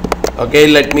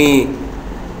 Okay,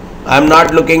 I am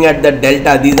not looking at the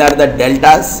delta, these are the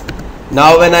deltas.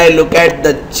 Now when I look at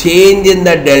the change in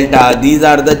the delta, these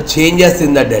are the changes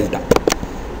in the delta.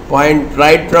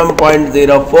 Right from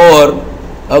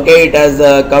 0.04, okay, it has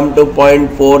come to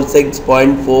 0.46,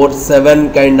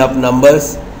 0.47 kind of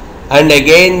numbers, and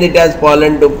again it has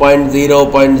fallen to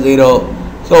 0.0.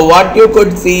 So what you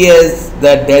could see is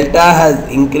the delta has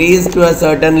increased to a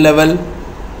certain level.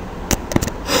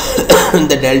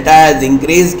 The delta has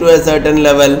increased to a certain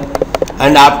level,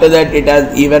 and after that it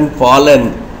has even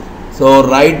fallen. So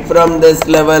right from this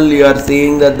level you are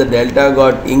seeing that the delta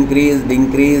got increased,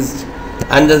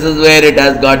 and this is where it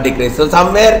has got decreased. So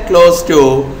somewhere close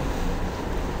to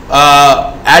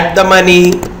at the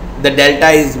money the delta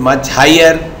is much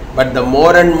higher, but the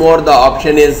more and more the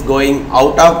option is going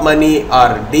out of money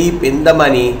or deep in the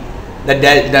money,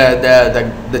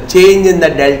 the change in the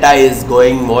delta is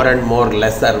going more and more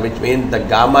lesser, which means the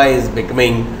gamma is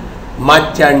becoming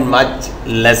much and much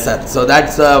lesser. So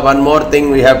that's one more thing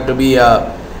we have to be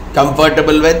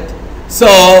comfortable with.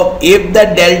 So if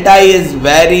the delta is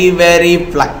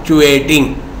very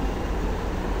fluctuating,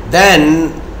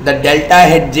 then the delta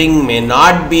hedging may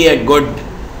not be a good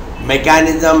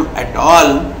mechanism at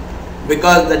all,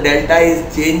 because the delta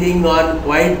is changing on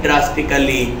quite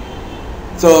drastically.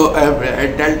 So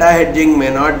delta hedging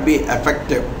may not be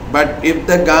effective. But if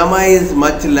the gamma is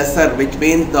much lesser, which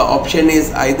means the option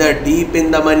is either deep in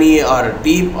the money or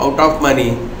deep out of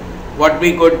money, what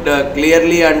we could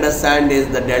clearly understand is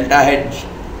the delta hedge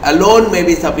alone may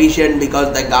be sufficient,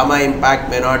 because the gamma impact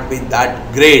may not be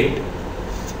that great.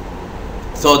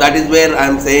 So that is where I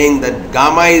am saying that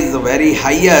gamma is very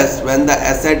highest when the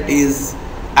asset is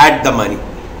at the money.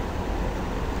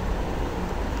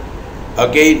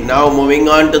 Okay, now moving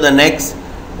on to the next.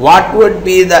 What would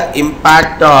be the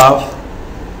impact of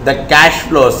the cash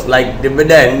flows like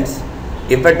dividends?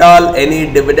 If at all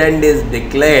any dividend is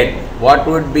declared, what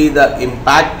would be the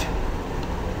impact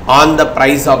on the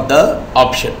price of the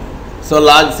option? So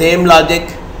same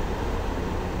logic,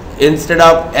 instead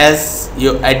of S,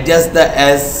 you adjust the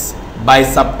S by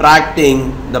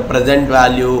subtracting the present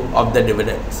value of the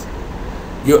dividends.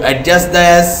 You adjust the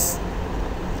S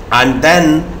and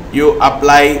then you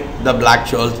apply the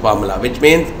Black-Scholes formula, which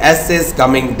means S is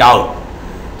coming down.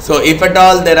 So if at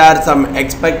all there are some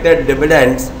expected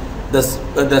dividends,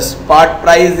 the spot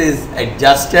price is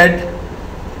adjusted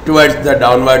towards the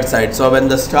downward side. So when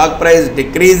the stock price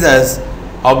decreases,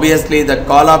 obviously the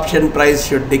call option price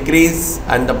should decrease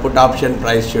and the put option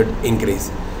price should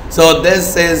increase. So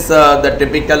this is the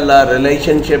typical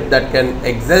relationship that can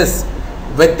exist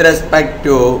with respect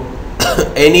to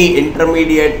any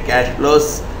intermediate cash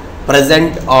flows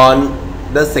present on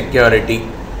the security.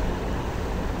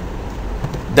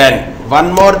 Then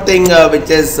one more thing which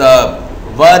is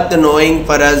worth knowing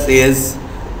for us is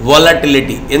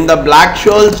volatility. In the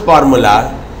Black-Scholes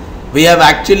formula, we have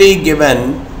actually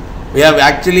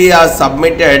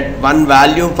submitted one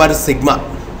value for sigma.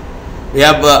 We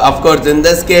have of course in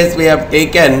this case we have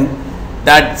taken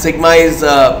that sigma is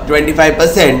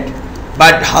 25%,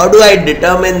 but how do I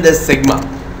determine this sigma?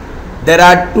 There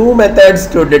are two methods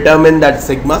to determine that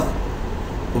sigma.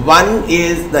 One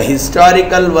is the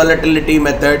historical volatility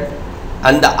method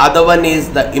and the other one is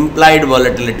the implied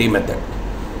volatility method.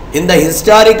 In the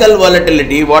historical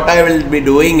volatility, what I will be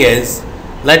doing is,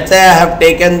 let's say I have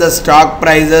taken the stock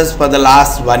prices for the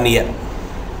last 1 year.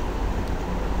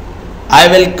 I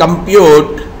will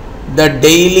compute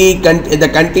the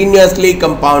continuously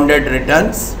compounded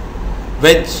returns,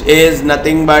 which is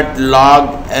nothing but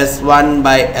log S1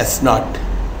 by S0.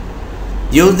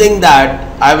 Using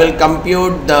that, I will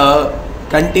compute the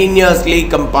continuously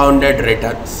compounded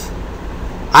returns.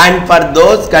 And for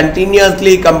those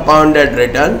continuously compounded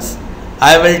returns,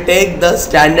 I will take the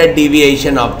standard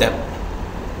deviation of them.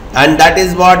 And that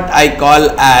is what I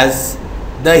call as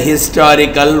the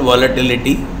historical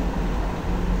volatility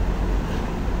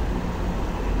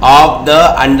of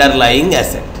the underlying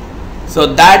asset. So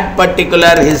that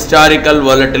particular historical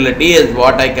volatility is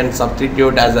what I can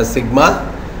substitute as a sigma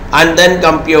and then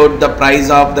compute the price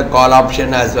of the call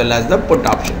option as well as the put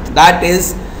option. That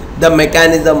is the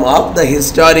mechanism of the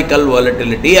historical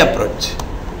volatility approach.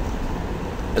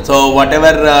 So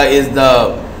whatever is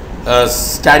the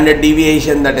standard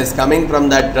deviation that is coming from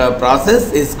that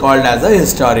process is called as a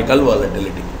historical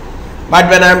volatility. But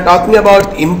when I am talking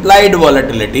about implied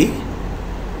volatility,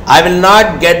 I will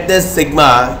not get this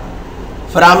sigma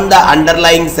from the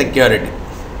underlying security.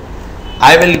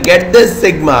 I will get this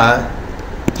sigma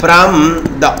from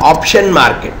the option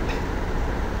market.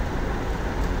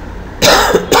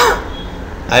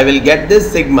 I will get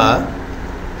this sigma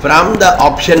from the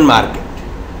option market,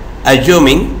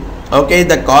 assuming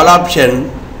the call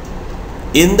option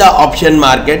in the option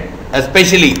market,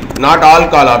 especially not all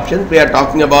call options, we are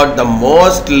talking about the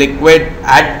most liquid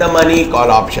at the money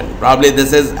call option. Probably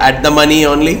this is at the money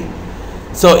only.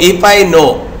 So if I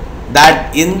know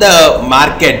that in the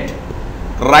market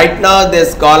right now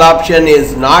this call option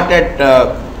is not at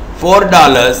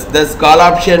 $4, this call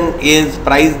option is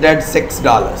priced at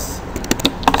 $6.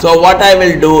 So what I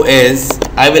will do is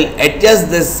I will adjust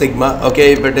this sigma.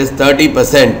 Okay, if it is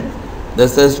 30%,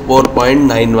 this is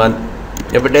 4.91.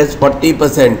 If it is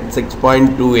 40%,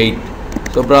 6.28.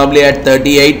 So probably at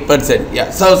 38%.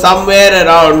 Yeah. So somewhere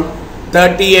around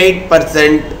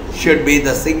 38% should be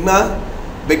the sigma,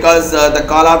 because the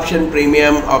call option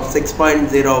premium of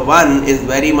 6.01 is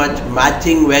very much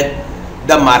matching with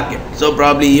the market. So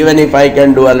probably even if I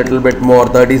can do a little bit more,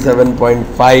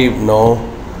 37.5, no,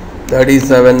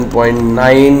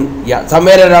 37.9, yeah,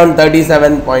 somewhere around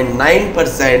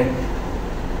 37.9%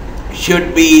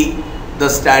 should be the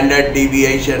standard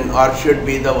deviation or should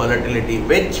be the volatility,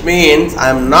 which means I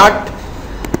am not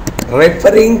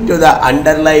referring to the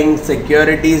underlying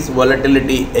securities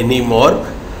volatility anymore,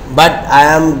 but I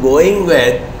am going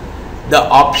with the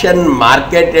option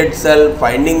market itself,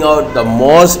 finding out the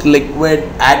most liquid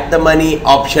at the money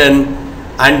option,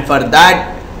 and for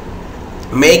that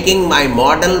making my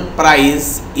model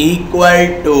price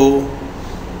equal to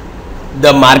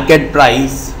the market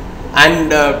price,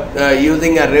 and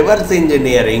using a reverse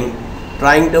engineering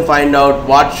trying to find out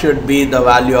what should be the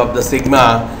value of the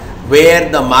sigma where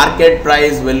the market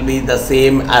price will be the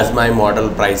same as my model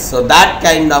price. So that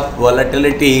kind of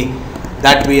volatility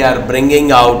that we are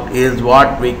bringing out is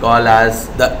what we call as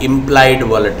the implied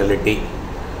volatility.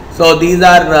 So these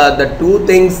are the two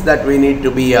things that we need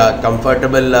to be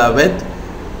comfortable with: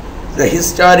 the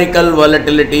historical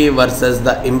volatility versus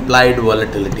the implied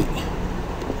volatility.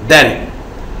 Then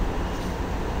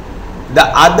the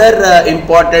other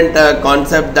important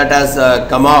concept that has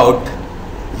come out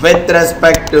with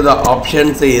respect to the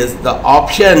options is the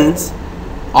options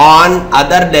on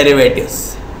other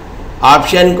derivatives.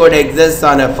 Option could exist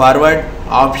on a forward,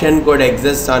 option could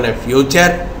exist on a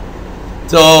future,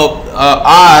 so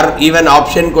or even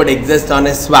option could exist on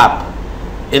a swap.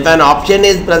 If an option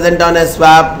is present on a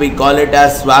swap, we call it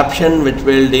as swaption, which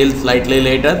we will deal slightly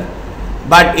later.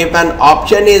 But if an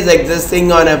option is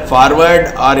existing on a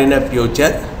forward or in a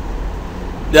future,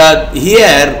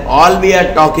 here all we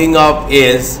are talking of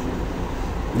is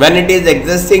when it is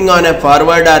existing on a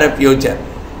forward or a future.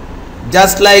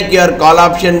 Just like your call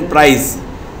option price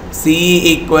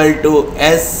C equal to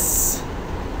S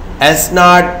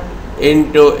naught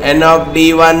into n of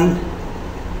d1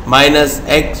 minus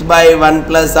x by 1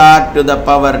 plus r to the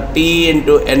power t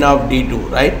into n of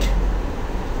d2, right?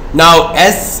 Now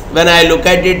s, when I look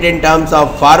at it in terms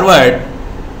of forward,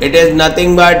 it is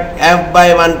nothing but f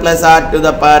by 1 plus r to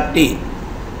the power t,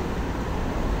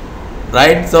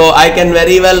 right? So I can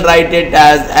very well write it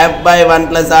as f by 1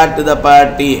 plus r to the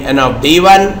power t n of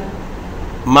d1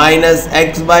 minus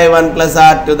x by 1 plus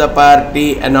r to the power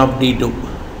t n of d2.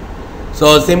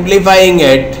 So simplifying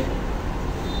it,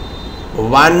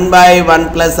 1 by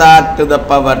 1 plus r to the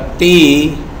power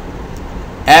t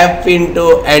f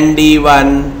into n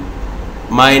d1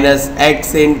 minus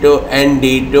x into n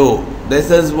d2.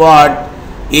 This is what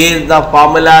is the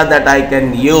formula that I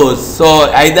can use. So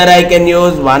either I can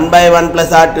use 1 by 1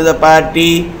 plus r to the power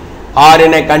t, or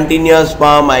in a continuous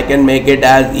form I can make it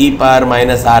as e power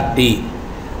minus rt.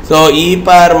 So e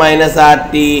power minus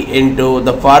rt into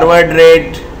the forward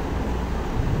rate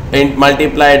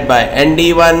multiplied by n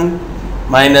d1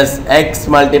 minus x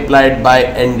multiplied by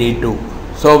n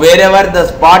d2. So wherever the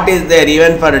spot is there,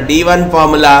 even for d1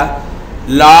 formula,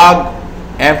 log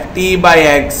ft by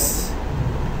x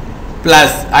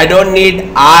plus, I don't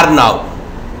need r now,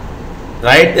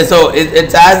 right? So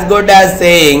it's as good as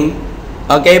saying,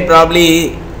 okay,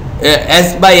 probably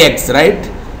s by x, right?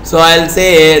 So I'll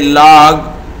say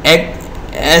log x,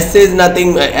 s is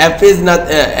nothing, f is not,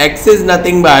 x is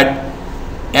nothing but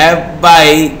f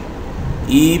by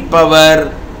e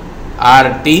power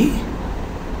rt,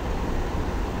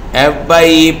 f by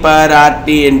e power rt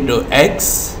into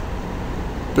x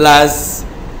plus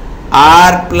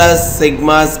r plus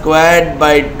sigma squared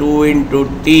by 2 into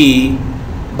t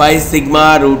by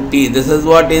sigma root t. This is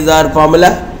what is our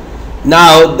formula.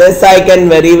 Now this I can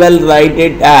very well write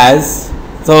it as,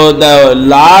 so the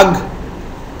log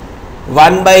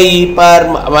 1 by e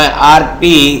power rt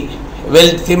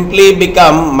will simply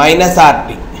become minus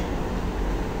rt,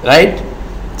 right?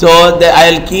 So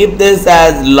I'll keep this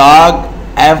as log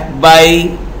f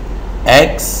by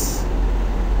x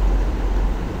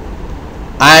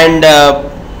and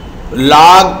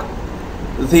log,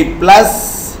 see,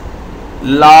 plus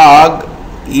log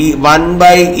 1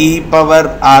 by e power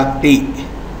rt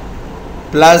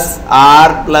plus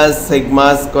r plus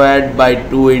sigma squared by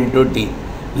 2 into t.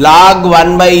 Log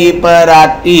 1 by e power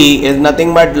rt is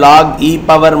nothing but log e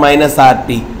power minus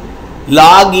rt.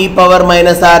 Log e power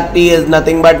minus rt is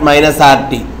nothing but minus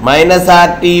rt. Minus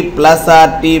rt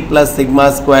plus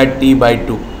sigma squared t by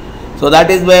 2. So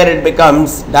that is where it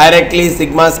becomes directly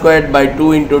sigma squared by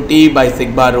 2 into t by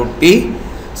sigma root t.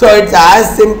 So it's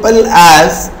as simple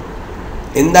as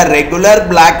in the regular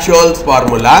Black-Scholes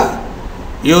formula,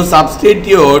 you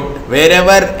substitute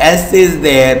wherever s is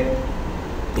there,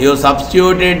 you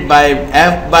substitute it by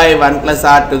f by 1 plus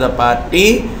r to the power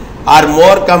t, or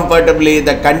more comfortably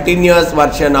the continuous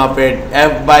version of it,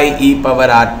 f by e power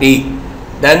rt.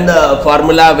 Then the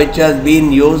formula which has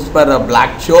been used for a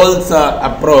Black-Scholes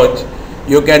approach,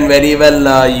 you can very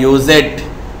well use it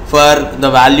for the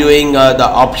valuing the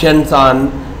options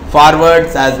on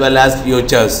forwards as well as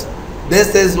futures.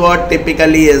 This is what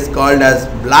typically is called as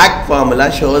Black formula.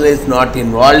 Scholes is not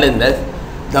involved in this.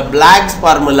 The Black's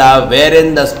formula,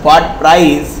 wherein the spot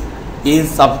price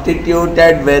is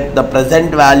substituted with the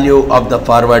present value of the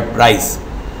forward price.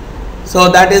 So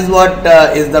that is what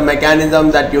is the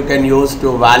mechanism that you can use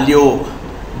to value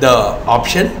the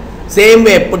option. Same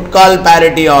way, put call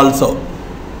parity also.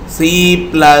 C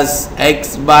plus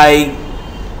x by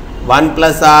 1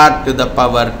 plus r to the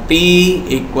power t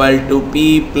equal to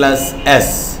p plus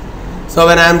s. So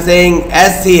when I am saying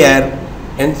s here,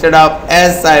 instead of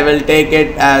s I will take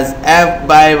it as f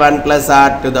by 1 plus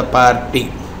r to the power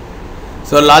t.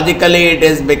 So logically it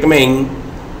is becoming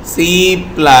c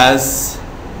plus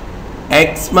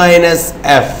x minus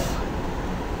f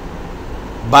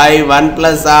by 1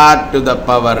 plus r to the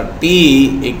power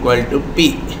t equal to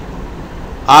p,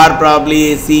 or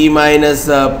probably c minus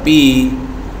p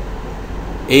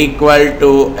equal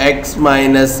to x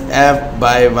minus f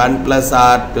by 1 plus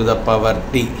r to the power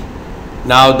t.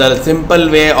 Now the simple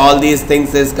way all these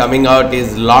things is coming out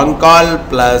is long call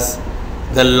plus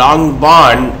the long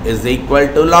bond is equal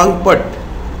to long put.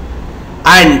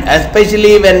 And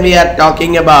especially when we are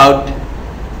talking about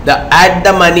the at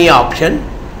the money option,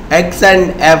 x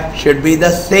and f should be the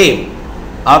same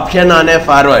option on a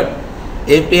forward.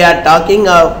 If we are talking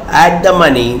of at the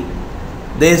money,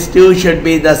 these two should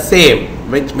be the same,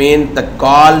 which means the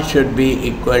call should be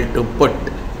equal to put.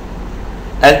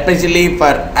 Especially for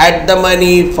at the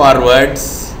money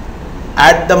forwards,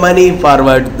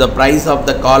 the price of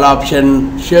the call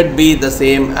option should be the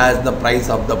same as the price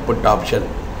of the put option.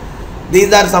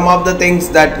 These are some of the things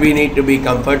that we need to be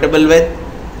comfortable with.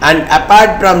 And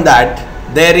apart from that,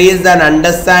 there is an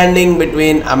understanding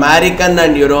between American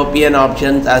and European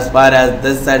options as far as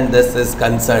this and this is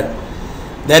concerned.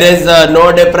 There is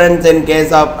no difference in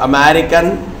case of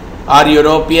American or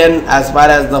European as far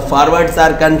as the forwards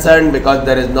are concerned, because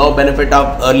there is no benefit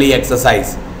of early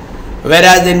exercise.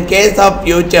 Whereas in case of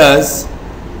futures,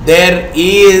 there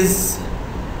is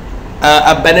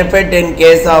a benefit in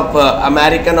case of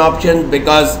American options,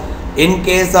 because in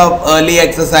case of early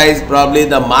exercise, probably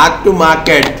the mark to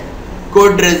market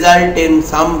could result in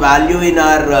some value in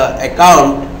our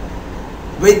account,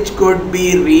 which could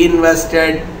be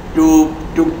reinvested to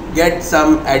get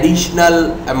some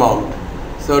additional amount.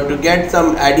 So to get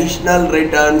some additional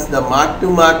returns, the mark to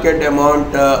market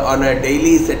amount on a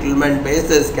daily settlement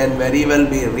basis can very well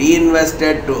be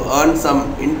reinvested to earn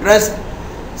some interest.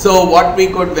 So what we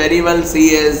could very well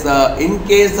see is in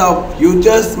case of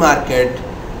futures market,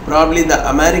 probably the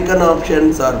American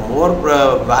options are more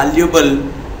valuable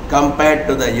compared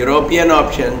to the European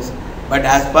options. But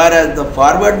as far as the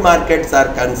forward markets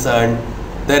are concerned,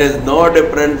 there is no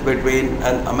difference between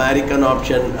an American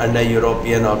option and a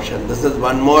European option. This is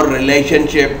one more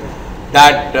relationship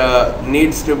that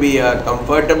needs to be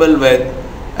comfortable with,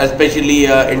 especially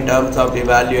in terms of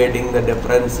evaluating the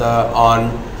difference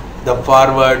on the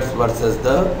forwards versus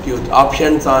the future,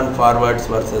 options on forwards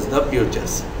versus the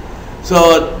futures.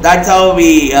 So that's how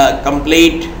we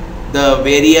complete the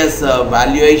various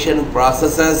valuation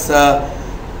processes of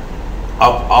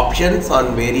options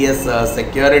on various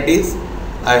securities.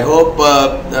 I hope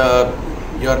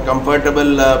you are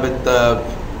comfortable with the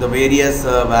various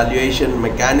valuation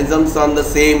mechanisms on the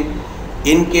same.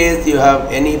 In case you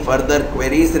have any further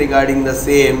queries regarding the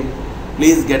same,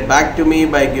 please get back to me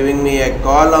by giving me a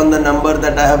call on the number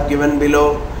that I have given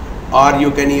below, or you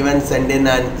can even send in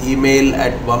an email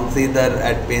at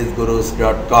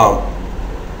vamsidhar@pacegurus.com.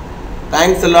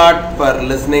 Thanks a lot for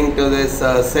listening to this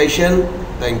session.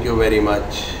 Thank you very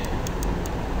much.